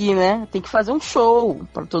você aqui, né? Tem que fazer um show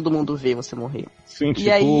pra todo mundo ver você morrer. Sim, E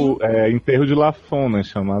tipo, aí... enterro de Lafon, né?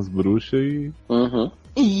 Chamar as bruxas e...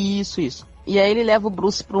 Isso. E aí ele leva o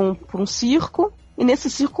Bruce pra um circo. E nesse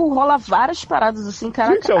circo rola várias paradas assim,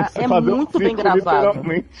 cara. É muito bem gravado.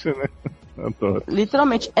 Literalmente, né? Adoro.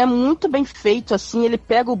 Literalmente. É muito bem feito, assim. Ele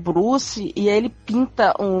pega o Bruce e aí ele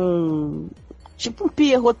pinta tipo um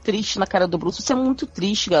Pierrot triste na cara do Bruce. Você é muito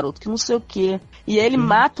triste, garoto, que não sei o quê. E aí ele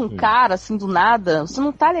mata um cara, assim, do nada. Você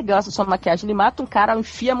não tá legal essa sua maquiagem. Ele mata um cara,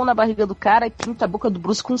 enfia a mão na barriga do cara e pinta a boca do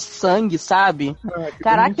Bruce com sangue, sabe?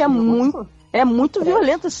 Caraca, é muito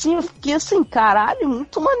violento, assim. Eu fiquei assim, caralho,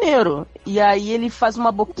 muito maneiro. E aí ele faz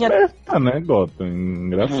uma boquinha... né, Gotham?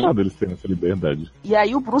 Engraçado eles terem essa liberdade. E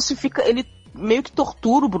aí o Bruce fica... Ele meio que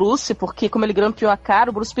tortura o Bruce, porque como ele grampeou a cara,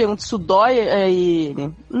 o Bruce pergunta se dói, aí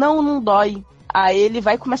ele... Não dói. Aí ele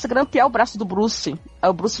vai e começa a grampear o braço do Bruce. Aí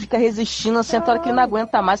o Bruce fica resistindo, assim, até a hora que ele não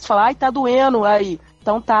aguenta mais. Fala, ai, tá doendo. Aí,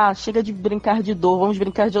 então tá, chega de brincar de dor, vamos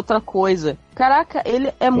brincar de outra coisa. Caraca, ele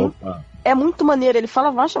é muito maneiro. Ele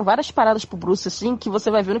fala várias paradas pro Bruce, assim, que você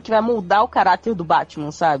vai vendo que vai moldar o caráter do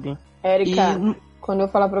Batman, sabe? Érica, quando eu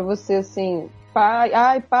falar pra você assim,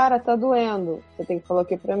 para, tá doendo. Você tem que falar o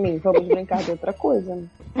que pra mim? Vamos brincar de outra coisa, né?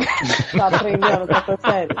 Tá aprendendo com essa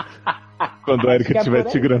série? Quando a Erika estiver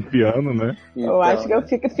te grampeando, né? Então, eu acho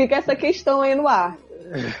que fica essa questão aí no ar.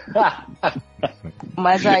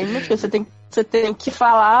 Mas aí, meu filho, você tem que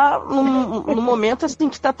falar no momento assim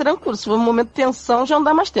que tá tranquilo. Se for um momento de tensão, já não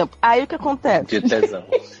dá mais tempo. Aí o que acontece? De tesão.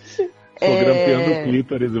 Tô grampeando o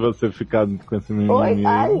clítoris e você ficar com esse menino. Oi,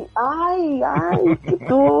 ai, que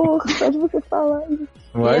dor. Só de você falando.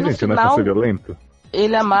 Ué, gente, final, não é pra ser violento?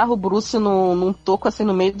 Ele amarra o Bruce num toco assim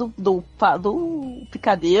no meio do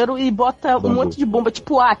picadeiro e bota um monte de bomba,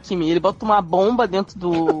 tipo Acme. Ele bota uma bomba dentro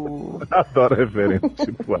do... Adoro referência,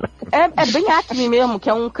 tipo Acme. É bem Acme mesmo, que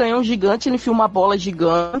é um canhão gigante, ele enfia uma bola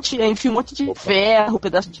gigante, aí enfia um monte de ferro, um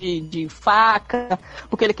pedaço de faca,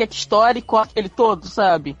 porque ele quer que estoure e corte ele todo,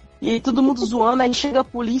 sabe? E aí todo mundo zoando, aí chega a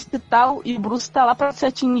polícia e tal, e o Bruce tá lá pra ser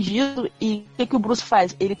atingido, e o que o Bruce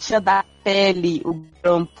faz? Ele tira da pele o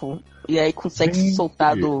grampo. E aí consegue se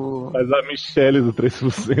soltar do... Faz a Michelle do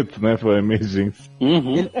 3%, né? Foi uma emergência.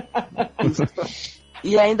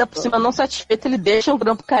 E ainda por cima, não satisfeito, ele deixa o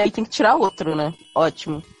grampo cair e tem que tirar outro, né?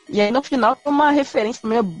 Ótimo. E aí no final tem uma referência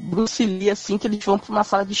meio Bruce Lee, assim, que eles vão pra uma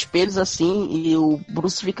sala de espelhos, assim, e o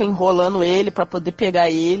Bruce fica enrolando ele pra poder pegar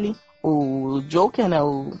ele. O Joker, né?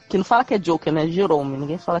 Que não fala que é Joker, né? Jerome.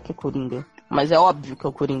 Ninguém fala que é Coringa. Mas é óbvio que é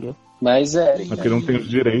o Coringa. Mas porque não tem os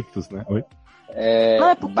direitos, né? Oi? Não,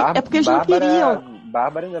 é porque eles não queriam.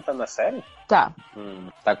 Bárbara ainda tá na série? Tá.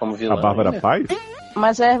 Tá como vilã. A Bárbara ainda? Paz?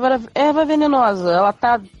 Mas é erva venenosa. Ela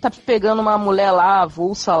tá pegando uma mulher lá,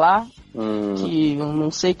 avulsa lá, que eu não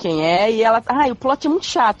sei quem é, e ela... o plot é muito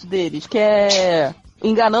chato deles, que é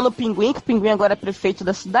enganando o Pinguim, que o Pinguim agora é prefeito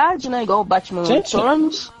da cidade, né? Igual o Batman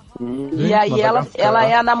Returns. E aí ela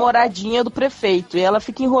é a namoradinha do prefeito. E ela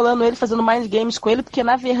fica enrolando ele, fazendo mind games com ele, porque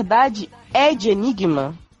na verdade Ed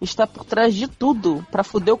Enigma está por trás de tudo pra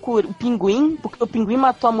foder o Pinguim, porque o Pinguim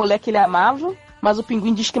matou a mulher que ele amava, mas o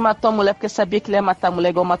Pinguim diz que matou a mulher porque sabia que ele ia matar a mulher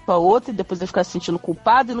igual matou a outra, e depois ele fica se sentindo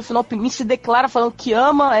culpado, e no final o Pinguim se declara falando que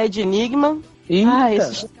ama a Ed Enigma.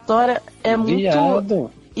 Essa história é muito...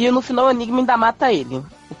 E no final o Enigma ainda mata ele,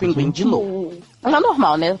 o Pinguim, de novo. Não é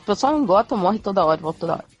normal, né? O pessoal em Gotham morre toda hora, volta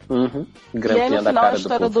toda hora. E aí no final a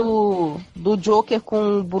história do Joker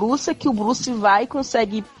com o Bruce é que o Bruce vai e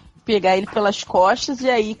consegue pegar ele pelas costas, e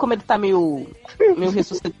aí como ele tá meio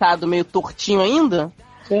ressuscitado, meio tortinho ainda,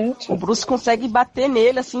 o Bruce consegue bater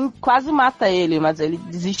nele, assim, quase mata ele, mas ele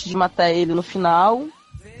desiste de matar ele no final,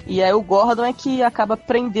 e aí o Gordon é que acaba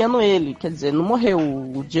prendendo ele, quer dizer, não morreu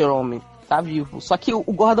o Jerome, tá vivo, só que o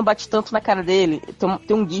Gordon bate tanto na cara dele,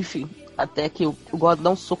 tem um gif até que o Gordon dá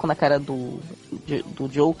um soco na cara do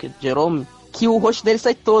Joker, Jerome, que o rosto dele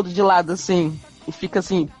sai todo de lado, assim, e fica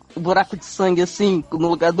assim, um buraco de sangue, assim, no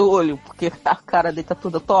lugar do olho, porque a cara dele tá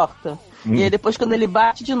toda torta. E aí depois, quando ele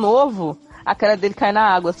bate de novo, a cara dele cai na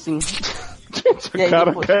água, assim. E aí,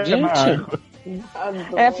 depois...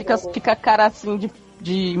 fica a cara, assim,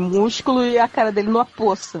 de músculo e a cara dele numa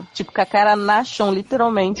poça. Tipo, com a cara na chão,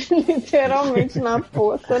 literalmente. Literalmente na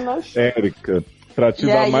poça, na chão. Érica, pra te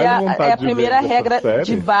dar mais vontade a primeira de ver regra série?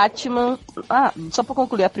 de Batman... só pra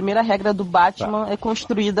concluir, a primeira regra do Batman é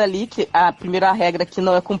construída ali, que a primeira regra que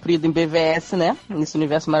não é cumprida em BVS, né? Nesse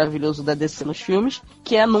universo maravilhoso da DC nos filmes,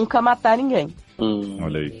 que é nunca matar ninguém.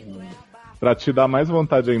 Olha aí. Pra te dar mais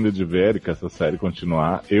vontade ainda de ver, Érica, essa série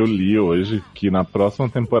continuar, eu li hoje que na próxima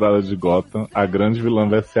temporada de Gotham, a grande vilã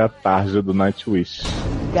vai ser a Tarja do Nightwish.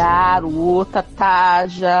 Garota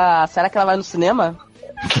Tarja! Será que ela vai no cinema?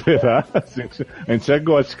 Será? A gente é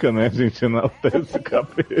gótica, né? A gente enaltece o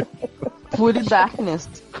cabelo. Pure Darkness.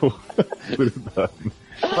 Pure Darkness.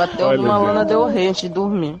 Bateu uma Lana Del Rey antes de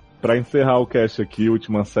dormir. Pra encerrar o cast aqui,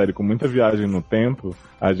 última série com muita viagem no tempo,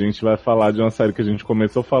 a gente vai falar de uma série que a gente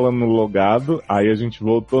começou falando no Logado, aí a gente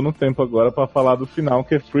voltou no tempo agora pra falar do final,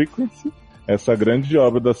 que é Frequency. Essa grande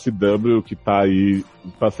obra da CW que tá aí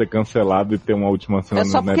pra ser cancelado e ter uma última cena É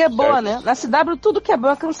só no porque é Netflix. boa, né? Na CW tudo que é bom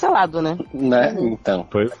é cancelado, né? Né? Então.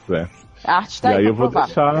 Pois é. A arte tá E aí aí pra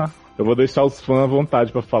provar. eu vou deixar os fãs à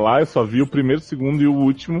vontade pra falar. Eu só vi o primeiro, o segundo e o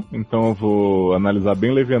último, então eu vou analisar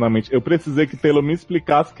bem levianamente. Eu precisei que Taylor me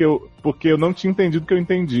explicasse porque eu não tinha entendido o que eu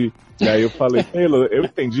entendi. E aí eu falei, Taylor, eu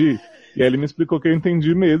entendi. E aí ele me explicou que eu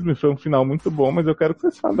entendi mesmo, e foi um final muito bom, mas eu quero que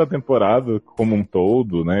vocês falem da temporada como um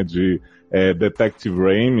todo, né, de Detective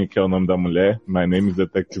Raimi, que é o nome da mulher, My Name is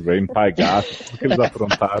Detective Raimi, Pai Gato, tudo que eles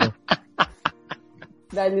aprontaram.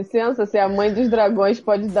 Dá licença, se a mãe dos dragões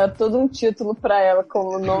pode dar todo um título pra ela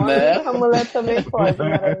como nome, Né? a mulher também pode,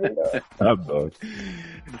 maravilhoso. Adoro.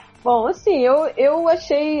 Bom, assim, eu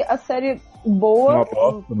achei a série boa, Uma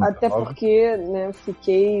bosta, não até fala. porque, né,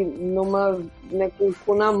 fiquei com o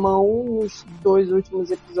cu na mão nos 2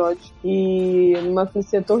 últimos episódios e numa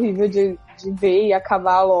faceta horrível de ver e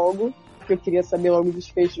acabar logo, porque eu queria saber logo o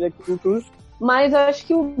desfecho daquilo tudo. Mas eu acho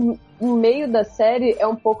que o meio da série é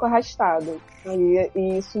um pouco arrastado.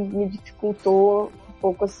 E isso me dificultou um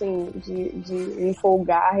pouco, assim, de me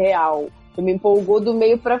empolgar real. Me empolgou do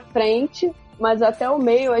meio pra frente, mas até o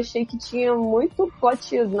meio eu achei que tinha muito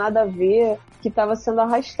plot nada a ver, que estava sendo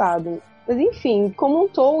arrastado. Mas enfim, como um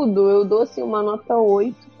todo, eu dou assim, uma nota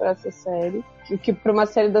 8 pra essa série. Que pra uma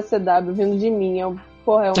série da CW vindo de mim é uma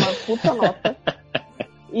puta nota.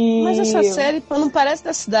 Mas essa série não parece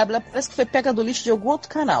da CW, ela parece que foi pega do lixo de algum outro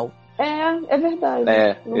canal. É verdade.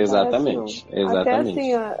 Não Exatamente. parece, não.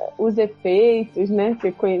 Exatamente. Até assim, os efeitos, né,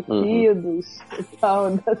 que conhecidos e tal,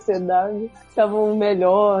 da CW, estavam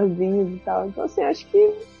melhorzinhos e tal. Então, assim, acho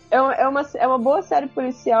que é uma boa série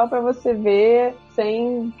policial pra você ver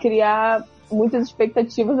sem criar muitas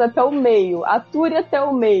expectativas até o meio. Ature até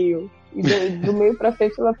o meio. E do meio pra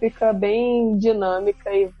frente ela fica bem dinâmica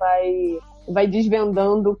e vai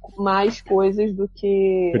desvendando mais coisas do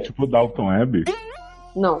que... É tipo Dalton Abbey.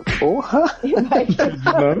 Não. Porra!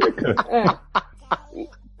 Dinâmica.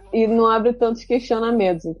 E não abre tantos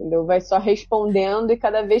questionamentos, entendeu? Vai só respondendo e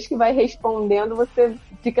cada vez que vai respondendo você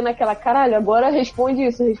fica naquela, caralho, agora responde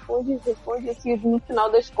isso. E no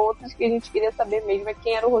final das contas o que a gente queria saber mesmo é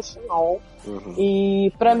quem era o Rochinol.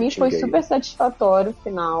 E pra mim foi super satisfatório o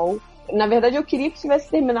final. Na verdade, eu queria que tivesse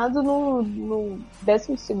terminado no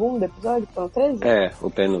 12º episódio, foram 13? O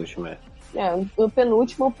penúltimo, no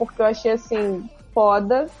penúltimo, porque eu achei, assim,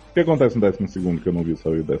 foda. O que acontece no 12º, que eu não vi, só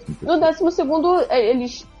vi o 13º? No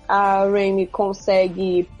 12º, a Raimi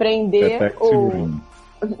consegue prender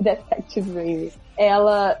Detective Raimi.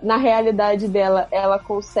 Ela, na realidade dela, ela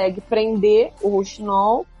consegue prender o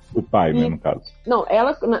Rochinol. O pai, né, no caso. Não,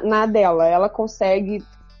 ela, ela consegue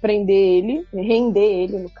prender ele, render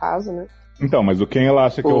ele, no caso, né? Então, mas quem ela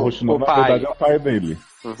acha que é o Rochinol, na verdade, é o pai dele.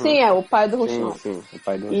 Sim, é o pai do Rochinol. Sim, o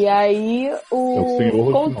pai do E aí, É o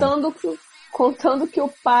senhor contando que o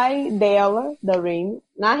pai dela, da Raimi,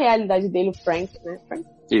 na realidade dele, o Frank, né? Frank?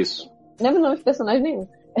 Isso. Não lembro o nome de personagem nenhum.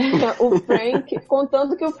 O Frank,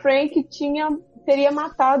 contando que o Frank teria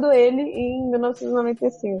matado ele em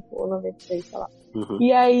 1995 ou 96, sei lá.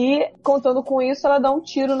 E aí, contando com isso, ela dá um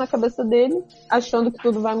tiro na cabeça dele, achando que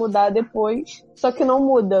tudo vai mudar depois. Só que não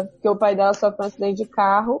muda, porque o pai dela sofreu um acidente de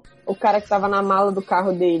carro. O cara que tava na mala do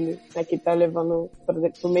carro dele, né, que tá levando, por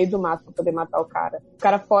exemplo, pro meio do mato pra poder matar o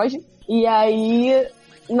cara foge. E aí,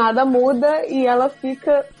 nada muda e ela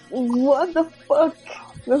fica, what the fuck?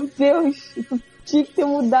 Meu Deus, isso tinha que ter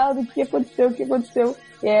mudado, o que aconteceu?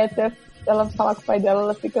 E aí, até ela falar com o pai dela,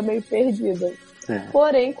 ela fica meio perdida.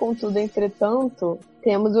 Porém, contudo, entretanto,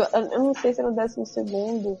 temos, eu não sei se é no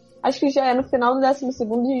 12º, acho que já é no final do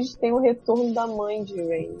 12º, a gente tem o retorno da mãe de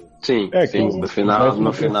Rain. Sim, no final.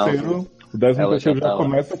 O 13º já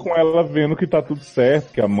começa com ela vendo que tá tudo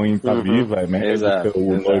certo, que a mãe tá viva, né?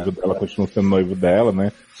 Noivo dela continua sendo noivo dela,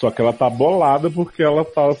 né? Só que ela tá bolada porque ela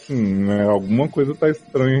fala assim, né? Alguma coisa tá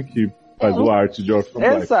estranha aqui. Faz o arte de Orphan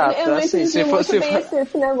Black. Exato, eu não assim, se fosse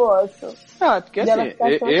esse negócio. Porque assim,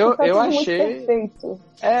 eu achei. Perfeito.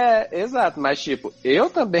 Exato, mas tipo,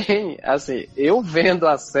 eu também, assim, eu vendo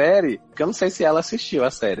a série, porque eu não sei se ela assistiu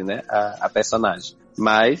a série, né? A personagem.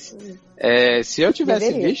 Mas, se eu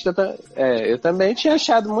tivesse visto, eu também tinha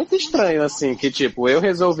achado muito estranho, assim, que tipo, eu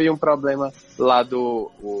resolvi um problema lá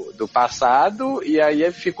do passado e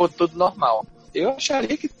aí ficou tudo normal. Eu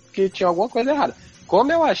acharia que tinha alguma coisa errada. como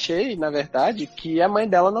eu achei, na verdade, que a mãe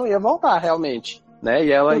dela não ia voltar realmente, né? E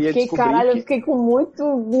ela ia descobrir eu fiquei com muito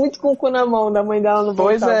com o cu na mão da mãe dela no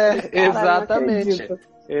voltar. Pois é, exatamente.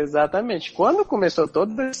 Exatamente. Quando começou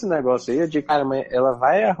todo esse negócio aí, eu disse, cara, mãe, ela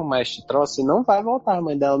vai arrumar este troço e não vai voltar. A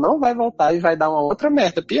mãe dela não vai voltar e vai dar uma outra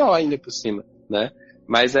merda, pior ainda por cima, né?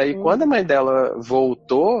 Mas aí, quando a mãe dela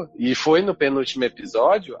voltou e foi no penúltimo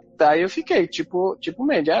episódio, daí eu fiquei, tipo,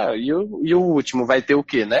 Mandy, e o último vai ter o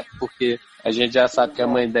quê, né? Porque a gente já sabe que a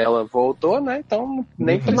mãe dela voltou, né? Então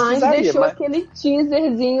nem precisaria. Mas deixou aquele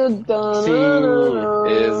teaserzinho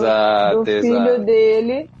Sim, exato, do filho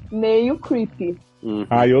dele, meio creepy.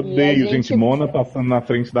 Ai, odeio, gente. Mona passando na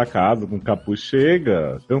frente da casa com capuz.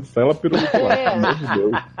 Chega, cancela pelo pelo amor de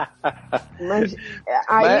Deus. Mas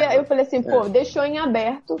aí eu falei assim, deixou em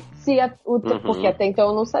aberto porque até então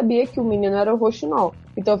eu não sabia que o menino era o Roxinol.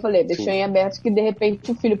 Então eu falei, deixou em aberto que de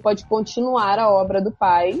repente o filho pode continuar a obra do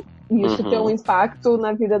pai. E isso tem um impacto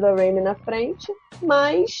na vida da Raimi na frente,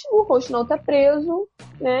 mas o Roxinol tá preso,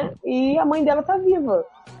 né? E a mãe dela tá viva.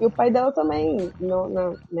 E o pai dela também,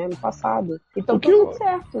 no passado. Então tudo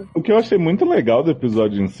certo. O que eu achei muito legal do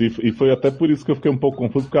episódio em si, e foi até por isso que eu fiquei um pouco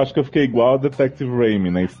confuso, porque eu acho que eu fiquei igual a Detective Raimi,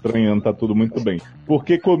 né? Estranhando, tá tudo muito bem.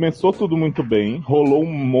 Porque começou tudo muito bem, rolou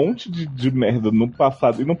um monte de merda no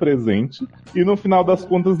passado e no presente, e no final das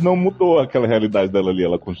contas não mudou aquela realidade dela ali.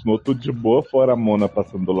 Ela continuou tudo de boa, fora a Mona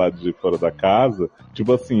passando do lado de fora da casa.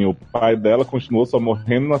 Tipo assim, o pai dela continuou só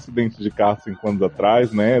morrendo no acidente de carro 5 anos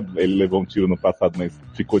atrás, né? Ele levou um tiro no passado, mas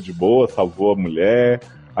ficou de boa, salvou a mulher.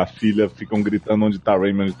 A filha ficam gritando onde tá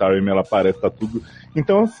Raimi, ela aparece, tá tudo.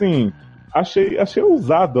 Então, assim, achei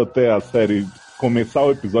ousado até a série começar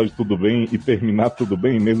o episódio tudo bem e terminar tudo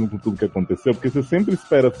bem, mesmo com tudo que aconteceu, porque você sempre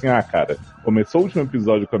espera assim, cara, começou o último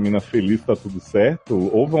episódio com a mina feliz, tá tudo certo,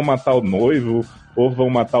 ou vão matar o noivo, ou vão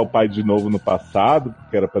matar o pai de novo no passado,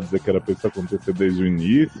 porque era pra dizer que era pra isso acontecer desde o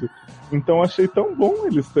início. Então achei tão bom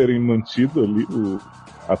eles terem mantido ali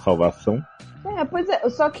a salvação. Pois é,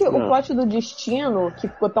 só que o plot do destino, que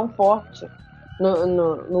ficou tão forte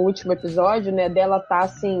no último episódio, né, dela tá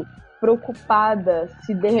assim, preocupada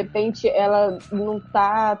se de repente ela não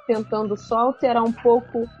tá tentando só alterar um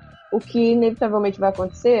pouco o que inevitavelmente vai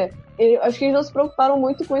acontecer. Eu acho que eles não se preocuparam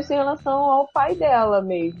muito com isso em relação ao pai dela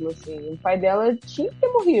mesmo, assim. O pai dela tinha que ter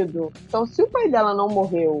morrido. Então, se o pai dela não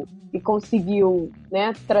morreu e conseguiu,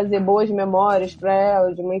 né, trazer boas memórias pra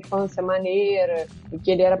ela, de uma infância maneira, e que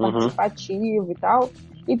ele era participativo e tal,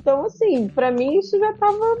 então, assim, pra mim isso já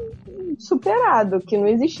tava superado, que não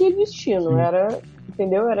existia destino,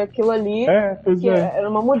 entendeu? Era aquilo ali, era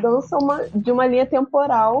uma mudança de uma linha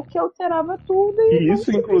temporal que alterava tudo. E isso,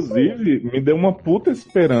 inclusive, me deu uma puta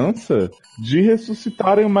esperança de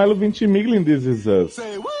ressuscitarem o Milo Ventimiglia em This Is Us.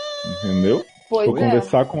 Entendeu? Vou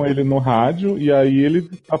conversar com ele no rádio e aí ele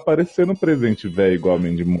aparecer no presente velho igual a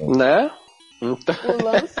Mandy Moore. Né? O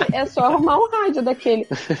lance é só arrumar um rádio daquele.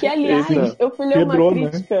 Que, aliás, eu fui ler uma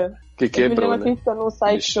crítica. Né? Que quebrou, eu fui ler uma crítica num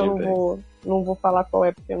site que eu não vou falar qual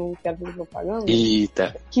é, porque eu não quero fazer propaganda.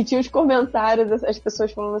 Eita. Que tinha os comentários, as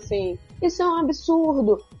pessoas falando assim, isso é um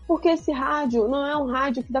absurdo, porque esse rádio não é um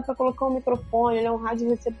rádio que dá pra colocar um microfone, ele é um rádio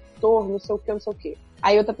receptor, não sei o que.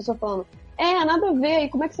 Aí outra pessoa falando, nada a ver, e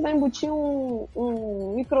como é que você vai embutir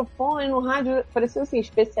um microfone no rádio? Pareciam assim,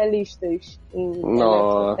 especialistas em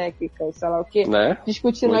eletrotécnica, sei lá o que, né?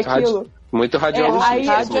 Discutindo muito aquilo. Muito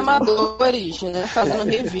radiologista. Radioamadores, né? Fazendo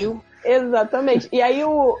review. Exatamente. E aí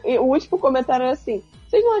o último comentário era assim,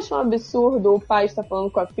 vocês não acham um absurdo o pai estar falando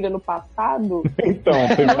com a filha no passado? Então,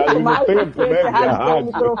 tem mais tempo, né? Rádio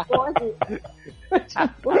microfone.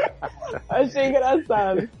 Tipo, achei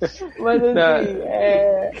engraçado. Mas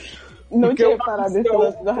assim, não tinha parado esse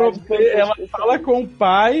lance da rádio. Ela fala com o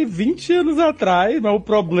pai 20 anos atrás, mas o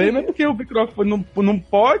problema é porque o microfone não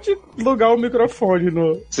pode plugar o microfone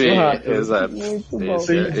no rádio. Exato.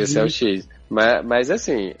 Esse é o X. Mas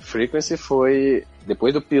assim, Frequency foi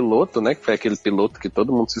depois do piloto, né, que foi aquele piloto que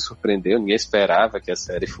todo mundo se surpreendeu, ninguém esperava que a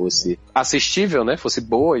série fosse assistível, né, fosse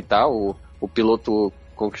boa e tal, o piloto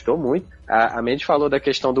conquistou muito. A Mandy falou da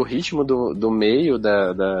questão do ritmo do meio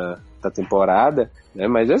da temporada, né,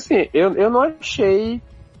 mas assim, eu não achei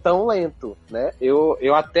tão lento, né,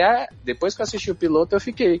 eu até, depois que eu assisti o piloto, eu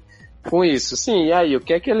fiquei com isso. Sim, e aí, o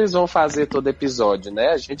que é que eles vão fazer todo episódio, né?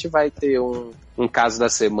 A gente vai ter um caso da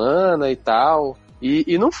semana e tal.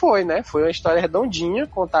 E não foi, né? Foi uma história redondinha,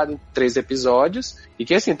 contada em 3 episódios. E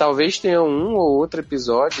que, assim, talvez tenha um ou outro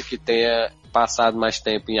episódio que tenha passado mais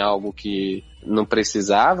tempo em algo que não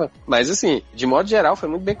precisava. Mas, assim, de modo geral, foi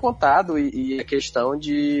muito bem contado. E a questão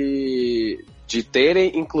de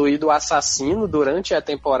terem incluído o assassino durante a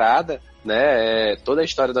temporada né, toda a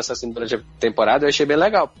história do assassino durante a temporada, eu achei bem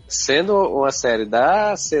legal. Sendo uma série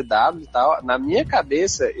da CW e tal, na minha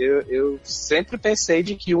cabeça, eu sempre pensei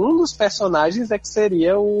de que um dos personagens é que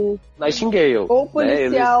seria o Nightingale. Ou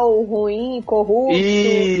policial ruim, corrupto.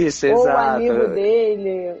 Isso, ou exato. o amigo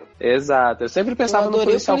dele. Exato. Eu sempre pensava no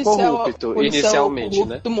policial corrupto, inicialmente,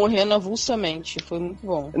 corrupto, né? Morrendo avulsamente. Foi muito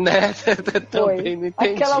bom. Né? Também não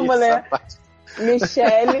entendi. Aquela mulher...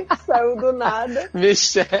 Michelle saiu do nada.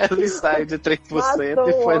 Michelle saiu de 3%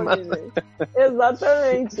 e foi na...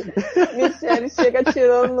 Exatamente. Michelle chega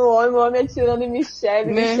atirando no homem, o homem atirando em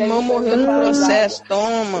Michelle. Meu irmão morreu no processo,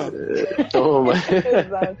 toma.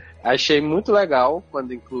 Exato. Achei muito legal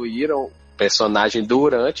quando incluíram o personagem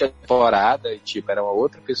durante a temporada, e tipo, era uma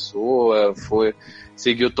outra pessoa,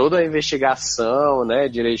 seguiu toda a investigação, né,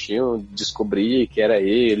 direitinho, descobri que era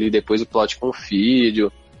ele, depois o plot com o filho.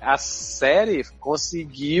 A série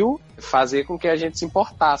conseguiu fazer com que a gente se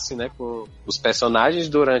importasse, né, com os personagens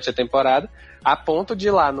durante a temporada, a ponto de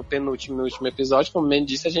lá no penúltimo episódio, como o Men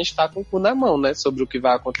disse, a gente tá com o cu na mão, né, sobre o que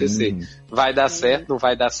vai acontecer. Vai dar certo, não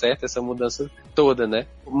vai dar certo, essa mudança toda, né?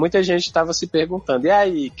 Muita gente estava se perguntando, e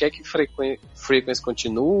aí, quer que Frequency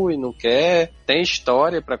continue, não quer? Tem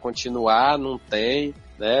história para continuar, não tem,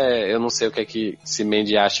 né? Eu não sei o que é que se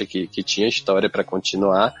Mandy acha que tinha história para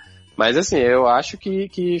continuar. Mas assim, eu acho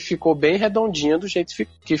que ficou bem redondinha do jeito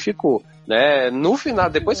que ficou, né? No final,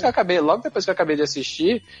 logo depois que eu acabei de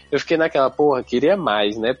assistir, eu fiquei naquela, porra, queria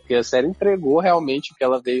mais, né? Porque a série entregou realmente o que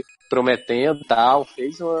ela veio prometendo e tal,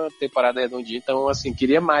 fez uma temporada redondinha, então assim,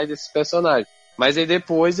 queria mais desses personagens. Mas aí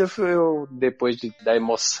depois, depois da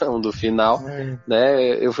emoção do final,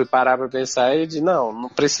 né, eu fui parar pra pensar e disse, não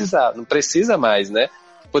precisa mais, né?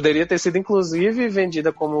 Poderia ter sido, inclusive,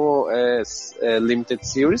 vendida como Limited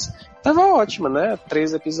Series. Tava ótima, né?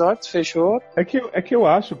 3 episódios, fechou. É que eu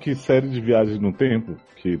acho que série de viagem no tempo,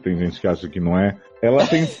 que tem gente que acha que não é, ela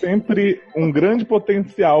tem sempre um grande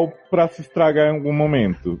potencial pra se estragar em algum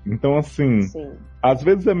momento. Então, assim, sim, às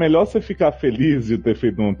vezes é melhor você ficar feliz de ter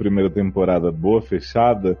feito uma primeira temporada boa,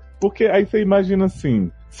 fechada, porque aí você imagina assim,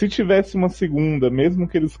 se tivesse uma segunda, mesmo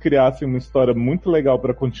que eles criassem uma história muito legal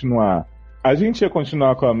pra continuar, a gente ia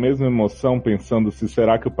continuar com a mesma emoção, pensando se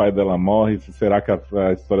será que o pai dela morre, se será que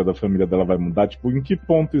a história da família dela vai mudar? Tipo, em que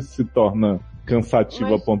ponto isso se torna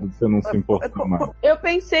cansativo a ponto de você não se importar mais? Eu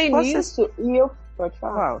pensei nisso e eu... Pode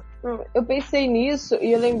falar. Eu pensei nisso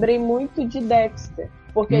e eu lembrei muito de Dexter.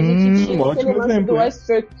 Porque a gente tinha aquele lance do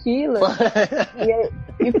Western Killer.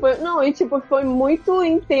 Foi muito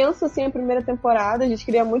intenso, assim, a primeira temporada. A gente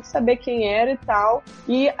queria muito saber quem era e tal.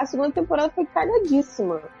 E a segunda temporada foi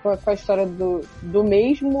cagadíssima com a história do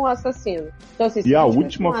mesmo assassino. Então, assim, e a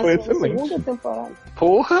última foi excelente. A segunda temporada.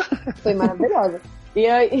 Porra! Foi maravilhosa. E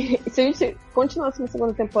aí, se a gente continuasse na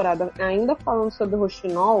segunda temporada ainda falando sobre o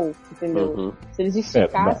Rochinol, entendeu? Uhum. Se eles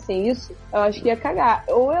esticassem isso, eu acho que ia cagar.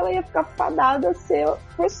 Ou ela ia ficar fadada a ser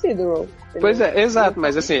procedural. Entendeu? Pois é, exato.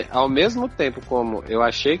 Mas assim, ao mesmo tempo como eu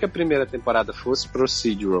achei que a primeira temporada fosse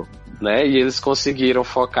procedural, né? E eles conseguiram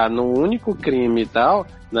focar num único crime e tal,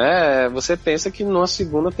 né? Você pensa que numa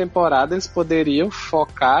segunda temporada eles poderiam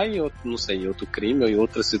focar em outro, não sei, em outro crime ou em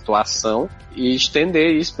outra situação e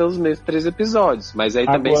estender isso pelos mesmos 3 episódios. Mas aí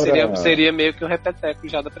também seria meio que um repeteco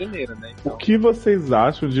já da primeira, né? Então... O que vocês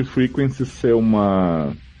acham de Frequency ser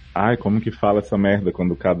uma... Ai, como que fala essa merda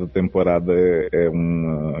quando cada temporada é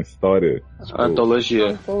uma história? Tipo...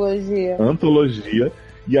 Antologia.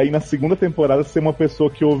 E aí na segunda temporada ser uma pessoa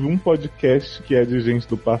que ouve um podcast que é de gente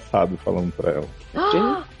do passado falando pra ela.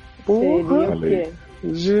 Porra! Poder,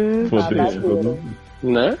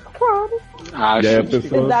 né? Claro. Acho. E aí a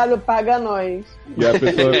pessoa... CW paga nós. E a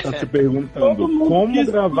pessoa tá se perguntando como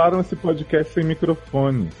gravaram esse podcast sem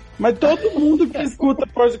microfone. Mas todo mundo que escuta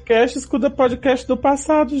podcast do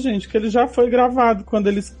passado, gente, que ele já foi gravado quando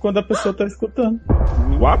a pessoa tá escutando.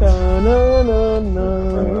 What?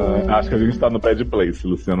 Acho que a gente tá no Bad Place,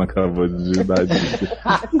 Luciano acabou de digitar.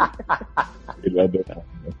 Ele é adorado.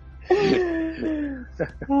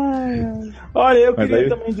 Olha, eu queria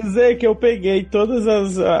também dizer que eu peguei todas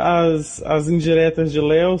as indiretas de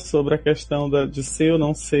Léo sobre a questão de ser ou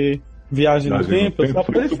não ser viagem no tempo. Eu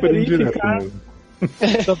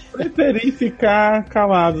só preferi ficar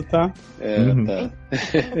calado, tá? Tá.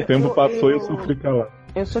 O tempo passou e eu sofri calado.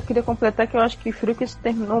 Eu só queria completar que eu acho que Frequency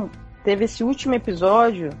teve esse último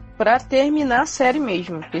episódio pra terminar a série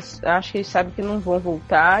mesmo. Acho que eles sabem que não vão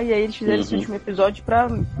voltar. E aí eles fizeram esse último episódio pra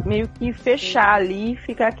meio que fechar ali e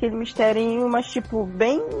ficar aquele misterinho, mas tipo,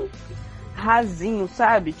 bem rasinho,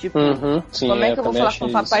 sabe? Tipo, sim, como é que eu vou falar com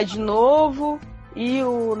o papai de novo e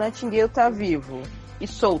o Nightingale tá vivo e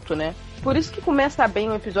solto, né? Por isso que começa bem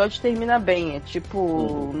o episódio e termina bem. É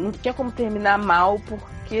tipo, não tinha como terminar mal,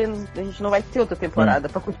 porque a gente não vai ter outra temporada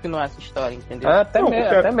pra continuar essa história, entendeu?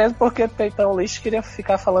 Até mesmo porque Peyton List queria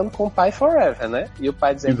ficar falando com o pai forever, né? E o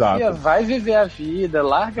pai dizendo, filha, vai viver a vida,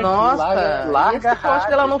 larga larga a rádio.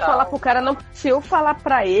 Dela não falar pro cara, não. Se eu falar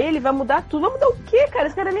pra ele, vai mudar tudo. Vai mudar o quê, cara?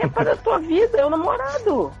 Esse cara nem é pai da tua vida, é o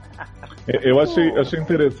namorado. Eu achei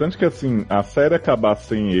interessante que, assim, a série acabar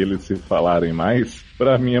sem eles se falarem mais,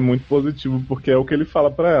 pra mim é muito positivo, porque é o que ele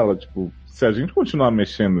fala pra ela. Tipo, se a gente continuar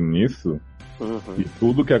mexendo nisso, e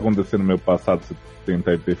tudo que acontecer no meu passado você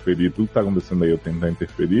tentar interferir, tudo que tá acontecendo aí eu tentar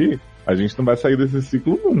interferir, a gente não vai sair desse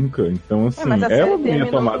ciclo nunca. Então, assim, ela tinha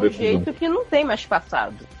tomado esse jeito que não tem mais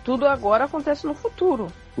passado. Tudo agora acontece no futuro.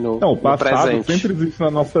 Não, o passado sempre existe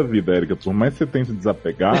na nossa vida, Érica. Por mais que você tente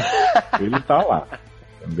desapegar, ele tá lá.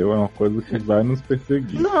 Entendeu? É uma coisa que vai nos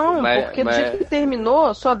perseguir. Não, porque do jeito que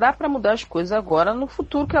terminou, só dá pra mudar as coisas agora no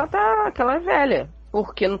futuro que ela é velha.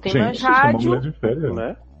 Porque não tem mais rádio. De férias,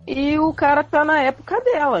 né? E o cara tá na época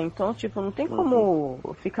dela. Então, tipo, não tem como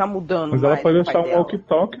ficar mudando. Mas ela pode achar um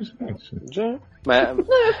walkie-talkie, gente. Não,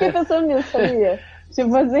 eu fiquei pensando nisso, sabia?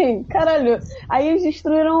 Tipo assim, caralho, aí eles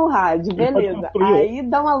destruíram o rádio, beleza. Aí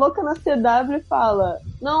dá uma louca na CW e fala,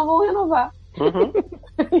 não, vamos renovar.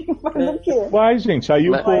 Faz o quê? Uai, gente, aí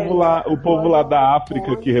o povo lá da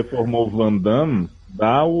África que reformou o Van Damme,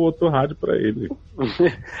 dá o outro rádio pra ele.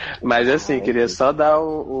 Mas assim, queria só dar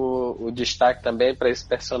o destaque também pra esse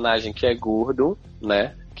personagem que é gordo,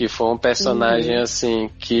 né? Que foi um personagem assim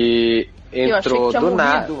que entrou do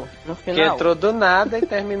nada. Que entrou do nada e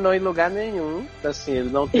terminou em lugar nenhum. Assim, ele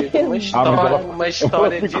não teve uma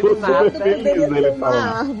história de nada. Poderia ser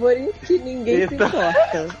uma árvore que ninguém se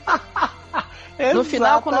importa. No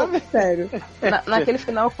final, sério. Naquele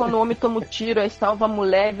final, quando o homem toma o tiro, aí salva a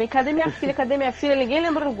mulher, vem, cadê minha filha? Cadê minha filha? Ninguém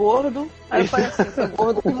lembra do gordo. Aí eu falei assim, foi o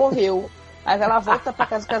gordo que morreu. Aí ela volta pra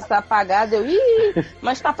casa, a casa tá apagada,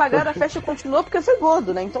 mas tá apagada, a festa continuou porque foi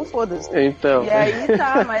gordo, né? Então foda-se. Então. E aí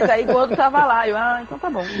tá, mas aí gordo tava lá. Então tá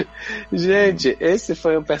bom. Gente, esse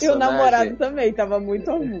foi um personagem. E o namorado também tava muito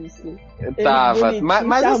avulso. Tava,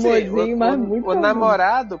 mas assim, mas o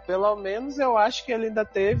namorado, pelo menos eu acho que ele ainda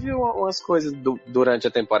teve umas coisas durante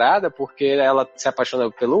a temporada, porque ela se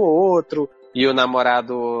apaixonou pelo outro. E o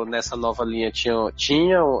namorado nessa nova linha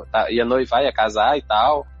ia noivar, ia casar e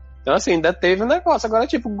tal. Então, assim, ainda teve um negócio. Agora,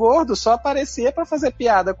 tipo, gordo só aparecia pra fazer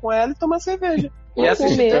piada com ela e tomar cerveja. E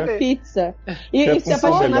comer pizza. E se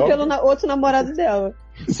apaixonar pelo outro namorado dela.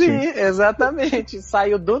 Sim, exatamente.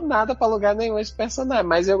 Saiu do nada pra lugar nenhum esse personagem.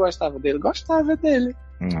 Mas eu gostava dele.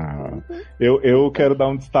 Eu quero dar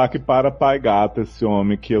um destaque para Pai Gato, esse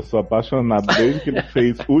homem que eu sou apaixonado desde que ele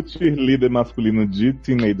fez o cheerleader masculino de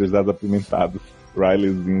Teenagers Apimentados,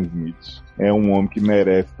 Rileyzinho Smith. É um homem que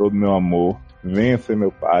merece todo o meu amor. Venha ser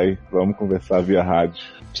meu pai, vamos conversar via rádio.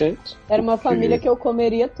 Gente. Era uma família que eu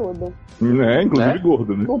comeria toda. Inclusive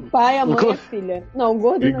gordo, né? O pai, a mãe e a filha. Não, o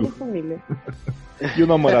gordo não é da família. E o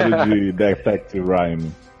namorado de Detective Ryan?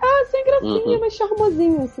 Sem gracinha, mas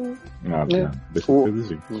charmosinho, assim. Deixa eu ser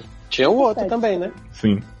gente. Tinha o outro também, né?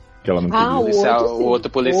 Sim. Que ela não queria. O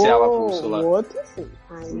outro policial avulso lá. O outro sim.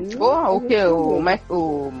 Porra, o que?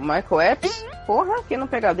 O Michael Epps? Porra, quem não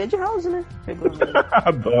pega o Dead House, né?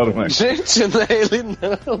 Adoro, mas. Gente, não é ele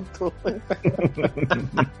não,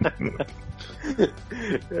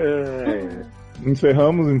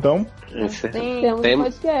 Encerramos então?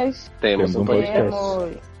 Temos um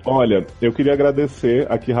podcast. Olha, eu queria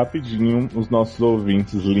agradecer aqui rapidinho os nossos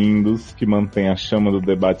ouvintes lindos que mantêm a chama do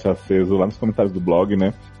debate aceso lá nos comentários do blog,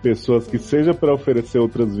 né? Pessoas que, seja para oferecer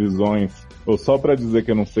outras visões ou só para dizer que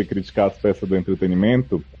eu não sei criticar as peças do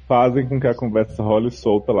entretenimento, fazem com que a conversa role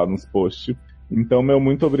solta lá nos posts. Então, meu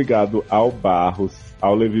muito obrigado ao Barros,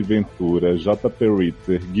 ao Levi Ventura, JP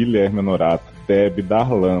Ritzer, Guilherme Honorato, Deb,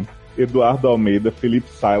 Darlan, Eduardo Almeida, Felipe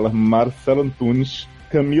Sailer, Marcelo Antunes,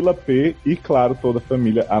 Camila P e, claro, toda a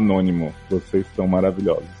família Anônimo. Vocês são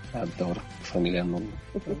maravilhosos. Adoro família Anônimo.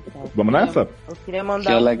 Vamos nessa? Eu queria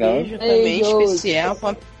mandar um beijo também especial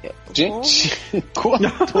pra... Gente,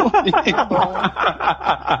 cortou.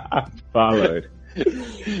 Fala, Eric.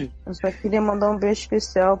 Eu só queria mandar um beijo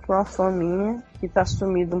especial pra uma fã minha que tá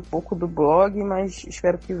sumido um pouco do blog, mas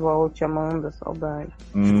espero que volte. Amanda, saudade.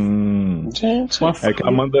 Gente, é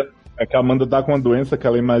que a Amanda tá com uma doença que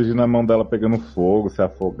ela imagina a mão dela pegando fogo, se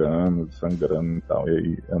afogando, sangrando e tal. E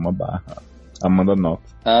aí é uma barra. Amanda Knox.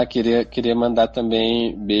 Queria mandar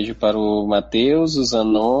também beijo para o Matheus, o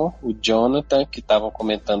Zanon, o Jonathan, que estavam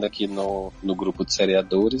comentando aqui no grupo de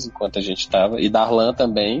seriadores enquanto a gente estava. E Darlan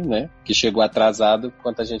também, né? Que chegou atrasado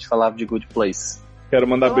enquanto a gente falava de Good Place. Quero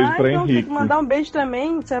mandar beijo pra então, Henrique. Tem que mandar um beijo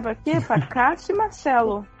também, sabe pra quê? Pra Cássio e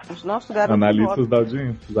Marcelo, os nossos garotos. Analistas da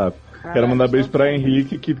audiência, exato. Quero mandar beijo pra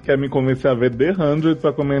Henrique, que quer me convencer a ver The 100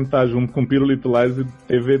 pra comentar junto com Pirulito Lies e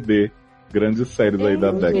TVD. Grandes séries aí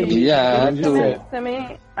da década.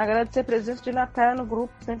 Também agradecer a presença de Natália no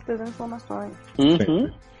grupo, sempre trazendo informações.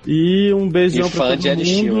 E um beijão pra todo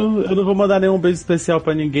mundo. Eu não vou mandar nenhum beijo especial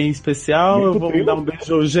pra ninguém especial. Eu vou mandar um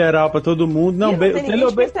beijo geral pra todo mundo. Não, beijo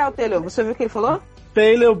especial, Taylor. Você viu o que ele falou?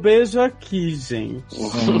 Taylor, eu beijo aqui, gente.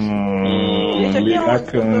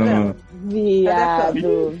 Bacana.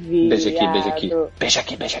 Viado. Beijo aqui.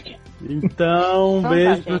 Então,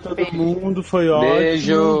 beijo pra todo mundo, foi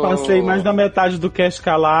beijo. Ótimo. Passei mais da metade do cast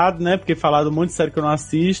calado, né? Porque falaram muito sério que eu não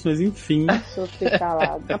assisto, mas enfim. Sofri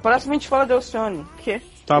calado. Na próxima a gente fala de Alcione. Que?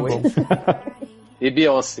 Tá bom. E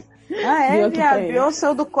Beyoncé. Viado. Beyoncé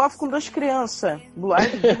saiu do cofre com 2 crianças. Blue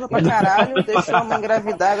Eyed burra pra caralho, deixou a mãe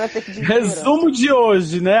engravidar, agora tem que dividir. Resumo de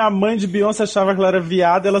hoje, né? A mãe de Beyoncé achava que ela era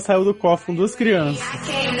viada, ela saiu do cofre com 2 crianças.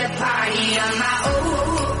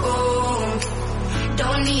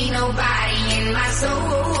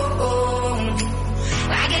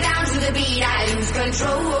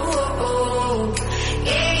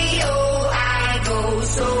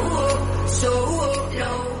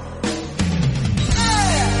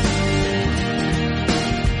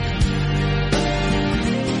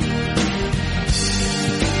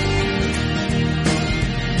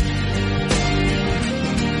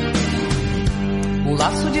 O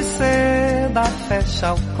laço de seda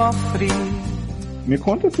fecha o cofre. Me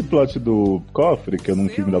conta esse plot do cofre, que eu não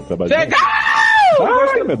quis me dar o trabalho. Chegou!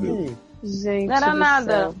 Ai, meu Deus. Gente, não era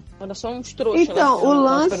nada. Céu. Era só uns trouxas. Então, o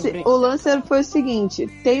lance foi o seguinte: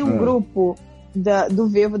 tem um grupo do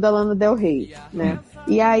Vevo da Lana Del Rey, né?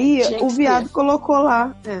 E aí o viado colocou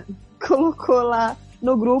lá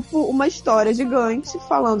no grupo uma história gigante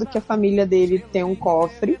falando que a família dele tem um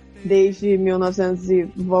cofre desde 1900 e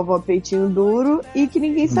vovó peitinho duro e que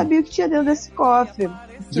ninguém sabia o que tinha dentro desse cofre.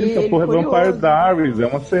 Gente, a porra do Vampire Diaries é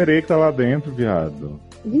uma sereia que tá lá dentro, viado.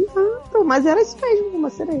 Exato, mas era isso mesmo,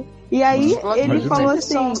 uma sereia. E aí ele falou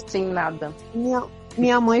assim, sem nada.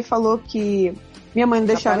 Minha mãe falou que minha mãe não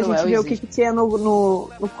deixava a gente ver o que tinha no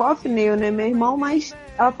cofre, nem eu nem meu irmão, mas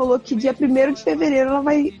ela falou que dia 1º de fevereiro ela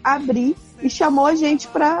vai abrir e chamou a gente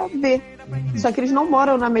pra ver. Só que eles não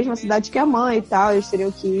moram na mesma cidade que a mãe e tal, eles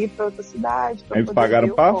teriam que ir pra outra cidade. Pra eles pagaram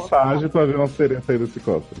passagem pra ver uma sereia sair desse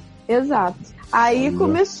cofre. Exato. Aí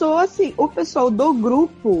começou assim, o pessoal do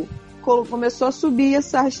grupo começou a subir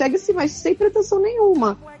essa hashtag assim, mas sem pretensão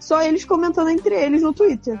nenhuma. Só eles comentando entre eles no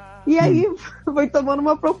Twitter. E aí foi tomando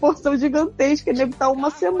uma proporção gigantesca, deve estar uma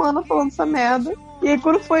semana falando essa merda. E aí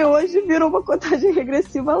quando foi hoje, virou uma contagem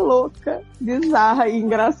regressiva louca, bizarra e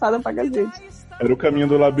engraçada pra cacete. Era o caminho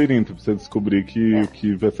do labirinto, pra você descobrir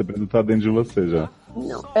que vai ser apresentado dentro de você já.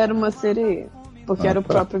 Não, era uma sereia. Porque era o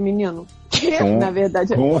próprio menino. Na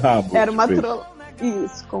verdade, com o rabo. Era uma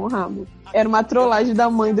Isso, com o rabo. Era uma trollagem da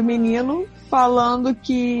mãe do menino falando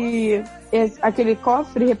que aquele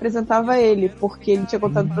cofre representava ele, porque ele tinha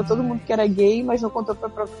contado pra todo mundo que era gay, mas não contou pra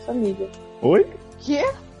própria família. Oi? Quê?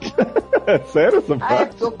 Sério essa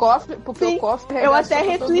parte? Porque o cofre. Sim, o cofre eu até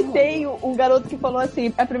retweetei um garoto que falou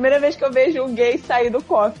assim: é a primeira vez que eu vejo um gay sair do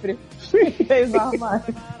cofre. Fez o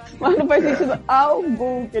armário. Mas não faz sentido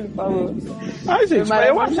algum que ele falou. Ai, gente, mas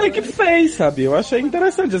eu achei que fez, sabe? Eu achei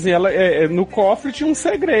interessante. Assim, ela, no cofre tinha um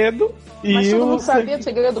segredo. Mas todo mundo sabia do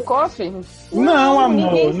segredo do cofre? Não,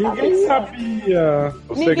 amor, ninguém sabia.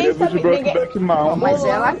 O segredo de Brokeback Mountain. Mas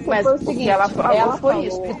ela falou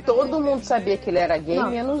isso. Que todo mundo sabia que ele era gay,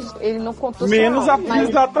 menos ele não contou. Menos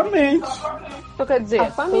exatamente. Então quer dizer,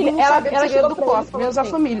 a família, ela chegou do cofre, menos a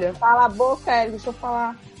família. Cala a boca, Erika, deixa eu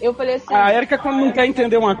falar. Eu falei assim. A Erika, quando não quer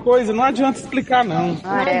entender uma coisa, não adianta explicar, não.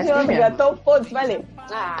 Não adianta, então foda-se, vai ler.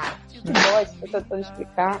 Que bosta, tô tentando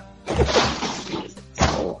explicar.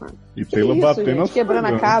 Porra. E Taylor batendo quebrando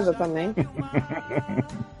a casa também.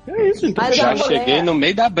 É isso, então. Mas já cheguei no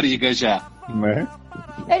meio da briga já. Né?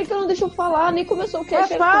 Erika não deixou falar, nem começou o que.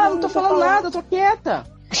 Não tô falando nada, eu tô quieta.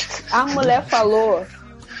 A mulher falou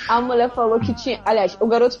que tinha. Aliás, o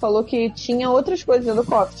garoto falou que tinha outras coisas dentro do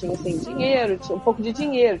cofre. Tinha assim, dinheiro, tinha um pouco de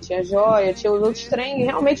dinheiro, tinha joia, tinha os outros trem. E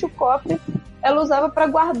realmente o cofre ela usava pra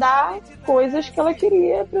guardar coisas que ela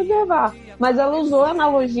queria preservar. Mas ela usou a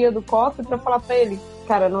analogia do cofre pra falar pra ele: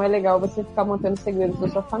 cara, não é legal você ficar mantendo segredos da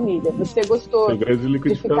sua família. Você gostou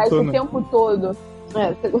de ficar esse tempo todo.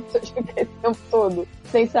 Você gostou de ficar esse tempo todo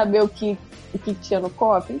sem saber o que tinha no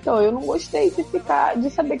cofre. Então, eu não gostei de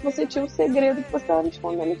saber que você tinha um segredo que você estava me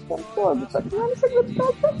escondendo esse tempo todo. Só que não era um segredo da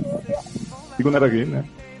sua família. E quando era gay, né?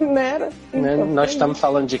 Não era? Né? Então, Nós estamos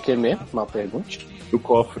falando de quê mesmo? Mal pergunte. Do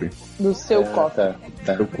cofre. do seu copo.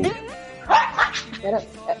 Tá. Do cu.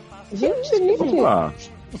 Gente, Nick. Ah,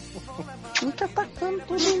 Fica atacando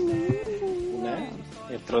todo mundo. Né?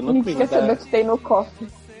 Entrou no Nick clima quer saber da... o que tem no cofre.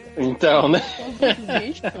 Então, né?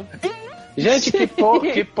 Gente, que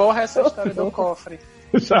porra é essa história do cofre?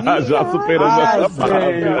 já superando essa barra.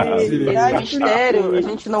 É mistério, a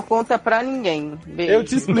gente não conta pra ninguém. Beijo. Eu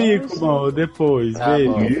te explico, amor, depois. Tá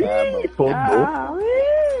Beijo. bom. Ah,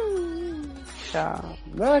 tchau.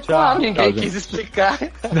 Não, é claro, ninguém Tchau, quis explicar.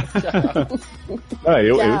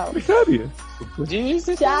 Eu Tchau. explicaria. Diz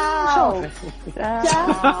isso. Tchau.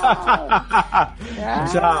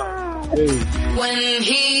 Tchau. Beijo. When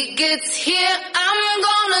he gets here, I'm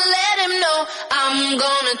gonna let him know. I'm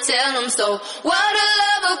gonna tell him so. What a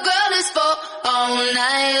lover girl is for. All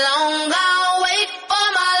night long I'll wait for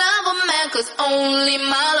my lover man, 'cause only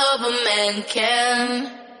my lover man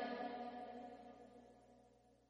can.